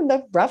really,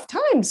 the rough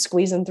time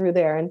squeezing through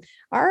there. And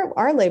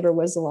our labor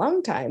was a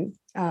long time,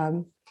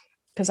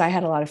 because I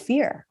had a lot of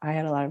fear. I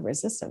had a lot of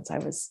resistance. I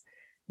was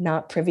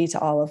not privy to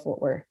all of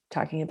what we're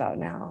talking about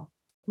now.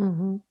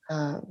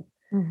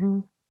 Mm-hmm.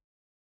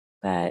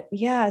 But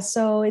yeah,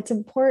 so it's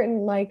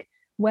important,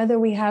 whether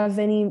we have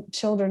any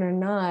children or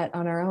not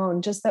on our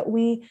own, just that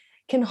we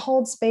can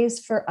hold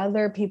space for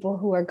other people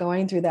who are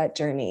going through that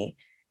journey,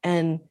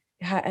 and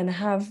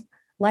have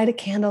light a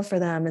candle for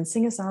them and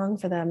sing a song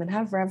for them and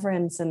have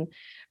reverence and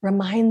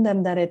remind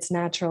them that it's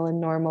natural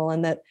and normal,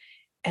 and that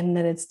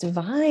it's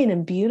divine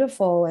and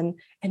beautiful,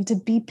 and to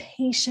be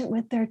patient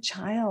with their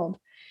child.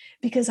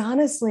 Because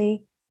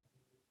honestly,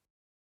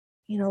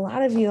 a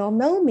lot of you all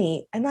know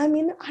me. And I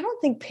mean, I don't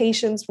think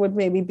patience would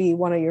maybe be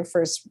one of your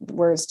first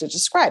words to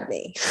describe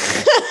me.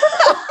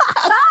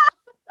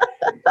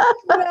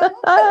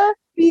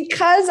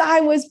 Because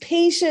I was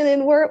patient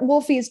in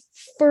Wolfie's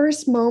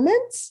first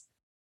moments,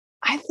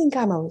 I think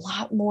I'm a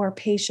lot more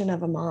patient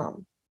of a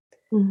mom,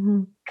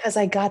 because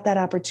I got that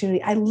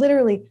opportunity. I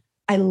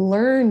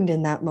learned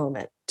in that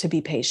moment to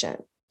be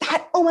patient.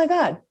 Oh my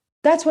God,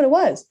 that's what it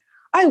was.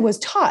 I was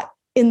taught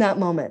in that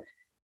moment,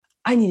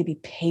 I need to be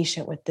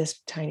patient with this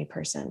tiny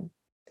person.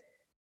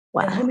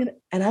 Wow.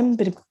 And I'm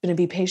going to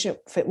be patient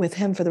with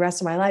him for the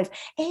rest of my life.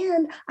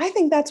 And I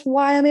think that's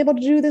why I'm able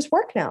to do this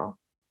work now.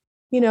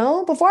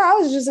 Before I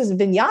was just this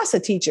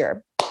vinyasa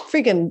teacher,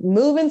 freaking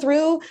moving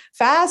through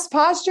fast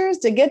postures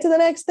to get to the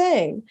next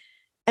thing.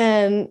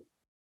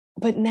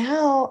 But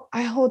now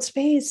I hold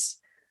space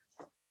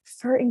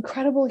for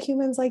incredible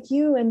humans like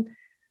you, and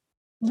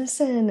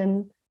listen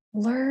and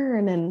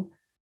learn, and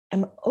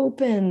I'm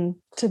open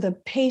to the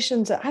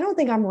patience. I don't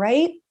think I'm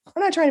right.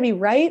 I'm not trying to be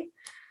right.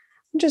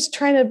 I'm just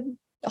trying to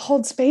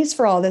hold space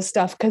for all this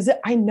stuff, because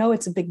I know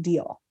it's a big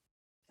deal.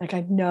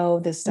 I know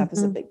this stuff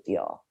is a big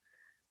deal.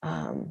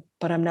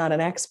 But I'm not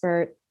an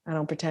expert. I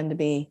don't pretend to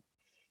be.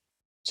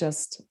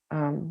 Just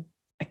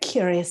a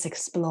curious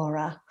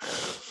explorer.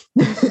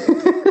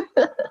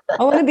 I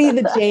want to be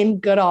the Jane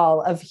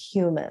Goodall of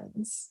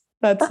humans.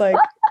 That's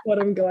what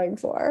I'm going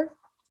for.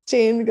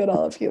 Jane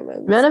Goodall of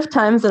humans. The amount of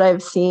times that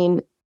I've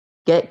seen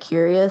Get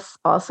Curious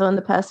also in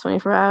the past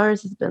 24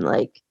 hours has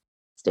been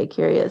stay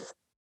curious,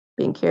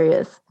 being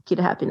curious, key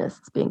to happiness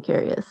is being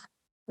curious.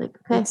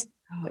 Okay. It so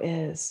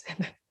is.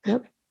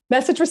 Yep.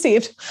 Message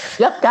received.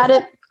 Yep, got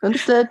it.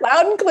 Understood.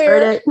 Loud and clear.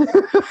 Heard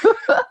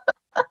it.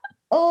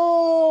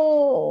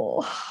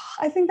 Oh,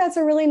 I think that's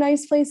a really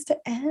nice place to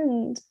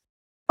end.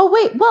 Oh,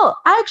 wait. Well,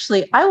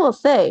 actually, I will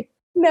say.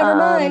 Never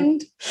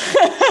mind.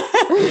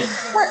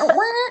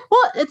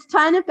 Well, it's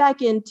tying it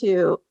back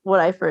into what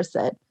I first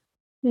said.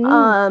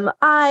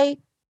 I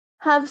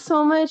have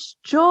so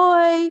much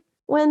joy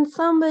when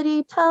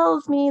somebody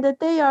tells me that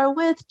they are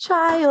with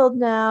child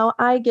now.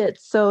 I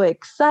get so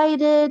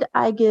excited.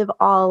 I give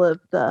all of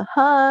the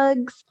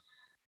hugs.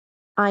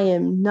 I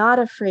am not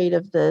afraid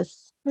of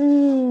this.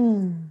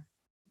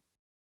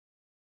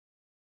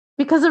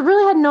 Because it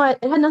really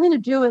it had nothing to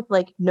do with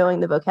knowing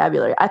the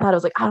vocabulary. I thought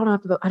it was I don't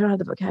have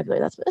the vocabulary.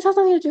 It has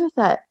nothing to do with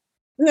that.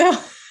 No.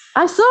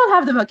 I still don't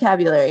have the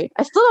vocabulary.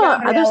 I still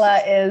don't. Gabriella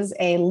is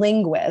a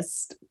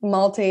linguist,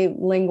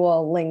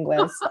 multilingual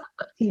linguist,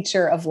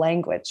 teacher of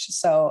language.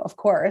 So of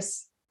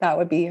course that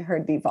would be her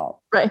default.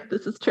 Right.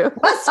 This is true.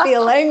 Must be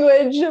a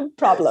language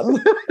problem.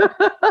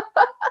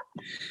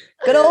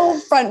 Good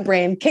old front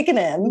brain kicking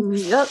in.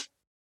 Yep.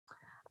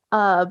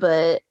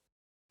 But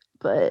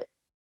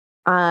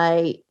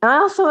I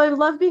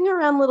love being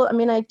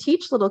around I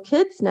teach little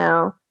kids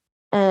now,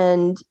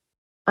 and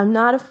I'm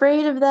not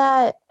afraid of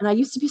that. And I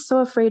used to be so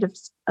afraid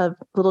of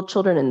little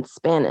children in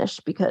Spanish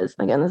because,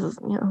 again, this is,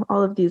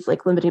 all of these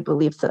like limiting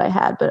beliefs that I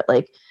had, but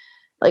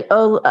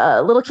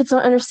little kids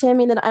don't understand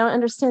me, then I don't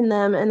understand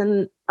them, and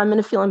then I'm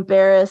going to feel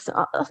embarrassed.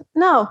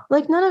 No,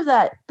 like none of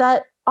that.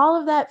 All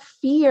of that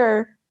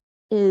fear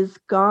is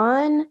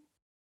gone,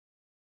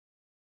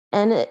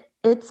 and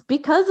it's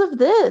because of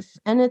this,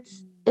 and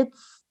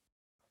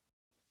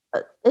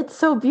it's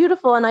so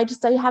beautiful, and I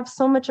have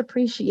so much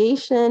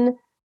appreciation,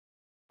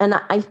 and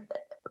I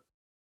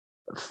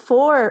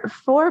for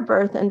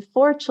birth and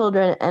for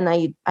children, and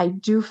I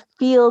do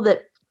feel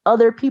that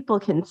other people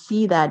can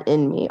see that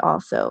in me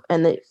also,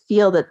 and they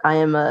feel that I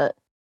am a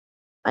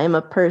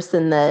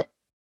person that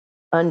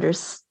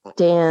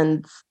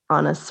understands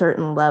on a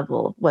certain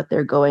level what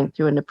they're going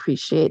through and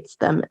appreciates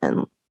them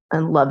and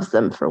loves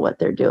them for what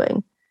they're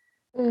doing.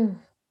 But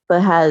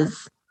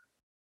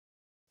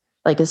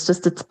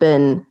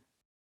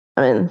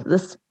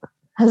this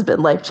has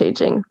been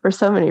life-changing for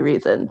so many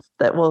reasons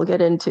that we'll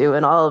get into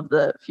in all of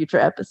the future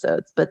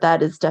episodes, but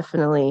that is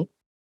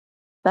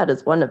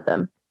one of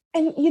them.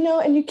 And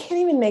you can't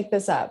even make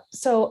this up.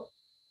 So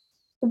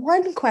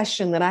one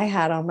question that I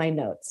had on my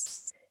notes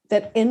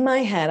that in my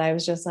head, I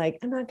was just like,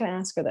 I'm not going to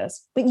ask her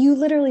this, but you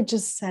literally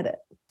just said it.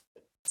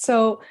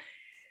 So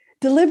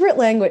deliberate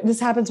language,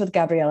 this happens with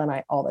Gabriella and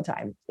I all the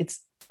time.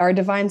 Our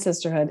divine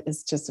sisterhood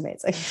is just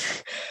amazing.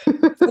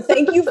 So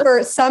thank you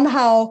for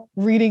somehow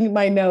reading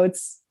my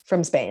notes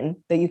from Spain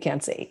that you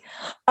can't see.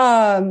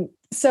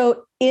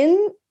 So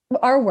in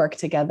our work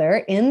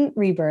together in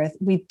Rebearth,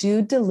 we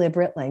do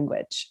deliberate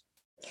language.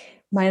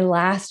 My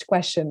last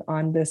question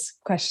on this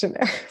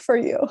questionnaire for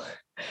you,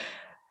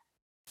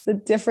 the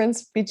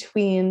difference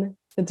between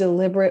the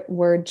deliberate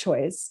word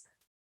choice,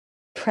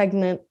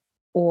 pregnant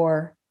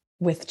or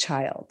with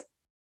child.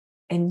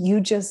 And you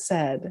just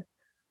said,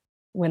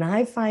 when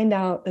I find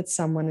out that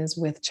someone is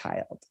with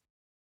child.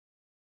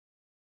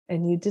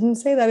 And you didn't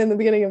say that in the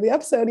beginning of the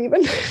episode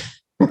even.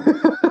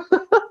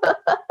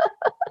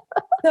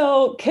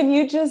 So can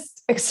you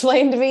just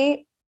explain to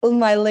me,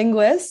 my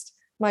linguist,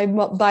 my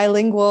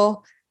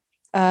bilingual,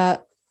 can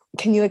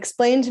you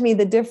explain to me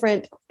the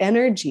different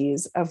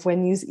energies of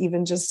when you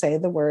even just say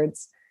the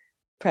words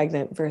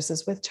pregnant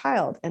versus with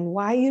child, and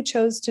why you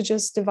chose to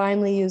just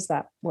divinely use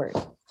that word?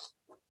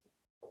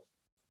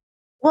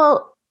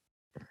 Well,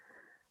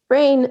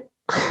 Reyn,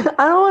 I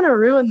don't want to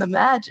ruin the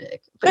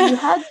magic, but you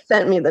had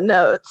sent me the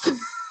notes.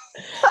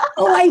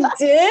 Oh, I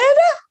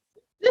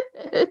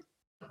did?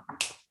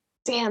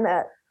 Damn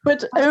it.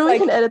 Which, we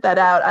can edit that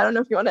out. I don't know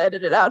if you want to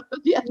edit it out.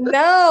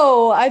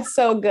 No, it's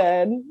so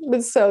good.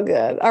 It's so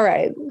good. All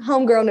right.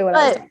 Homegirl knew what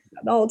I was talking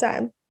about the whole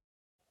time.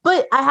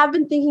 But I have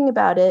been thinking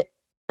about it,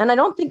 and I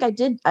don't think I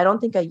did. I don't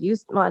think I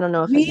used, I don't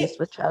know if I used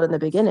with child in the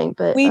beginning,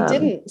 but we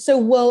didn't.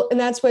 So, and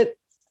that's what,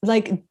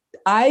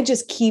 I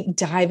just keep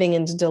diving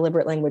into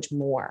deliberate language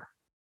more.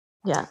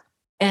 Yeah.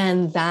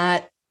 And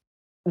that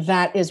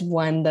is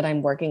one that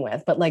I'm working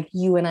with, but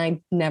you and I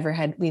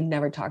we've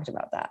never talked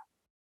about that.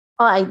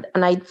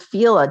 I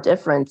feel a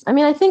difference.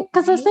 I think,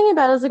 because I was thinking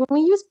about it, when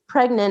we use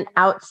pregnant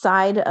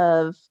outside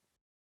of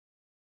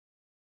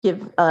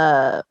being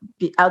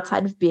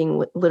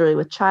literally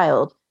with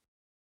child,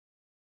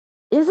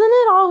 isn't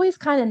it always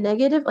kind of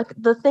negative? Like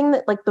the thing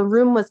that the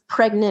room was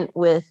pregnant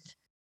with,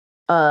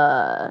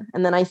 and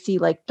then I see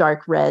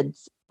dark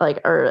reds,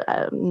 or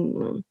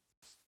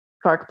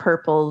dark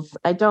purples.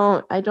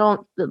 The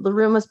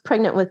room was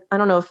pregnant with, I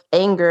don't know if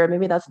anger,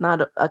 maybe that's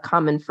not a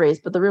common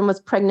phrase, but the room was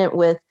pregnant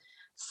with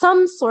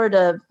some sort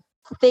of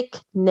thick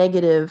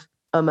negative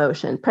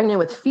emotion. Pregnant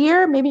with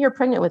fear. Maybe you're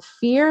pregnant with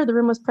fear. The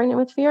room was pregnant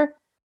with fear.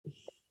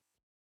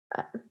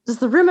 Does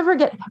the room ever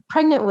get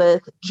pregnant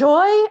with joy?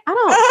 I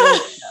don't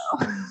think so.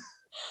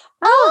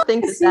 I don't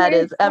think that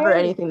is ever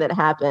anything that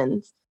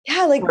happens.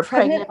 Yeah,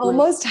 pregnant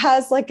almost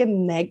has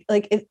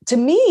to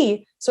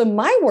me. So in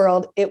my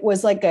world, it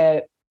was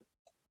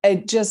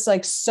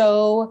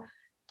so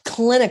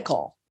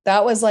clinical.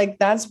 That was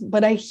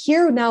but I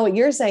hear now what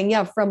you're saying.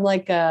 Yeah. From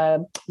a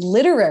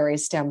literary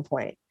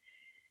standpoint,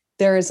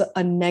 there is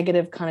a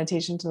negative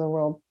connotation to the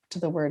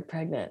word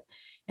pregnant.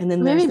 And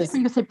then maybe you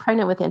could say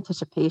pregnant with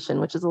anticipation,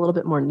 which is a little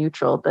bit more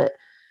neutral, but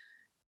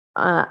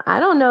I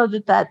don't know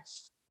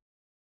that's,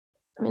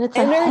 it's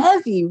a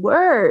heavy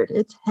word.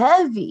 It's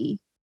heavy.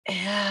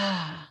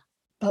 Yeah.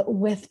 But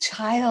with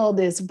child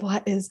is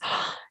it's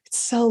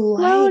so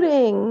light.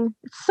 Floating.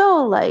 It's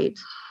so light.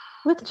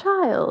 With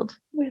child.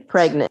 With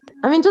pregnant.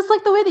 Just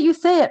the way that you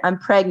say it, I'm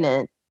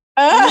pregnant.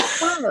 I'm with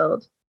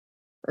child.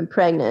 I'm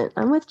pregnant.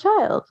 I'm with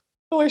child.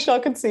 I wish y'all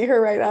could see her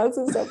right now. This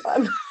is so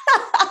fun.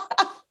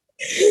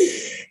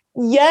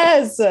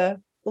 Yes.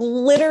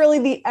 Literally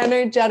the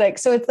energetic.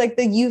 So it's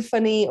the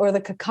euphony or the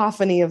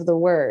cacophony of the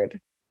word.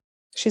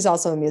 She's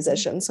also a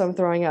musician, so I'm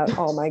throwing out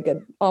all my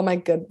good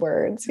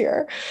words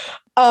here.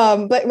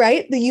 But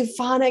right, the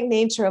euphonic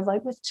nature of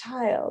with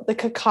child, the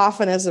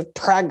cacophonous of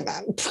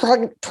pregnant. It's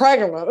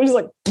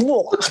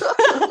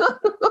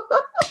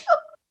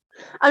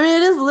I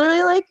mean, it is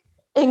literally like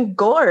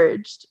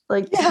engorged.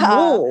 Like,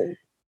 whoa.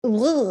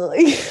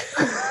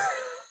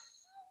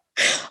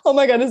 Oh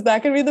my God, is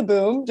that going to be the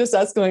boom? Just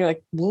us going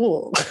like,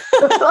 whoa.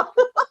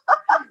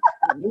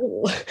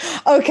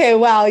 Okay,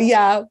 wow,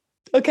 yeah.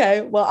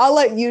 Okay, well, I'll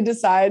let you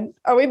decide.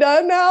 Are we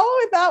done now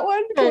with that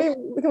one?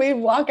 Can we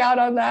walk out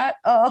on that?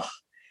 Oh,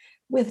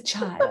 with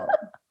child.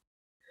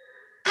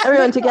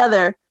 Everyone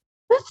together.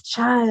 With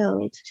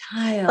child.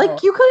 Child.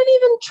 Like, you couldn't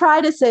even try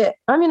to say it.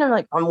 I mean, I'm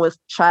like, I'm with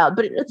child,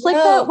 but it's like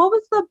that. What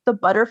was the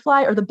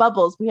butterfly or the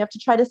bubbles? We have to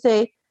try to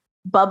say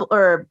bubble,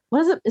 or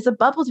what is it? Is it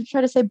bubbles? You try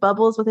to say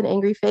bubbles with an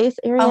angry face.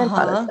 Ariane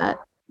taught us that.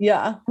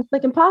 Yeah. It's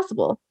like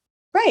impossible.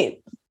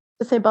 Right.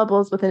 To say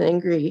bubbles with an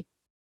angry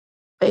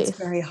face. It's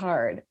very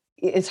hard.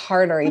 It's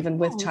harder even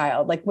with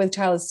child. Like with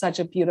child is such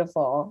a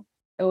beautiful,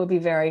 it would be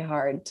very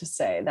hard to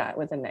say that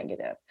with a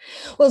negative.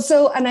 Well,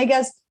 so, and I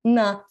guess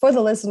for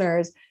the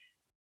listeners,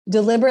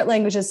 deliberate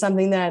language is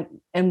something that,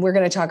 and we're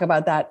going to talk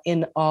about that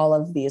in all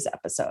of these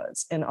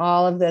episodes, in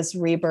all of this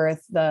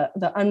rebirth,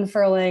 the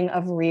unfurling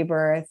of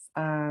rebirth,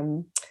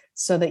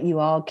 so that you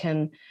all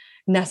can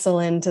nestle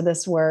into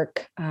this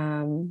work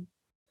on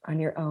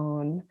your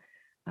own.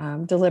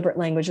 Deliberate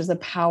language is the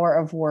power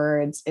of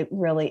words. It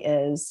really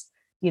is,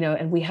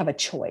 and we have a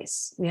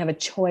choice. We have a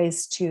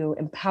choice to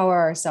empower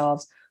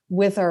ourselves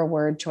with our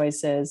word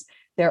choices.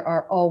 There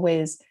are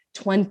always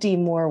 20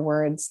 more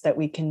words that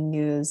we can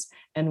use.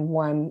 And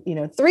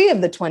 3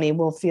 of the 20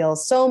 will feel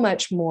so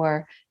much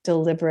more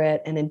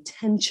deliberate and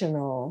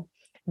intentional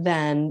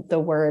than the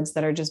words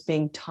that are just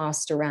being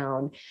tossed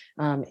around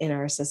in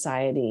our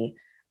society,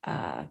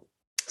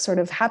 sort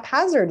of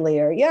haphazardly,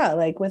 or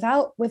like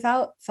without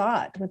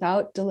thought,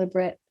 without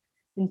deliberate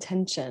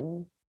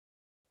intention.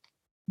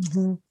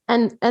 Mm-hmm.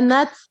 And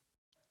that's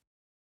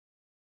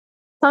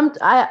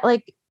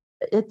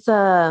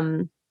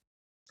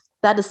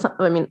that is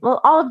something. I mean, well,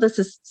 all of this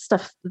is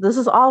stuff. This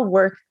is all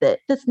work that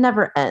this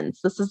never ends.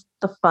 This is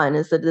the fun.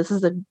 Is that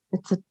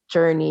it's a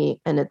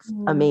journey, and it's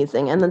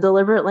amazing. And the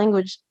deliberate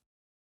language,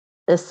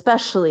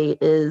 especially,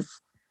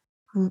 is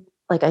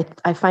like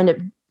I find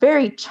it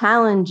very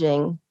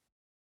challenging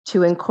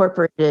to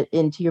incorporate it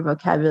into your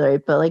vocabulary.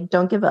 But like,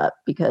 don't give up,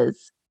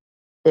 because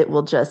it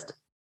will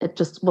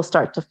will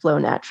start to flow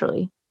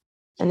naturally.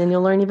 And then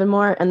you'll learn even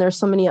more. And there's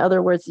so many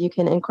other words that you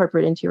can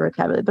incorporate into your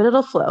vocabulary, but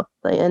it'll flow.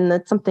 Like, and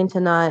that's something to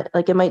not,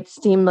 like, it might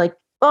seem like,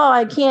 oh,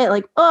 I can't,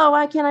 like, oh,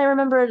 why can't I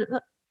remember it?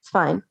 It's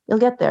fine. You'll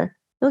get there.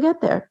 You'll get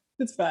there.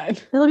 It's fine.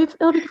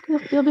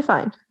 You'll be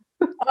fine.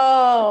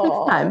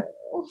 Oh, time.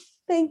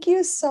 Thank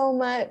you so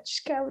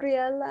much,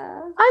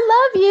 Gabriella.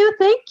 I love you.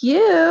 Thank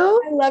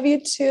you. I love you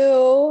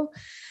too.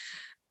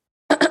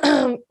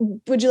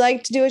 Would you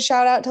like to do a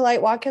shout out to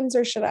Light Watkins,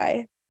 or should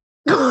I?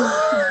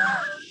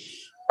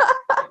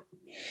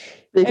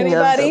 Speaking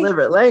of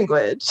deliberate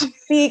language.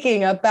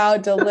 Speaking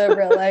about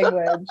deliberate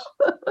language.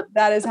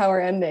 That is how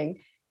we're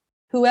ending.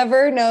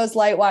 Whoever knows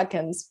Light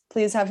Watkins,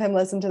 please have him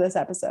listen to this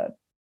episode.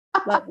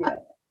 Love you.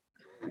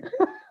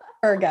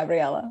 Or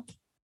Gabriella.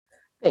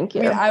 Thank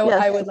you. I mean,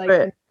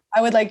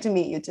 I would like to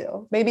meet you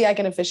too. Maybe I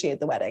can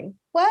officiate the wedding.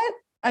 What?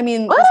 I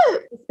mean,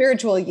 what?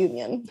 Spiritual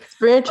union.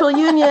 Spiritual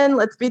union.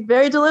 Let's be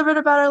very deliberate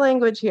about our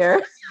language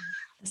here.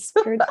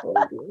 Spiritual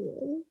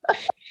union.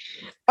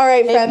 All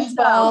right, friends.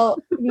 Well,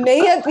 may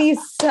it be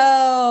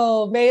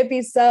so. May it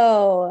be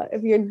so.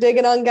 If you're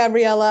digging on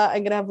Gabriella, I'm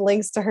going to have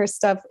links to her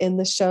stuff in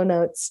the show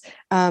notes.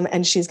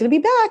 And she's going to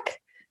be back.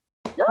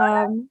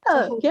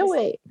 Can't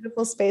wait.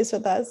 Beautiful space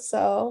with us.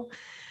 So,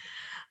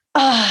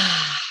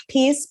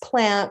 peace,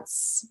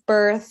 plants,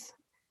 birth,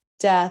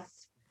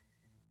 death,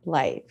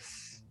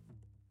 life.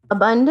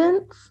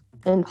 Abundance,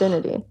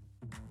 infinity.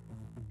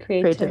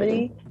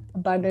 Creativity,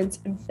 abundance,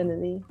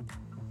 infinity.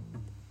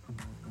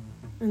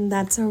 And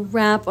that's a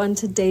wrap on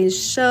today's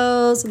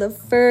show. So the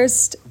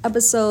first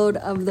episode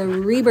of the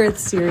Rebearth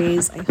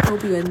series. I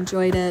hope you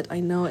enjoyed it. I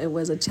know it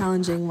was a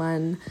challenging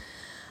one,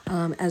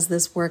 as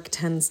this work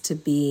tends to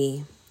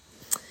be.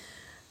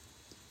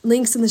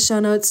 Links in the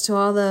show notes to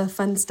all the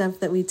fun stuff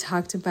that we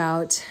talked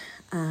about.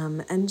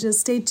 And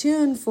just stay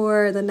tuned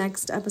for the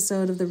next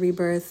episode of the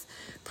Rebearth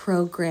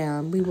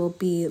Program. We will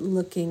be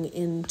looking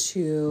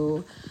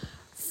into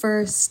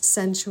first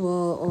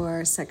sensual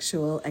or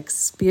sexual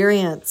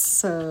experience.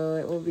 So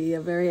it will be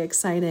a very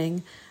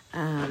exciting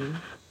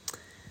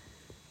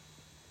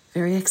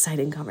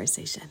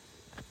conversation.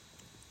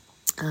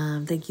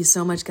 Thank you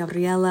so much,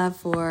 Gabriella,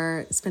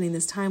 for spending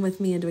this time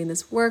with me and doing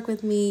this work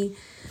with me.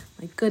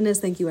 My goodness,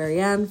 thank you,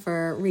 Ariane,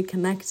 for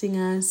reconnecting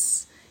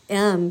us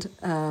and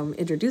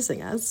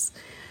introducing us.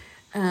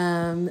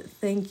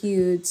 Thank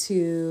you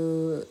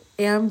to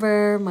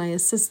Amber, my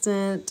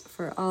assistant,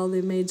 for all the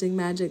amazing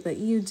magic that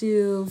you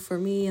do for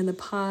me and the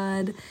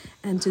pod,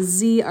 and to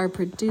Z, our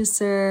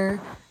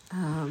producer.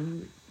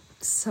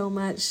 So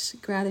much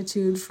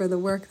gratitude for the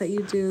work that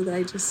you do that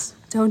I just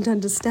don't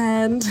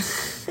understand.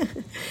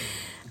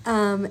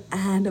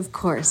 And of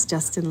course,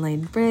 Justin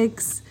Lane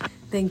Briggs,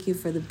 thank you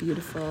for the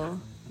beautiful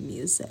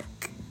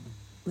music,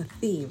 the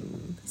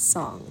theme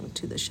song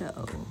to the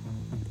show.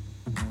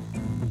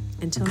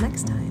 Until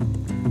next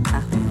time.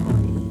 Aho.